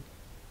hating.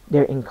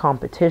 They're in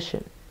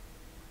competition.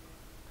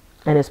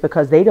 And it's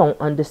because they don't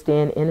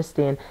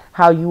understand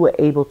how you were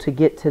able to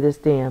get to this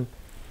damn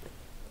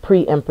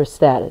pre-Empress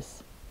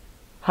status.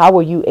 How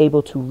were you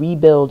able to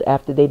rebuild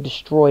after they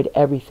destroyed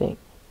everything?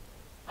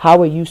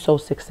 How are you so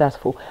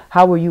successful?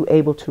 How were you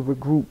able to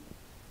regroup?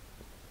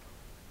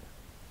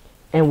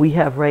 And we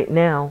have right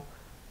now,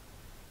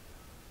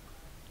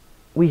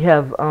 we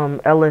have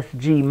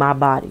LSG, my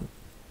body.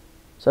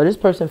 So this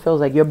person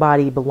feels like your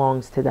body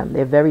belongs to them.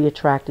 They're very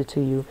attracted to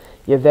you.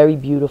 You're very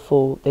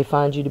beautiful. They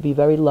find you to be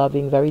very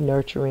loving, very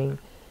nurturing,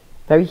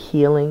 very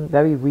healing,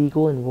 very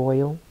regal and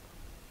royal.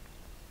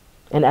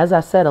 And as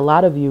I said, a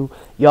lot of you,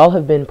 y'all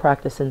have been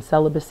practicing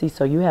celibacy,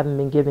 so you haven't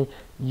been giving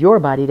your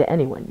body to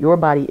anyone. Your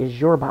body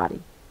is your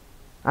body.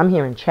 I'm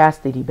hearing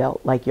chastity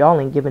belt, like y'all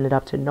ain't giving it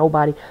up to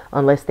nobody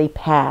unless they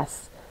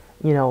pass,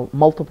 you know,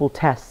 multiple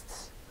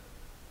tests.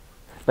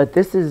 But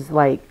this is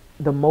like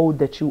the mode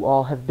that you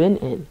all have been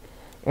in.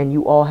 And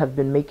you all have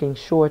been making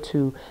sure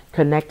to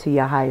connect to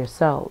your higher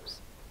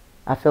selves.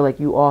 I feel like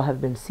you all have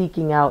been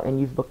seeking out and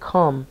you've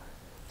become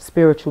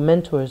spiritual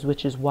mentors,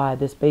 which is why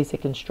this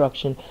basic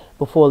instruction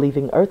before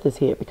leaving Earth is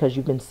here, because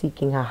you've been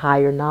seeking a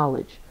higher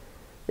knowledge.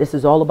 This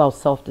is all about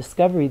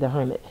self-discovery, the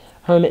hermit.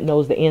 Hermit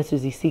knows the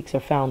answers he seeks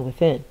are found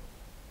within.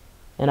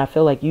 And I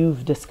feel like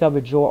you've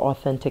discovered your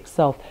authentic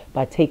self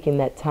by taking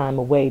that time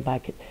away,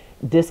 by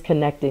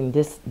disconnecting,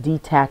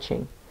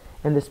 detaching.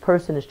 And this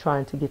person is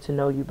trying to get to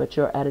know you, but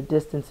you're at a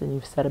distance and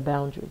you've set a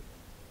boundary.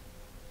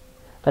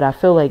 But I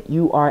feel like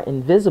you are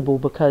invisible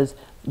because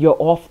you're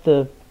off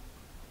the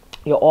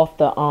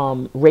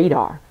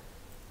radar,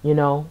 you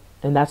know?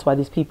 And that's why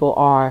these people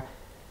are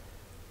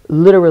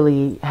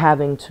literally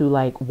having to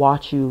like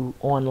watch you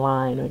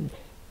online and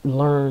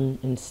learn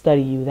and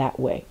study you that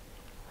way.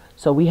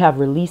 So we have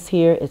release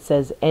here. It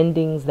says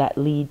endings that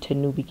lead to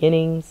new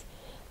beginnings.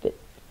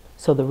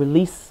 So the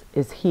release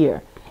is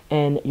here,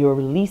 and you're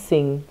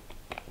releasing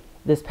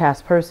this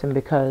past person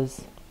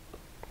because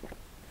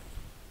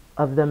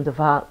of them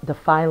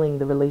defiling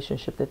the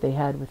relationship that they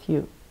had with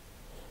you.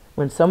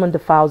 When someone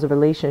defiles a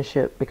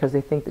relationship because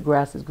they think the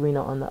grass is greener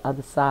on the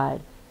other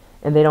side,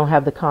 and they don't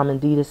have the common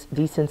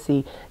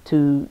decency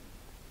to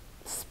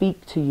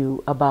speak to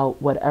you about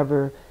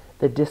whatever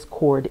the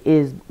discord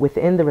is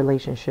within the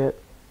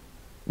relationship,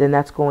 then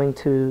that's going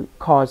to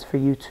cause for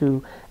you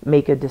to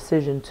make a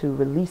decision to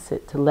release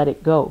it, to let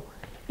it go.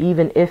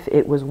 Even if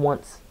it was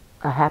once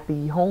a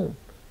happy home,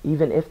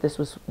 even if this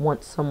was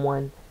once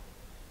someone,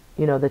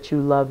 you know, that you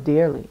love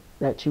dearly,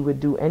 that you would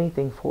do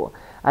anything for.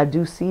 I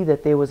do see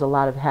that there was a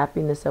lot of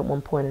happiness at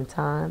one point in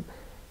time.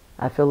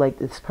 I feel like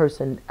this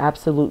person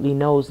absolutely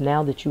knows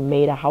now that you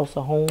made a house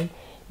a home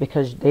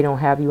because they don't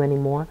have you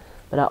anymore.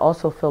 But I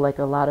also feel like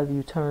a lot of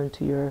you turned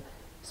to your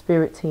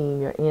spirit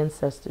team, your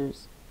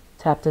ancestors,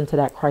 tapped into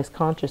that Christ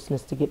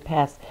consciousness to get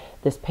past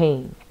this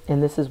pain.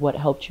 And this is what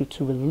helped you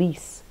to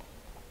release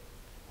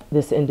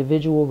this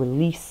individual,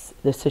 release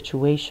the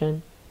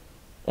situation.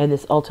 And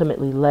this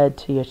ultimately led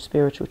to your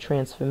spiritual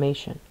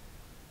transformation.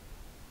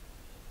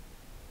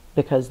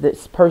 Because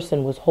this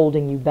person was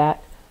holding you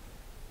back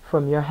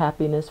from your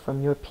happiness,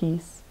 from your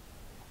peace.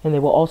 And they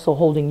were also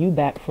holding you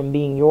back from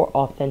being your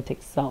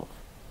authentic self.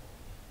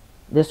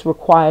 This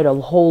required a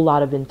whole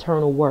lot of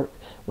internal work.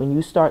 When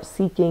you start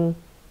seeking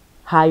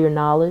higher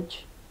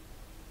knowledge,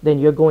 then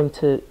you're going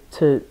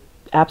to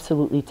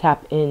absolutely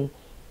tap in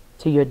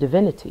to your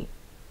divinity.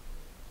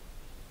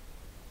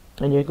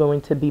 And you're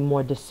going to be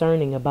more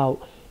discerning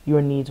about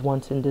your needs,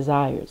 wants, and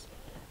desires.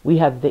 We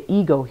have the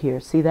ego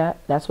here. See that?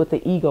 That's what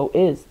the ego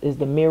is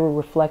the mirror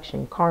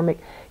reflection. Karmic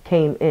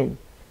came in.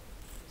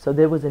 So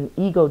there was an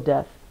ego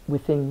death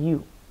within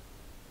you.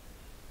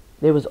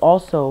 There was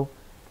also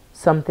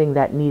something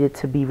that needed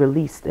to be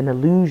released, an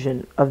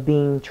illusion of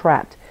being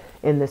trapped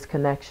in this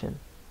connection.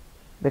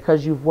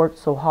 Because you've worked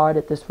so hard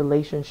at this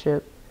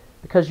relationship,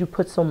 because you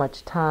put so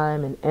much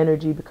time and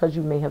energy, because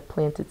you may have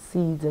planted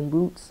seeds and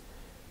roots,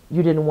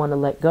 you didn't want to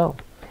let go.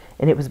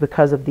 And it was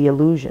because of the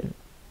illusion.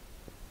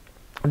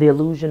 The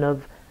illusion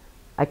of,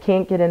 I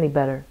can't get any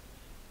better.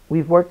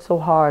 We've worked so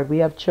hard. We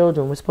have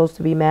children. We're supposed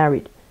to be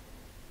married.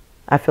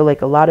 I feel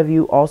like a lot of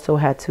you also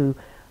had to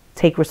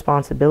take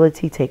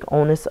responsibility, take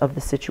onus of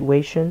the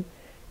situation,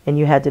 and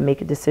you had to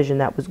make a decision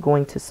that was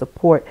going to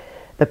support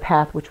the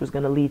path which was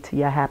going to lead to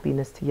your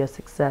happiness, to your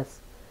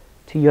success,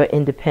 to your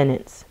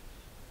independence.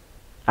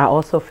 I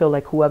also feel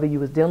like whoever you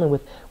was dealing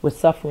with was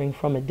suffering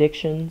from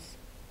addictions.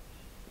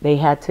 They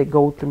had to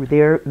go through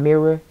their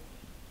mirror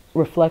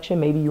reflection.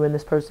 Maybe you and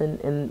this person,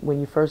 and when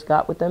you first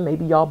got with them,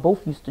 maybe y'all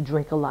both used to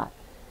drink a lot.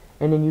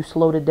 And then you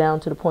slowed it down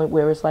to the point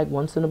where it's like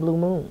once in a blue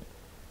moon.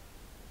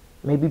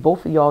 Maybe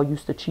both of y'all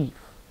used to cheat,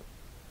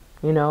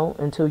 you know,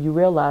 until you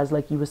realized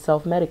like you was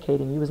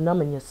self-medicating, you was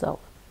numbing yourself.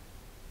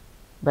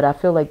 But I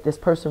feel like this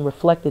person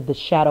reflected the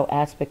shadow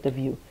aspect of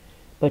you.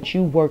 But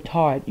you worked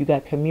hard. You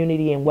got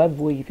community and web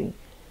weaving.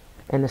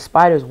 And the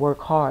spiders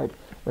work hard.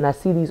 When I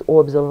see these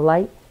orbs of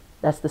light,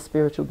 that's the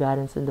spiritual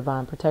guidance and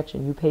divine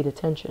protection. You paid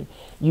attention.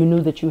 You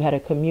knew that you had a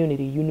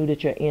community. You knew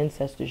that your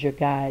ancestors, your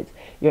guides,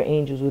 your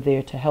angels were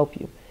there to help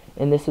you.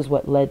 And this is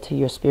what led to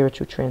your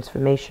spiritual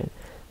transformation.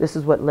 This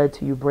is what led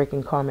to you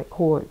breaking karmic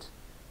cords.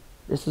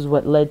 This is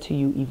what led to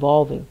you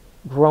evolving,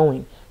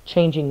 growing,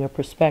 changing your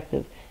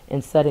perspective,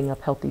 and setting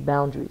up healthy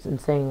boundaries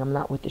and saying, I'm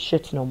not with the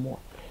shits no more.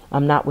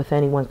 I'm not with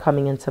anyone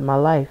coming into my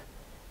life,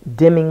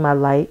 dimming my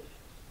light,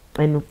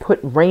 and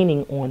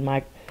raining on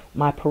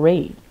my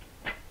parade.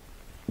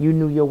 You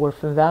knew your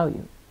worth and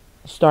value.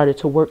 You started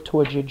to work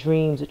towards your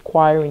dreams,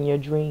 acquiring your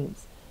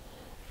dreams.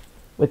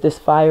 With this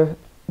Five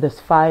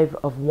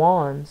of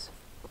Wands,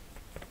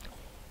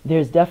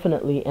 there's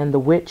definitely, and the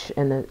witch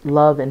and the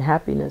love and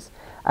happiness,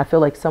 I feel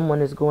like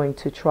someone is going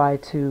to try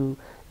to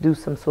do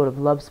some sort of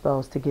love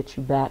spells to get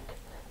you back.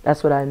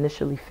 That's what I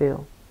initially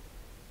feel.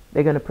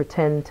 They're going to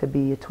pretend to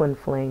be a twin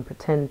flame,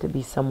 pretend to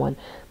be someone.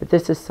 But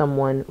this is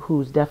someone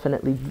who's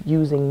definitely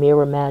using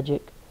mirror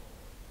magic.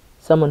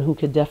 Someone who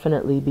could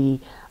definitely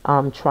be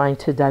trying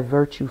to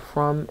divert you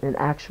from an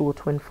actual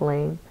twin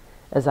flame,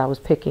 as I was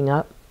picking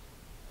up.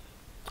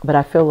 But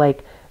I feel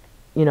like,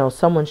 you know,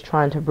 someone's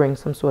trying to bring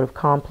some sort of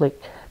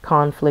conflict.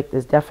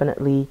 There's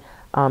definitely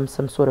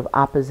some sort of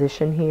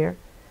opposition here.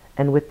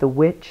 And with the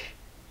witch,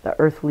 the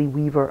earthly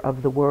weaver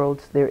of the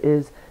worlds, there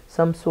is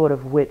some sort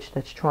of witch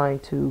that's trying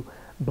to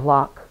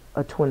block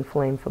a twin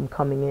flame from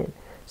coming in.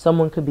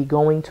 Someone could be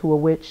going to a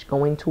witch,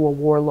 going to a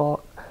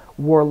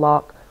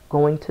warlock,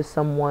 going to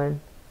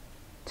someone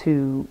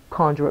to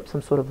conjure up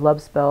some sort of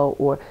love spell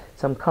or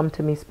some come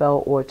to me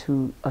spell or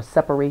to a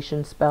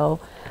separation spell.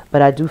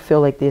 But I do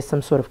feel like there's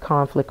some sort of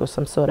conflict or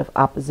some sort of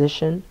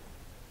opposition.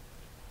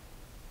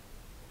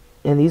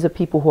 And these are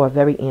people who are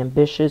very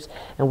ambitious,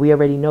 and we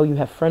already know you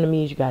have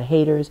frenemies, you got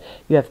haters,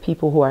 you have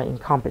people who are in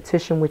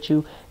competition with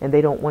you, and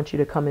they don't want you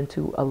to come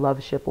into a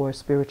loveship or a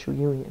spiritual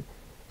union.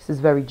 This is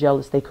very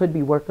jealous. They could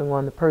be working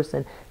on the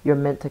person you're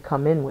meant to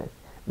come in with.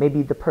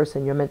 Maybe the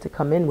person you're meant to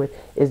come in with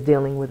is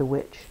dealing with a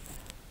witch.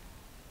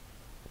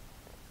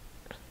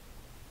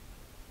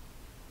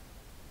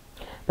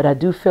 But I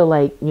do feel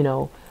like, you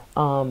know,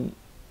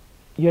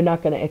 you're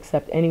not going to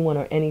accept anyone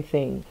or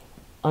anything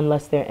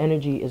unless their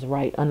energy is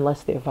right,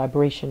 unless their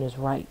vibration is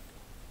right.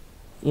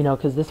 You know,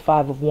 because this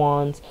Five of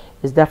Wands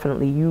is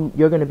definitely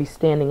you're going to be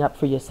standing up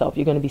for yourself.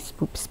 You're going to be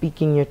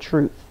speaking your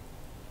truth.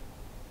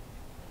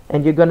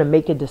 And you're going to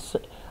make a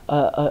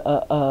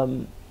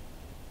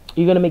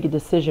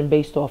decision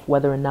based off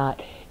whether or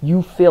not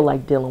you feel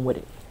like dealing with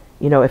it.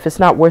 You know, if it's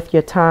not worth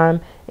your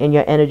time and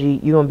your energy,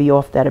 you're going to be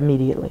off that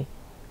immediately.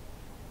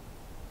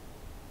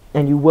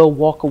 And you will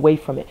walk away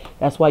from it.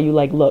 That's why you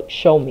like, look,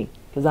 show me,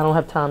 because I don't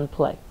have time to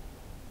play.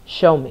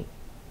 Show me.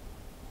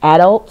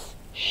 Adults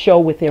show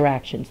with their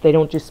actions. They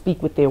don't just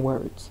speak with their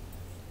words.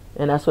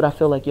 And that's what I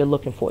feel like you're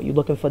looking for. You're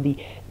looking for the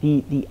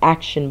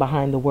action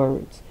behind the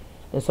words.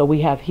 And so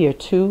we have here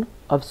 2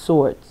 of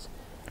Swords.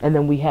 And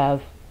then we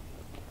have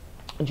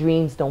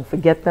dreams, don't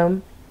forget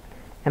them,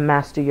 and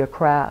master your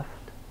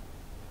craft.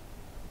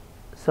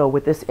 So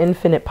with this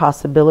infinite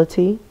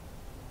possibility,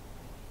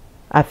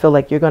 I feel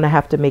like you're going to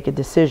have to make a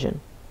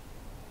decision,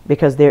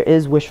 because there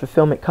is wish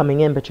fulfillment coming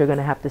in, but you're going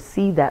to have to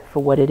see that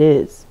for what it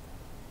is.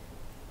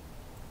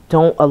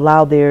 Don't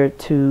allow there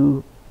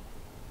to,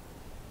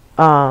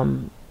 I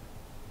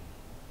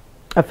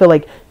feel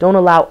like don't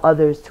allow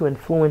others to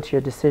influence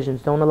your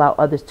decisions. Don't allow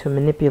others to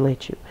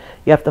manipulate you.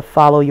 You have to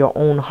follow your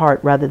own heart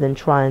rather than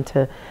trying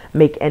to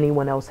make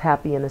anyone else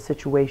happy in a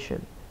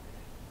situation.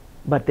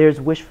 But there's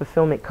wish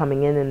fulfillment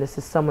coming in, and this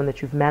is someone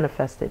that you've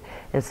manifested,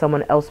 and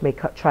someone else may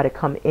try to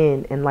come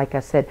in and, like I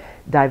said,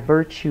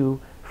 divert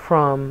you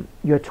from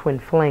your twin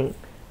flame.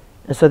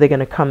 And so they're going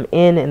to come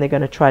in and they're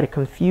going to try to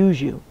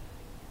confuse you.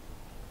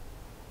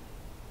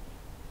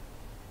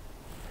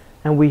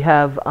 And we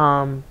have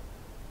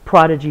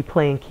Prodigy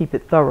playing Keep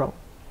It Thorough.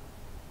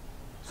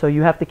 So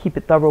you have to keep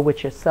it thorough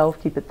with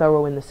yourself, keep it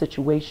thorough in the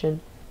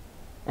situation.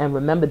 And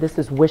remember, this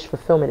is wish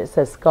fulfillment. It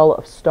says Skull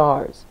of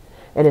Stars.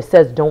 And it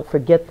says don't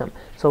forget them.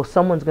 So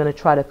someone's going to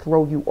try to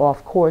throw you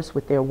off course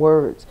with their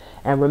words.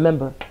 And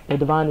remember, the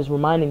divine is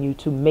reminding you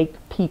to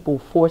make people,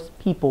 force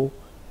people,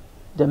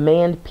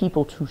 demand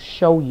people to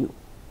show you.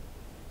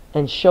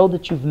 And show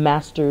that you've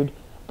mastered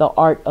the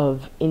art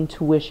of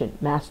intuition.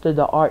 Master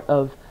the art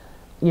of,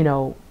 you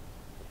know,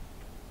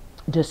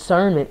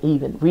 discernment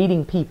even.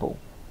 Reading people.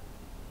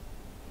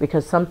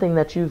 Because something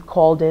that you've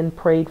called in,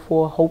 prayed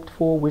for, hoped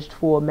for, wished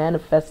for,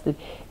 manifested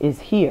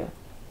is here.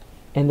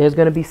 And there's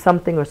going to be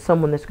something or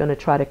someone that's going to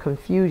try to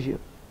confuse you.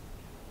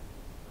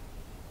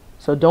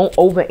 So don't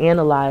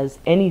overanalyze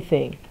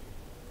anything.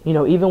 You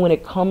know, even when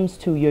it comes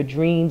to your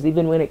dreams,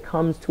 even when it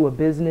comes to a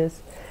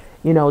business,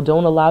 you know,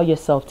 don't allow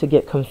yourself to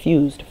get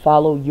confused.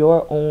 Follow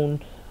your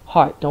own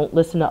heart. Don't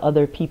listen to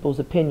other people's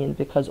opinions,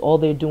 because all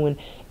they're doing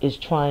is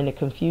trying to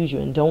confuse you.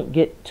 And don't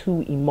get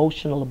too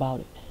emotional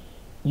about it.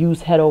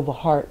 Use head over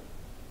heart.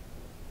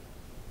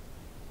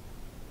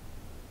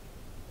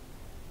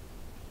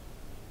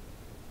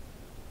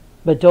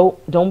 But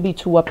don't be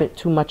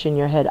too much in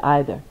your head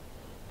either,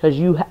 because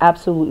you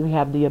absolutely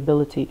have the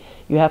ability.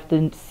 You have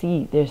to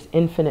see there's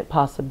infinite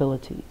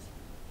possibilities.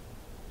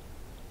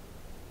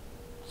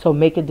 So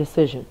make a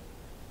decision,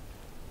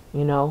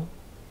 you know.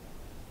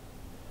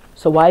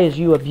 So why is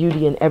you a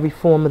beauty in every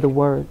form of the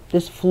word?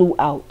 This flew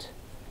out.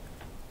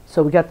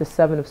 So we got the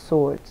 7 of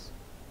Swords.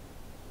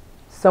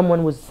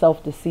 Someone was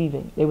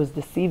self-deceiving. They was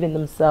deceiving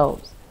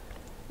themselves.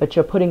 But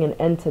you're putting an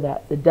end to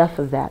that. The death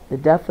of that. The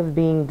death of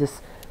being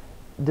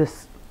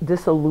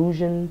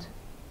disillusioned,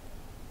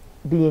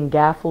 being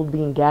gaffled,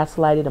 being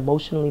gaslighted,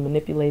 emotionally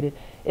manipulated.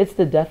 It's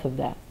the death of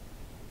that.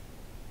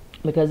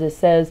 Because it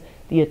says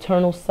the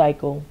eternal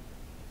cycle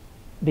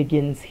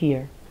begins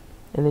here.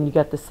 And then you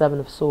got the 7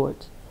 of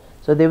Swords.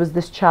 So there was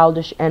this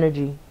childish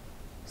energy.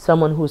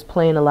 Someone who was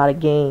playing a lot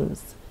of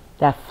games.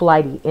 That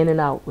flighty, in and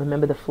out.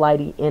 Remember the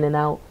flighty, in and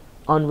out,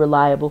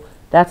 unreliable.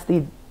 That's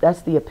the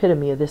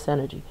epitome of this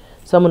energy.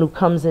 Someone who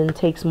comes in,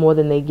 takes more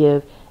than they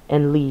give,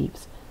 and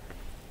leaves.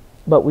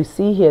 But we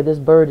see here, this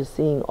bird is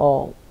seeing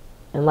all.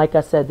 And like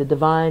I said, the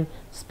divine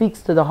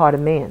speaks to the heart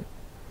of man.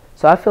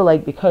 So I feel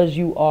like because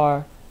you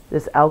are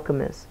this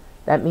alchemist,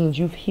 that means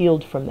you've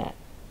healed from that.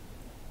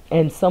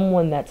 And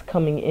someone that's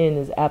coming in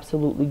is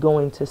absolutely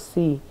going to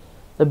see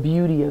the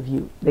beauty of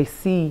you. They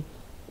see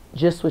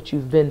just what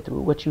you've been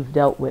through, what you've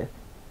dealt with,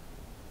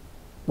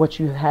 what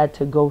you've had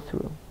to go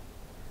through.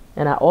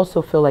 And I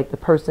also feel like the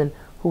person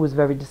who was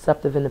very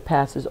deceptive in the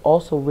past is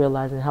also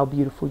realizing how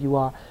beautiful you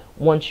are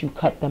once you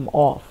cut them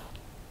off.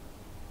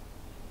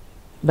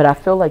 But I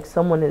feel like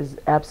someone is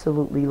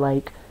absolutely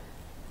like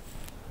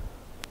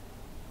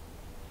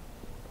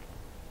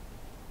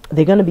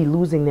They're going to be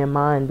losing their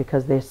mind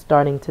because they're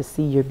starting to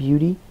see your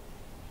beauty.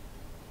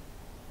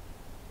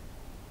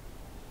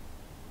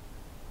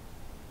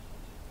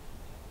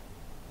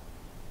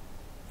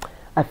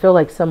 I feel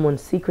like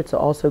someone's secrets are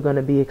also going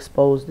to be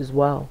exposed as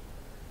well.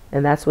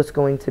 And that's what's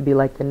going to be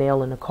like the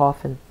nail in the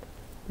coffin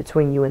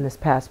between you and this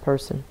past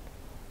person.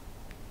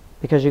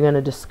 Because you're going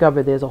to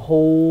discover there's a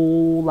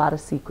whole lot of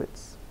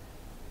secrets.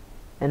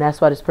 And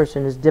that's why this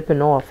person is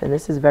dipping off. And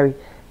this is very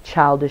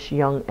childish,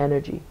 young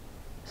energy.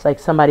 It's like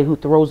somebody who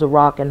throws a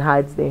rock and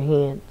hides their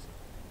hands.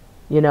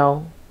 You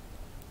know?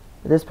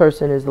 This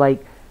person is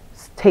like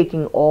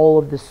taking all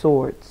of the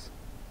swords.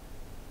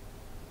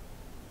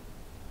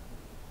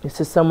 This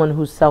is someone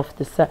who's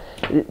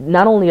self-deceptive.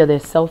 Not only are they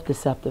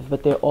self-deceptive,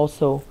 but they're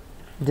also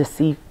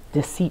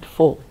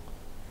deceitful.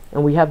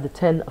 And we have the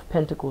 10 of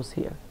Pentacles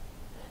here.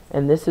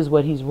 And this is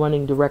what he's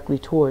running directly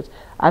towards.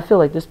 I feel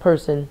like this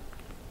person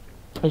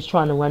is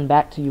trying to run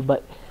back to you,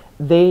 but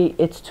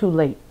it's too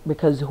late,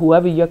 because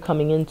whoever you're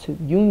coming into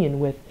union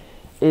with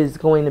is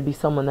going to be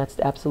someone that's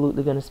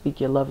absolutely going to speak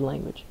your love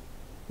language.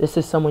 This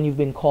is someone you've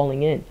been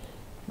calling in.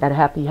 That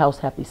happy house,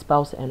 happy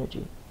spouse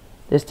energy.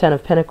 This 10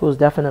 of Pentacles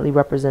definitely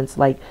represents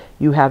like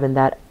you having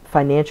that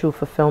financial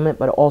fulfillment,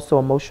 but also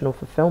emotional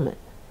fulfillment.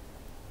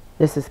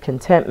 This is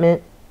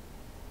contentment.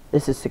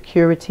 This is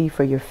security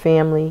for your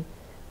family.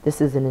 This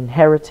is an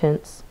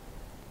inheritance.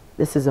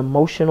 This is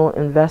emotional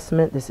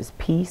investment. This is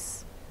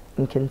peace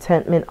and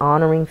contentment,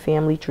 honoring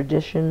family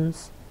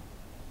traditions.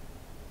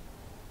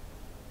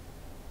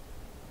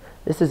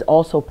 This is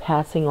also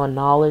passing on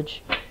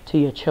knowledge to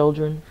your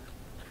children.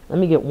 Let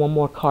me get one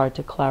more card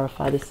to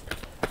clarify this.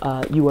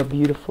 You are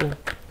beautiful,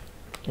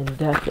 and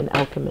death, and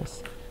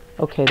alchemist.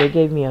 Okay, they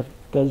gave me a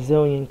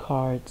gazillion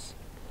cards.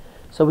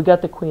 So we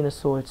got the Queen of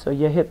Swords. So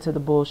you're hip to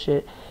the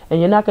bullshit, and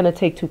you're not going to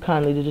take too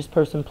kindly to this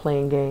person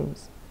playing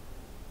games.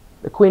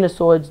 The Queen of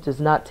Swords does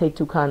not take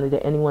too kindly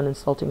to anyone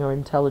insulting her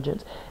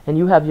intelligence, and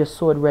you have your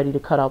sword ready to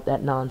cut out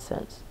that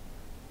nonsense.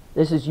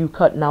 This is you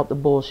cutting out the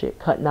bullshit,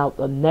 cutting out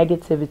the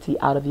negativity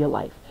out of your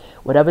life.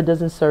 Whatever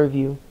doesn't serve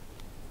you,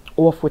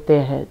 off with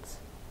their heads.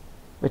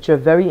 But you're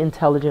very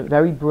intelligent,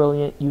 very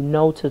brilliant. You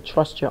know to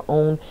trust your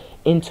own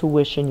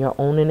intuition, your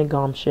own inner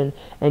gumption,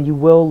 and you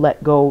will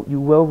let go, you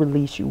will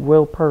release, you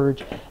will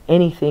purge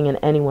anything and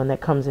anyone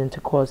that comes in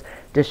to cause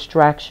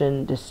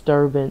distraction,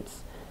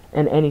 disturbance,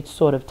 and any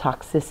sort of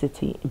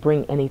toxicity,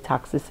 bring any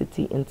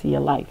toxicity into your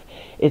life.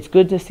 It's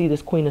good to see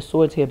this Queen of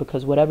Swords here,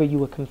 because whatever you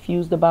were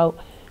confused about,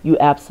 you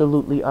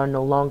absolutely are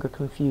no longer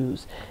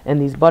confused.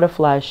 And these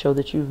butterflies show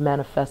that you've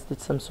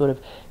manifested some sort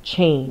of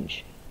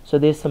change. So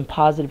there's some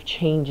positive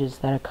changes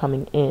that are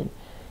coming in.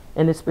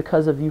 And it's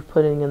because of you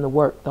putting in the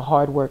work, the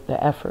hard work,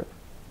 the effort.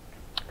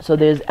 So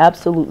there's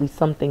absolutely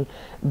something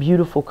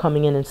beautiful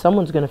coming in, and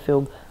someone's going to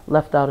feel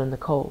left out in the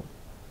cold.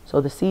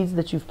 So the seeds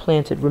that you've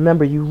planted,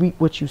 remember, you reap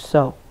what you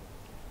sow,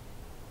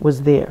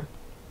 was there.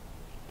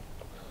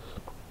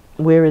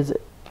 Where is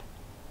it?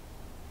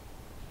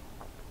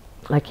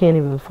 I can't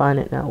even find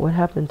it now. What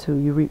happened to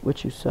you reap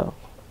what you sow?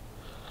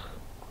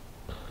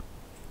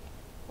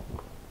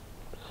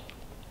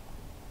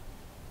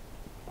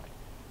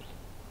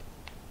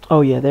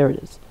 Oh yeah, there it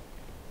is.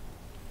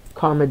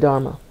 Karma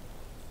Dharma.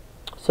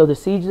 So the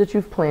seeds that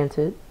you've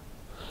planted,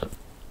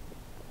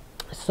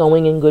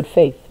 sowing in good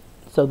faith.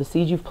 So the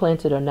seeds you've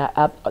planted are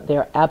not,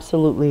 they're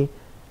absolutely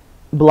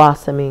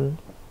blossoming.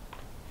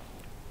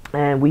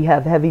 And we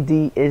have heavy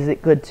D, is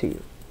it good to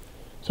you?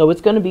 So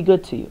it's going to be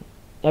good to you.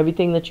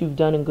 Everything that you've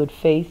done in good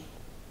faith,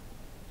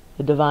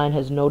 the divine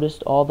has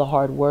noticed all the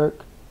hard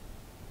work,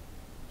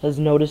 has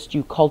noticed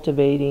you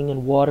cultivating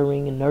and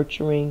watering and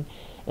nurturing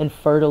and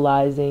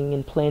fertilizing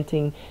and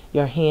planting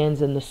your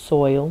hands in the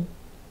soil,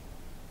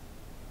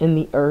 in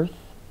the earth,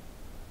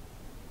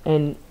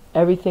 and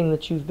everything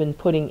that you've been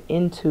putting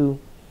into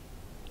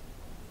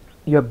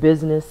your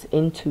business,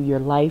 into your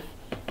life,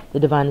 the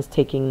divine is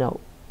taking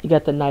note. You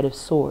got the Knight of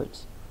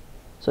Swords.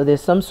 So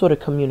there's some sort of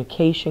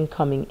communication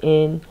coming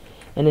in,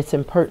 and it's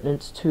in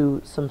pertinence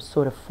to some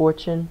sort of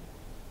fortune,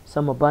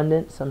 some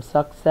abundance, some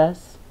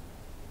success.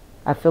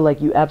 I feel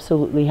like you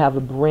absolutely have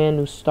a brand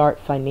new start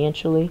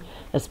financially,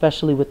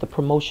 especially with the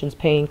promotions,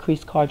 pay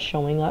increase card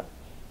showing up.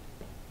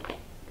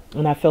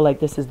 And I feel like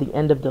this is the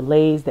end of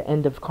delays, the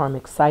end of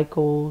karmic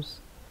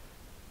cycles.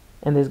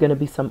 And there's going to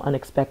be some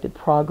unexpected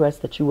progress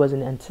that you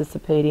wasn't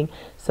anticipating.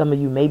 Some of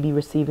you may be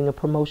receiving a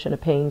promotion, a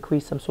pay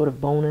increase, some sort of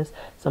bonus,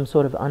 some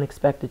sort of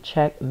unexpected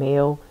check,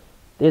 mail.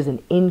 There's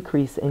an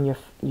increase in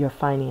your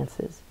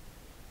finances.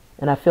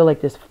 And I feel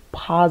like this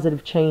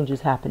positive change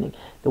is happening.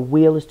 The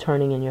wheel is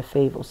turning in your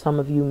favor. Some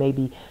of you may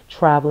be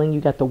traveling.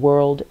 You got the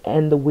world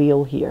and the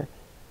wheel here.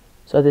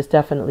 So this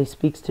definitely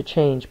speaks to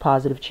change,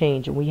 positive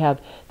change. And we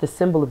have the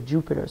symbol of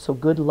Jupiter. So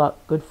good luck,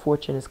 good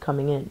fortune is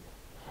coming in.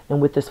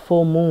 And with this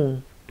full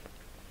moon,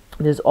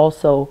 there's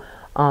also,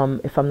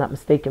 if I'm not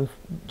mistaken,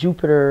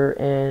 Jupiter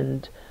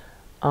and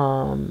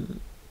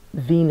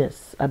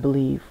Venus, I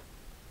believe.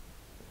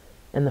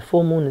 And the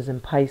full moon is in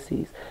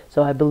Pisces.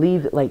 So I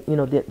believe that, like, you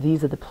know,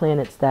 these are the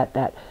planets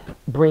that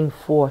bring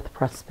forth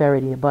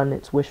prosperity,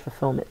 abundance, wish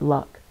fulfillment,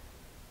 luck.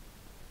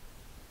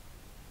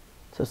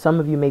 So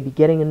some of you may be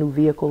getting a new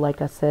vehicle, like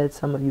I said.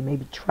 Some of you may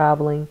be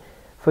traveling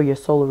for your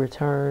solar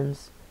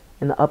returns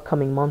in the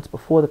upcoming months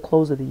before the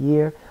close of the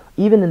year.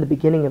 Even in the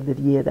beginning of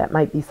the year, that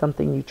might be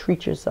something you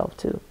treat yourself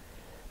to.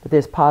 But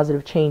there's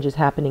positive changes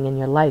happening in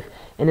your life,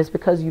 and it's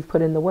because you've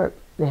put in the work.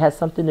 It has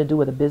something to do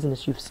with a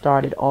business you've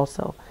started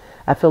also.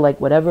 I feel like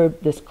whatever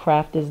this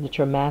craft is that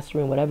you're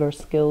mastering, whatever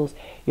skills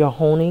you're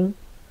honing,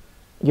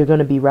 you're going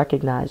to be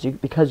recognized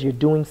because you're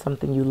doing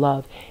something you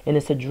love. And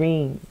it's a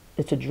dream.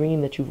 It's a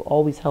dream that you've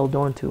always held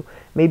on to,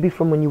 maybe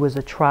from when you was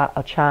a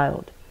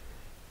child.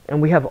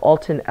 And we have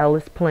Alton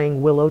Ellis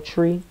playing Willow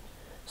Tree.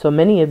 So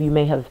many of you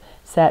may have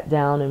sat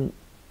down, and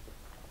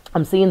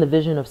I'm seeing the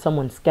vision of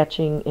someone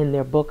sketching in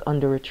their book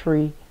under a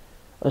tree,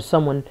 or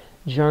someone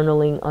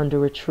journaling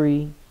under a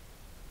tree,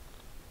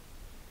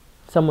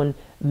 someone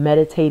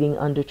meditating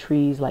under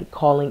trees, like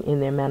calling in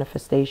their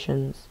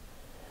manifestations.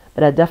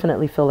 But I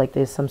definitely feel like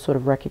there's some sort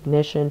of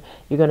recognition.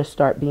 You're going to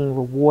start being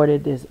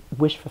rewarded. There's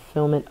wish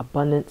fulfillment,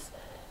 abundance.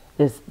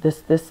 This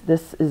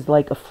is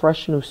like a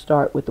fresh new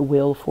start with the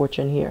Wheel of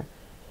Fortune here.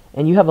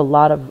 And you have a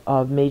lot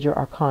of major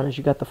arcanas.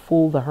 You got the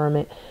Fool, the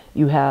Hermit.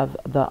 You have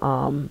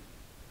the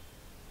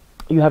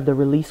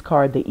Release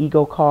card, the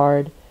Ego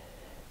card,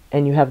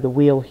 and you have the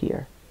Wheel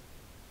here.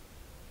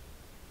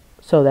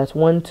 So that's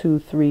 1, 2,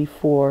 3,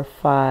 4,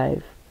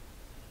 5.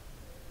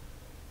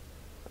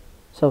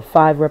 So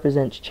 5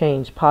 represents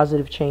change.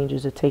 Positive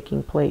changes are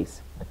taking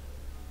place.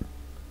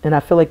 And I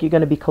feel like you're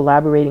going to be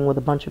collaborating with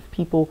a bunch of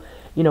people,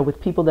 you know,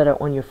 with people that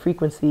are on your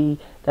frequency,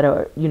 that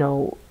are, you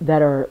know,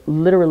 that are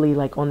literally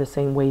like on the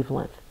same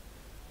wavelength.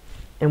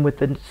 And with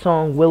the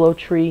song Willow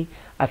Tree,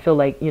 I feel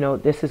like, you know,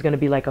 this is going to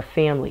be like a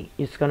family.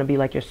 It's going to be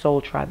like your soul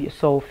tribe, your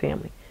soul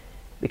family.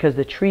 Because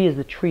the tree is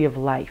the tree of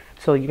life.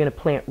 So you're going to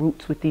plant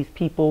roots with these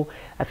people.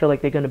 I feel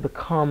like they're going to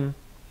become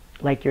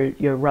like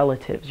your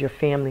relatives, your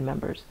family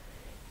members.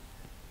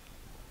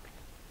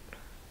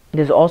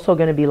 There's also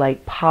going to be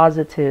like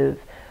positive,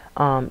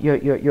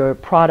 your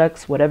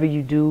products, whatever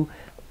you do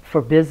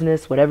for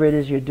business, whatever it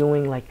is you're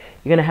doing, like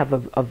you're going to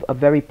have a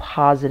very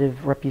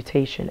positive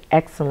reputation,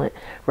 excellent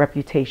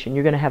reputation.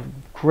 You're going to have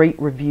great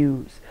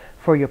reviews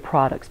for your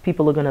products.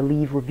 People are going to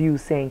leave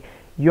reviews saying,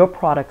 your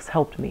products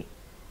helped me.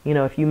 You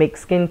know, if you make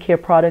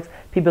skincare products,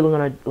 people are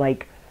going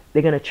to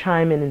they're going to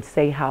chime in and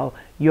say how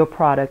your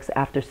products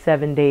after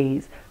 7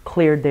 days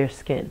cleared their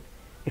skin.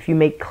 If you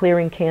make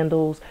clearing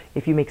candles,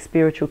 if you make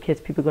spiritual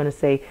kits, people are going to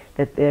say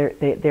that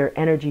their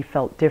energy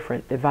felt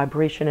different. Their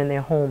vibration in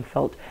their home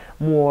felt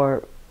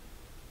more,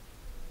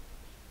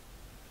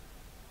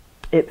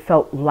 it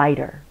felt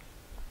lighter.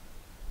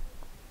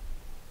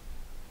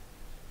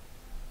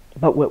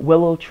 But with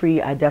Willow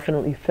Tree, I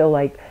definitely feel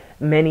like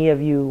many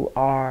of you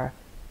are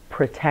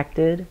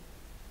protected.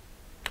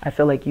 I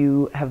feel like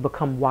you have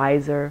become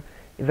wiser,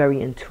 you're very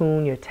in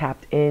tune, you're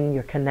tapped in,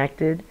 you're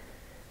connected.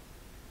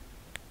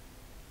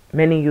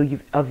 Many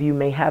of you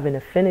may have an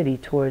affinity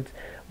towards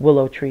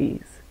willow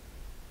trees.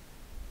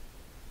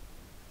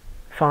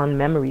 Fond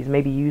memories.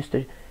 Maybe you used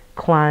to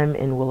climb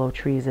in willow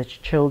trees as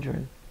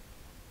children.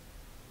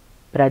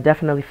 But I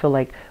definitely feel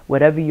like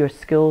whatever your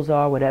skills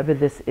are, whatever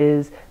this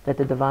is that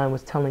the divine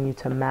was telling you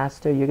to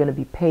master, you're going to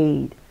be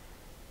paid.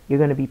 You're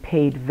going to be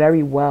paid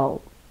very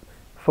well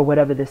for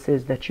whatever this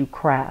is that you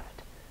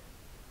craft.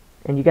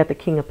 And you got the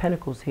King of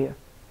Pentacles here.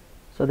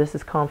 So this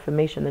is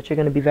confirmation that you're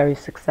going to be very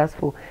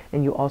successful,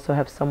 and you also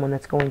have someone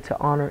that's going to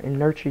honor and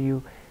nurture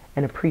you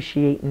and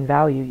appreciate and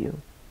value you.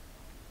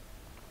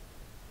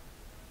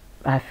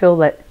 I feel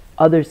that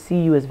others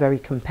see you as very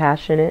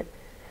compassionate.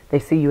 They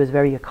see you as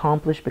very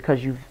accomplished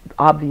because you've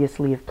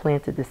obviously have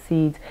planted the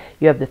seeds.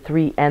 You have the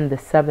 3 and the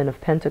 7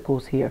 of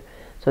Pentacles here.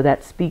 So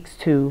that speaks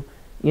to,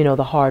 you know,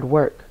 the hard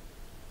work.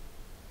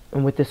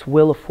 And with this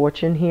Wheel of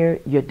Fortune here,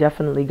 you're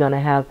definitely going to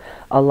have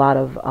a lot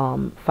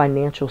of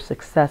financial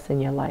success in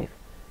your life.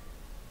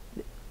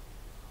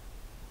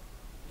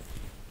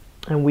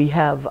 And we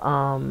have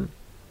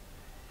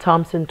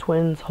Thompson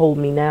twins, Hold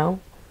Me Now.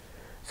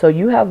 So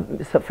you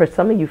have, so for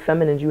some of you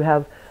feminines, you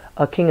have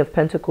a King of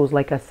Pentacles,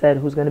 like I said,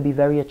 who's going to be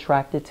very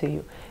attracted to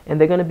you. And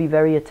they're going to be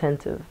very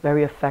attentive,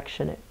 very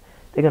affectionate.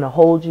 They're going to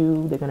hold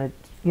you. They're going to,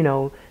 you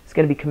know, it's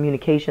going to be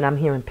communication. I'm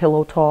hearing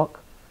pillow talk.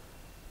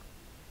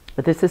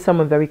 But this is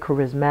someone very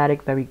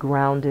charismatic, very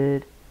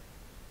grounded.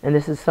 And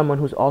this is someone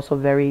who's also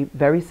very,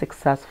 very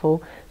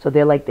successful. So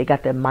they're like, they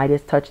got their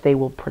Midas touch. They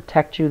will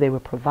protect you. They will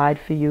provide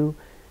for you.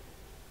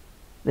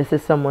 This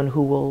is someone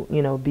who will,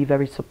 you know, be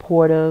very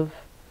supportive,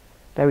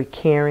 very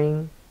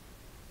caring.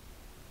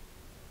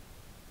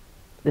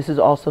 This is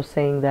also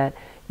saying that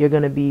you're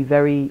going to be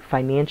very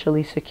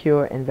financially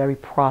secure and very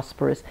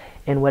prosperous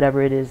in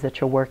whatever it is that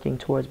you're working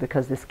towards,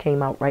 because this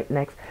came out right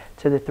next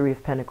to the 3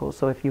 of Pentacles.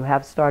 So if you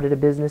have started a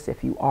business,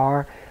 if you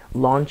are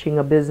launching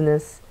a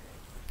business,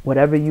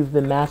 whatever you've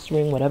been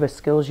mastering, whatever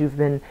skills you've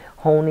been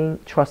honing,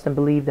 trust and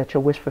believe that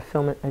your wish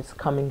fulfillment is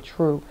coming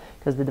true,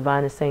 because the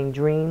divine is saying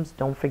dreams,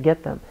 don't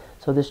forget them.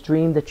 So this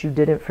dream that you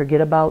didn't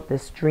forget about,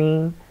 this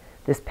dream,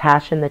 this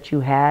passion that you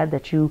had,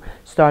 that you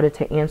started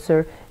to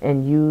answer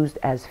and used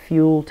as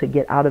fuel to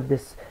get out of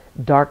this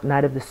dark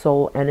night of the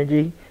soul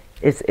energy,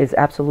 is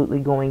absolutely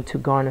going to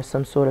garner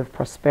some sort of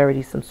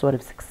prosperity, some sort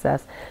of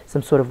success,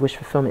 some sort of wish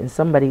fulfillment. And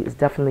somebody is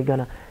definitely going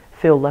to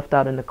feel left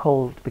out in the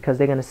cold because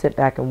they're going to sit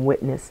back and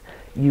witness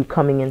you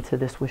coming into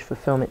this wish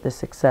fulfillment, this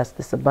success,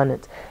 this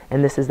abundance.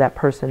 And this is that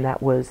person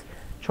that was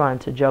trying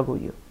to juggle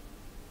you,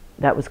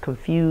 that was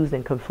confused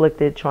and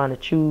conflicted, trying to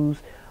choose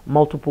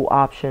multiple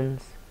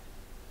options.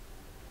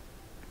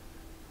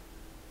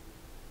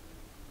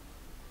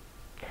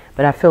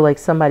 But I feel like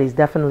somebody's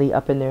definitely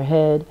up in their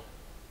head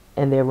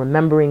and they're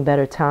remembering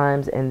better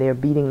times and they're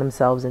beating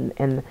themselves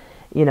and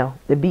you know,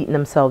 they're beating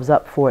themselves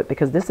up for it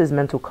because this is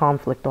mental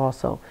conflict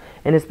also.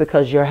 And it's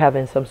because you're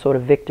having some sort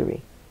of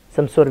victory,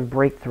 some sort of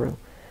breakthrough.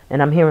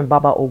 And I'm hearing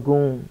Baba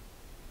Ogun,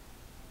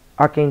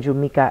 Archangel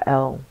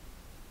Michael.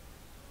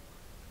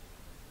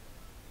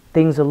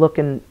 Things are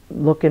looking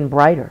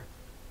brighter.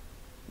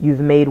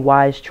 You've made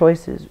wise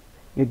choices.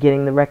 You're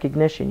getting the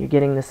recognition. You're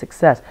getting the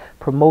success,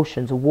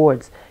 promotions,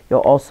 awards. You're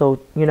also,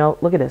 you know,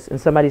 look at this.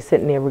 And somebody's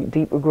sitting there with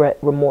deep regret,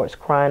 remorse,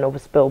 crying over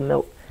spilled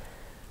milk,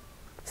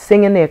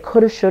 singing their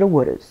coulda, shoulda,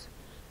 wouldas,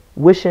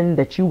 wishing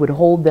that you would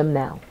hold them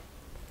now.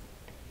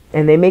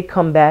 And they may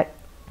come back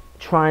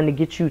trying to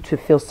get you to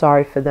feel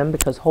sorry for them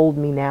because hold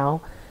me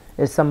now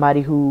is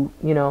somebody who,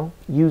 you know,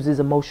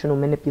 uses emotional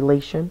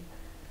manipulation.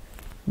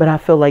 But I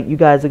feel like you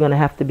guys are going to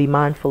have to be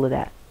mindful of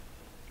that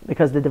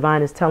because the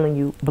divine is telling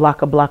you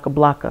blocka, blocka,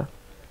 blocka.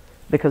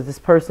 Because this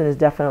person is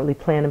definitely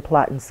planning,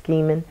 plotting,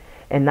 scheming,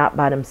 and not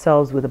by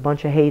themselves with a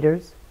bunch of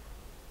haters.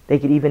 They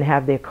could even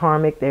have their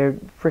karmic, their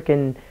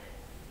freaking,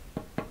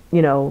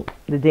 you know,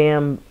 the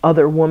damn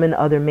other woman,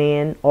 other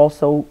man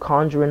also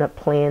conjuring up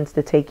plans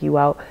to take you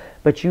out.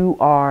 But you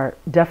are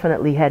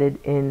definitely headed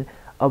in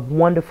a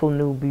wonderful,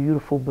 new,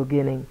 beautiful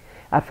beginning.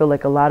 I feel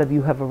like a lot of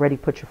you have already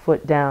put your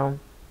foot down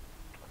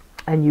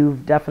and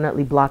you've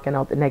definitely blocking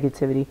out the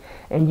negativity.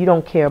 And you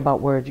don't care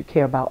about words, you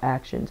care about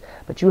actions.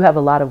 But you have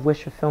a lot of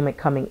wish fulfillment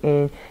coming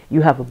in.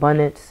 You have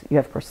abundance, you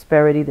have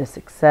prosperity, the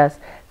success.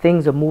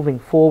 Things are moving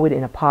forward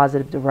in a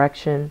positive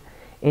direction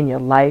in your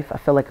life. I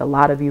feel like a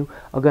lot of you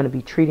are going to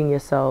be treating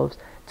yourselves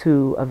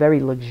to a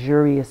very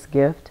luxurious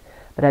gift.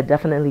 But I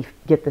definitely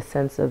get the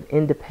sense of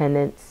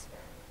independence,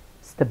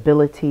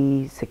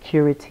 stability,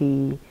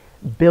 security,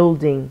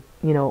 building,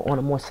 you know, on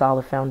a more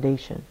solid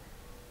foundation.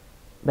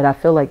 But I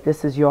feel like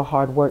this is your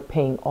hard work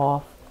paying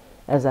off.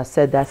 As I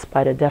said, that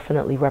spider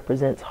definitely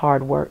represents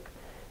hard work.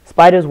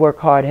 Spiders work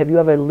hard. Have you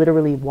ever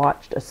literally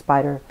watched a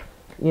spider,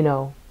 you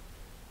know,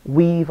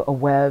 weave a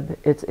web?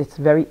 It's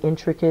very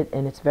intricate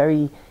and it's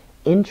very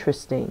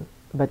interesting.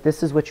 But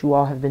this is what you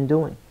all have been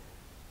doing.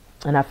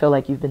 And I feel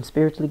like you've been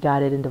spiritually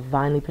guided and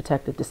divinely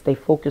protected to stay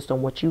focused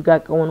on what you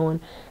got going on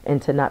and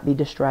to not be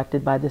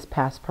distracted by this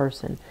past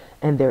person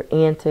and their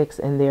antics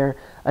and their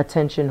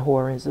attention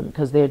whorism,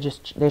 because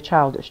they're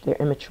childish, they're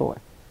immature.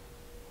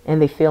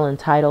 And they feel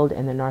entitled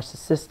and they're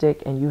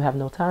narcissistic, and you have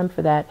no time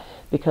for that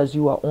because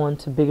you are on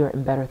to bigger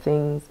and better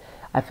things.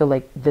 I feel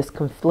like this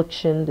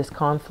confliction, this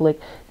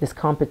conflict, this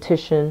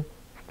competition,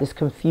 this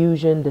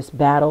confusion, this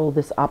battle,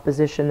 this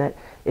opposition that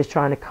is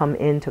trying to come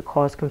in to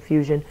cause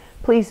confusion,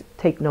 please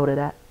take note of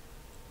that.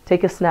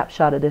 Take a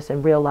snapshot of this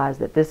and realize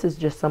that this is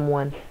just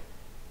someone,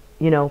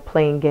 you know,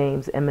 playing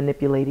games and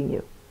manipulating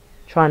you,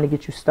 trying to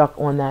get you stuck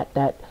on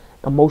that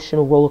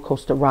emotional roller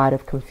coaster ride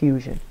of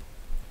confusion.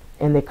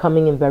 And they're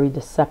coming in very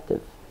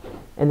deceptive.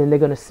 And then they're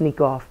going to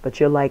sneak off. But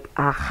you're like,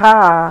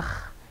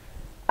 aha,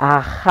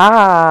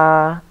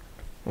 aha.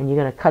 And you're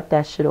going to cut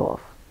that shit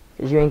off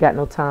because you ain't got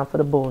no time for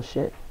the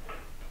bullshit.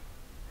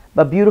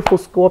 But beautiful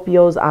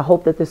Scorpios, I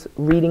hope that this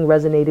reading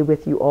resonated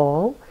with you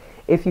all.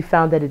 If you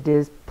found that it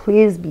did,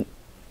 please be,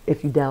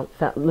 if you don't,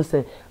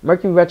 listen,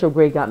 Mercury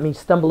retrograde got me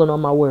stumbling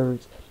on my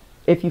words.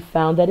 If you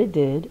found that it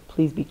did,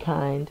 please be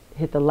kind.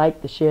 Hit the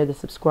like, the share, the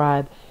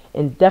subscribe,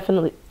 and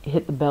definitely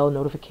hit the bell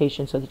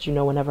notification so that you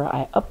know whenever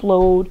I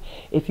upload.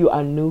 If you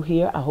are new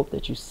here, I hope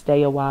that you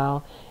stay a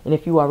while. And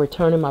if you are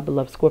returning, my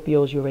beloved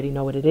Scorpios, you already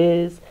know what it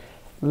is.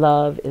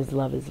 Love is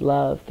love is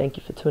love. Thank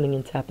you for tuning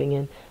in, tapping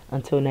in.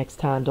 Until next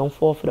time, don't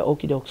fall for the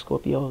okie doke,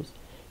 Scorpios.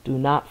 Do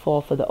not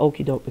fall for the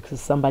okie doke because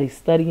somebody's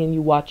studying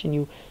you, watching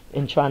you,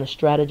 and trying to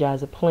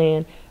strategize a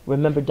plan.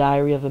 Remember,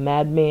 Diary of a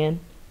Madman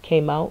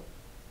came out,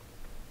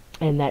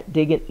 and that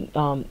digging,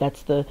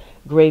 that's the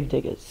grave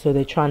diggers. So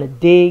they're trying to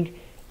dig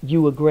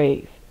you a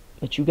grave,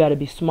 but you got to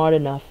be smart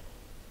enough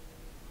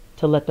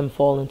to let them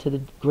fall into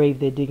the grave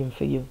they're digging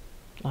for you.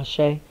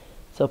 Ashe.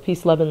 So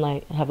peace, love, and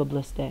light. Have a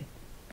blessed day.